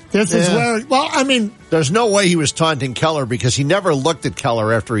know. This is where, well, I mean, there's no way he was taunting Keller because he never looked at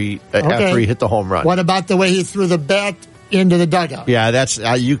Keller after he hit the home run. What about the way he threw the bat into the dugout? Yeah, that's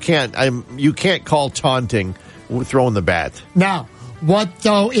you can't call taunting throwing the bat. Now, what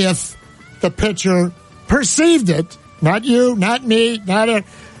though if the pitcher perceived it? Not you, not me,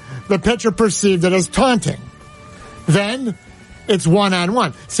 the pitcher perceived it as taunting. Then it's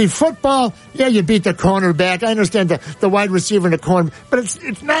one-on-one. See, football, yeah, you beat the cornerback. I understand the wide receiver in the corner, but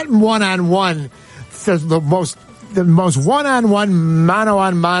it's not one-on-one. The most one-on-one,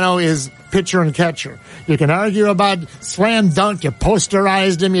 mano-on-mano is pitcher and catcher. You can argue about slam dunk, you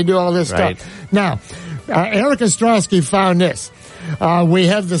posterized him, you do all this stuff. Now, Eric Ostrowski found this. We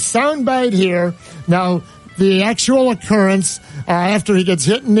have the soundbite here. Now, the actual occurrence after he gets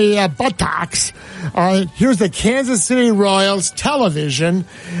hit in the buttocks. Here's the Kansas City Royals television.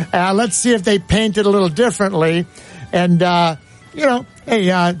 Let's see if they paint it a little differently. And,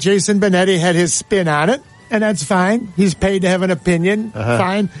 Jason Benetti had his spin on it. and that's fine. He's paid to have an opinion.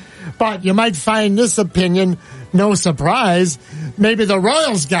 Fine. But you might find this opinion no surprise. Maybe the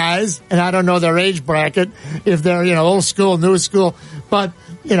Royals guys, and I don't know their age bracket, if they're, old school, new school, but,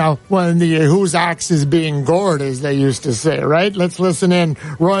 when the whose ox is being gored, as they used to say, right? Let's listen in.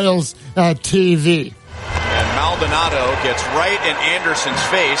 Royals TV. And Maldonado gets right in Anderson's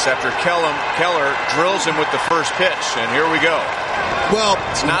face after Keller drills him with the first pitch. And here we go. Well,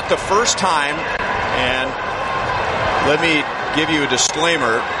 it's not the first time, and let me give you a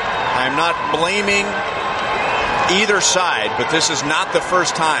disclaimer. I'm not blaming either side, but this is not the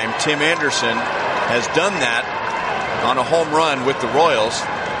first time Tim Anderson has done that on a home run with the Royals,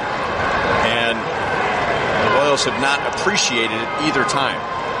 and the Royals have not appreciated it either time.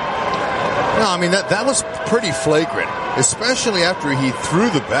 No, I mean, that was pretty flagrant, especially after he threw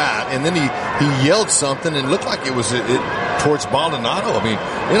the bat, and then he yelled something, and it looked like it was towards Maldonado. I mean,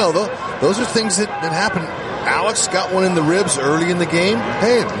 those are things that happen. Alex got one in the ribs early in the game.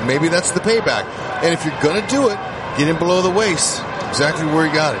 Hey, maybe that's the payback. And if you're going to do it, get him below the waist, exactly where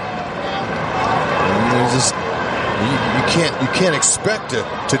he got it. You can't expect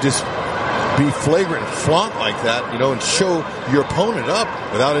to just be flagrant and flaunt like that, and show your opponent up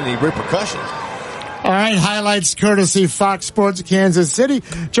without any repercussions. All right, highlights courtesy Fox Sports Kansas City.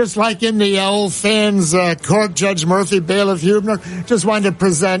 Just like in the old fans court, Judge Murphy, bailiff Hubner, just wanted to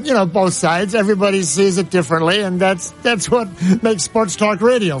present, both sides. Everybody sees it differently, and that's what makes sports talk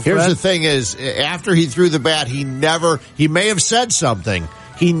radio, Fred. Here's the thing is, after he threw the bat, he may have said something.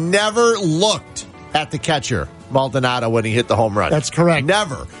 He never looked at the catcher, Maldonado, when he hit the home run. That's correct.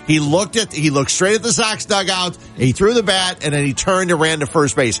 Never. He looked straight at the Sox dugout, he threw the bat, and then he turned and ran to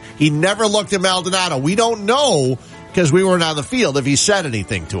first base. He never looked at Maldonado. We don't know, because we weren't on the field, if he said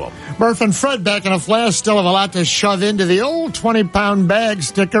anything to him. Murph and Fred back in a flash. Still have a lot to shove into the old 20-pound bag.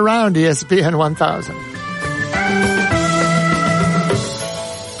 Stick around, ESPN 1000.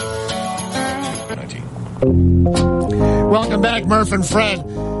 Welcome back, Murph and Fred.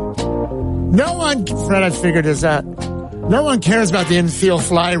 Fred, I figured this out. No one cares about the infield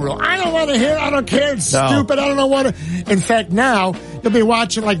fly rule. I don't want to hear. I don't care. It's stupid. I don't know what. In fact, now you'll be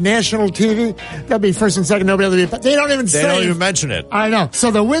watching like national TV. They'll be first and second. Nobody will be. But they don't even say. They don't even mention it. I know. So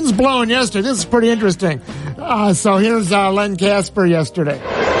the wind's blowing yesterday. This is pretty interesting. So here's Len Kaempfer yesterday.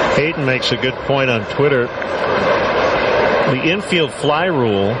 Hayden makes a good point on Twitter. The infield fly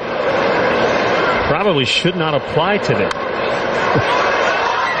rule probably should not apply today.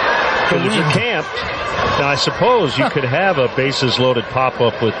 Because if you're camped, now I suppose you could have a bases loaded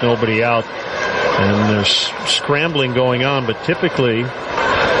pop-up with nobody out and there's scrambling going on, but typically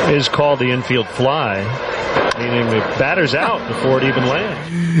is called the infield fly, meaning the batter's out before it even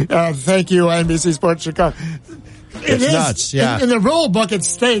lands. Thank you, NBC Sports Chicago. It's nuts, yeah. In the rule book, it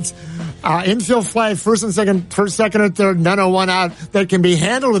states infield fly, first, second, or third, none of one out, that can be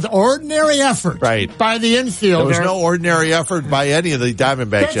handled with ordinary effort by the infielder. There was no ordinary effort by any of the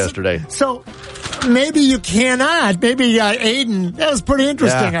Diamondbacks yesterday. So maybe you cannot. Maybe Aiden, that was pretty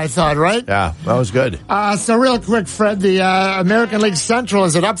interesting, I thought, right? Yeah, that was good. So real quick, Fred, the American League Central,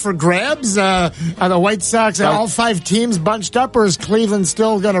 is it up for grabs? Are the White Sox, all five teams bunched up, or is Cleveland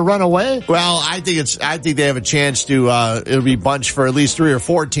still going to run away? Well, I think they have a chance to, it'll be bunched for at least 3 or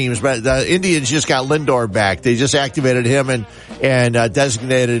 4 teams, but the Indians just got Lindor back. They just activated him and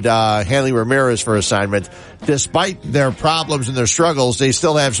designated Hanley Ramirez for assignment. Despite their problems and their struggles, they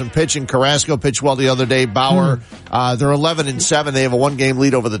still have some pitching. Carrasco pitched well the other day. Bauer, they're 11-7. They have a 1-game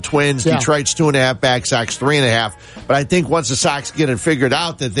lead over the Twins. Yeah. Detroit's 2.5 back, Sox 3.5. But I think once the Sox get it figured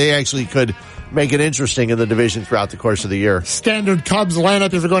out, that they actually could make it interesting in the division throughout the course of the year. Standard Cubs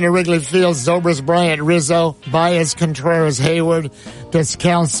lineup, if you're going to Wrigley Field: Zobrist, Bryant, Rizzo, Baez, Contreras, Hayward,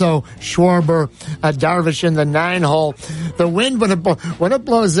 Descalso, Schwarber, Darvish in the 9-hole. The wind, when it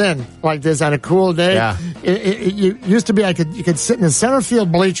blows in like this on a cool day, it used to be you could sit in the center field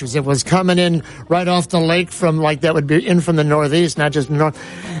bleachers. It was coming in right off the lake from that would be in from the northeast, not just north.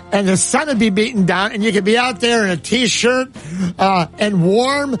 And the sun would be beating down, and you could be out there in a T-shirt and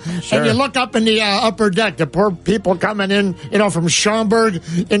warm, and you look up in the upper deck, the poor people coming in, from Schaumburg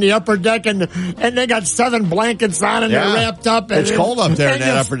in the upper deck, and they got 7 blankets on, and they're wrapped up. And it's cold up there in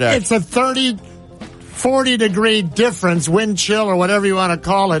that upper deck. It's a 40-degree difference, wind chill or whatever you want to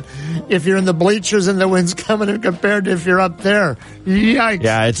call it, if you're in the bleachers and the wind's coming in compared to if you're up there. Yikes.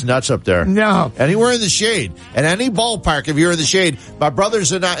 Yeah, it's nuts up there. No. Anywhere in the shade. And any ballpark, if you're in the shade. My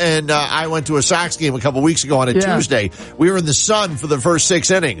brothers and I went to a Sox game a couple weeks ago on a Tuesday. We were in the sun for the first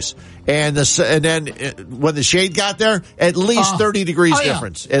 6 innings. And then when the shade got there, at least 30 degrees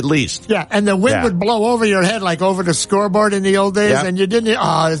difference. At least. Yeah, and the wind would blow over your head like over the scoreboard in the old days, and you didn't.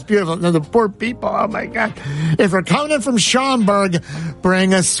 Oh, it's beautiful. Now, the poor people, oh my God. If you're coming in from Schaumburg,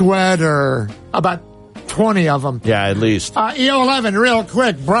 bring a sweater. About 20 of them. Yeah, at least. EO11, real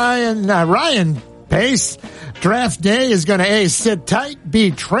quick. Ryan Pace. Draft day is going to A, sit tight,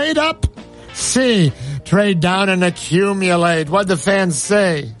 B, trade up, C, trade down and accumulate. What'd the fans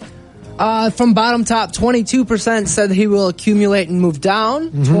say? From bottom top, 22% said he will accumulate and move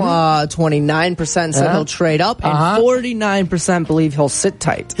down. 29% said he'll trade up, and 49% believe he'll sit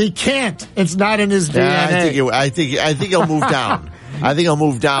tight. He can't. It's not in his DNA. I think he'll move down. I think he'll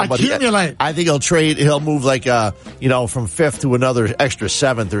move down. Accumulate. But I think he'll trade. He'll move like from fifth to another extra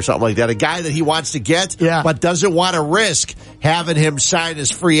seventh or something like that. A guy that he wants to get, but doesn't want to risk having him sign as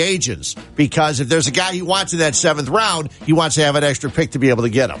free agents, because if there's a guy he wants in that seventh round, he wants to have an extra pick to be able to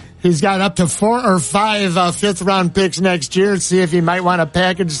get him. He's got up to 4 or 5 fifth round picks next year. See if he might want to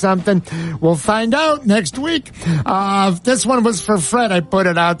package something. We'll find out next week. This one was for Fred. I put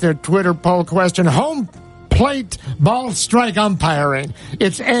it out there. Twitter poll question. Home plate ball strike umpiring.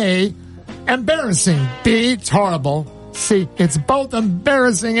 It's A, embarrassing. B, it's horrible. C, it's both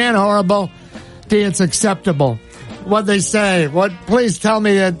embarrassing and horrible. D, it's acceptable. What'd they say? Please tell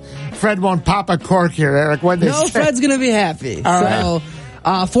me that Fred won't pop a cork here, Eric. What'd they say? Fred's going to be happy. All right.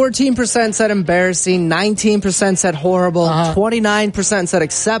 14% said embarrassing, 19% said horrible, 29% said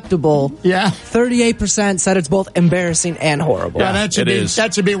acceptable. 38% said it's both embarrassing and horrible. Yeah,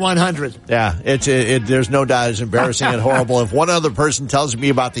 that should be 100. Yeah, there's no doubt it's embarrassing and horrible. If one other person tells me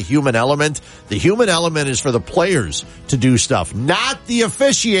about the human element is for the players to do stuff, not the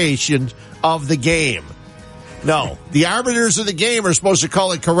officiation of the game. No, the arbiters of the game are supposed to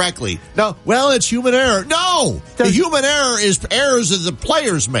call it correctly. No, it's human error. No, the human error is errors that the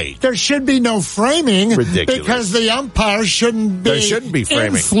players make. There should be no framing. Ridiculous. Because the umpire shouldn't be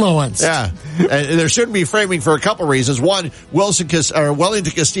framing. Influenced. Yeah, and there shouldn't be framing for a couple reasons. One, Wellington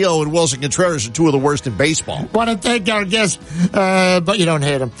Castillo and Wilson Contreras are two of the worst in baseball. Want to thank our guests, but you don't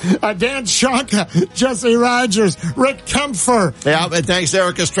hate him. Dan Shonka, Jesse Rogers, Rick Kaempfer. Yeah, and thanks to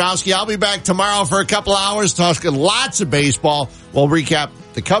Eric Ostrowski. I'll be back tomorrow for a couple hours talking lots of baseball. We'll recap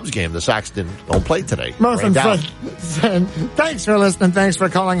the Cubs game. The Sox don't play today. Murph and Fred. Thanks for listening. Thanks for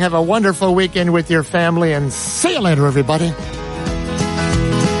calling. Have a wonderful weekend with your family, and see you later, everybody.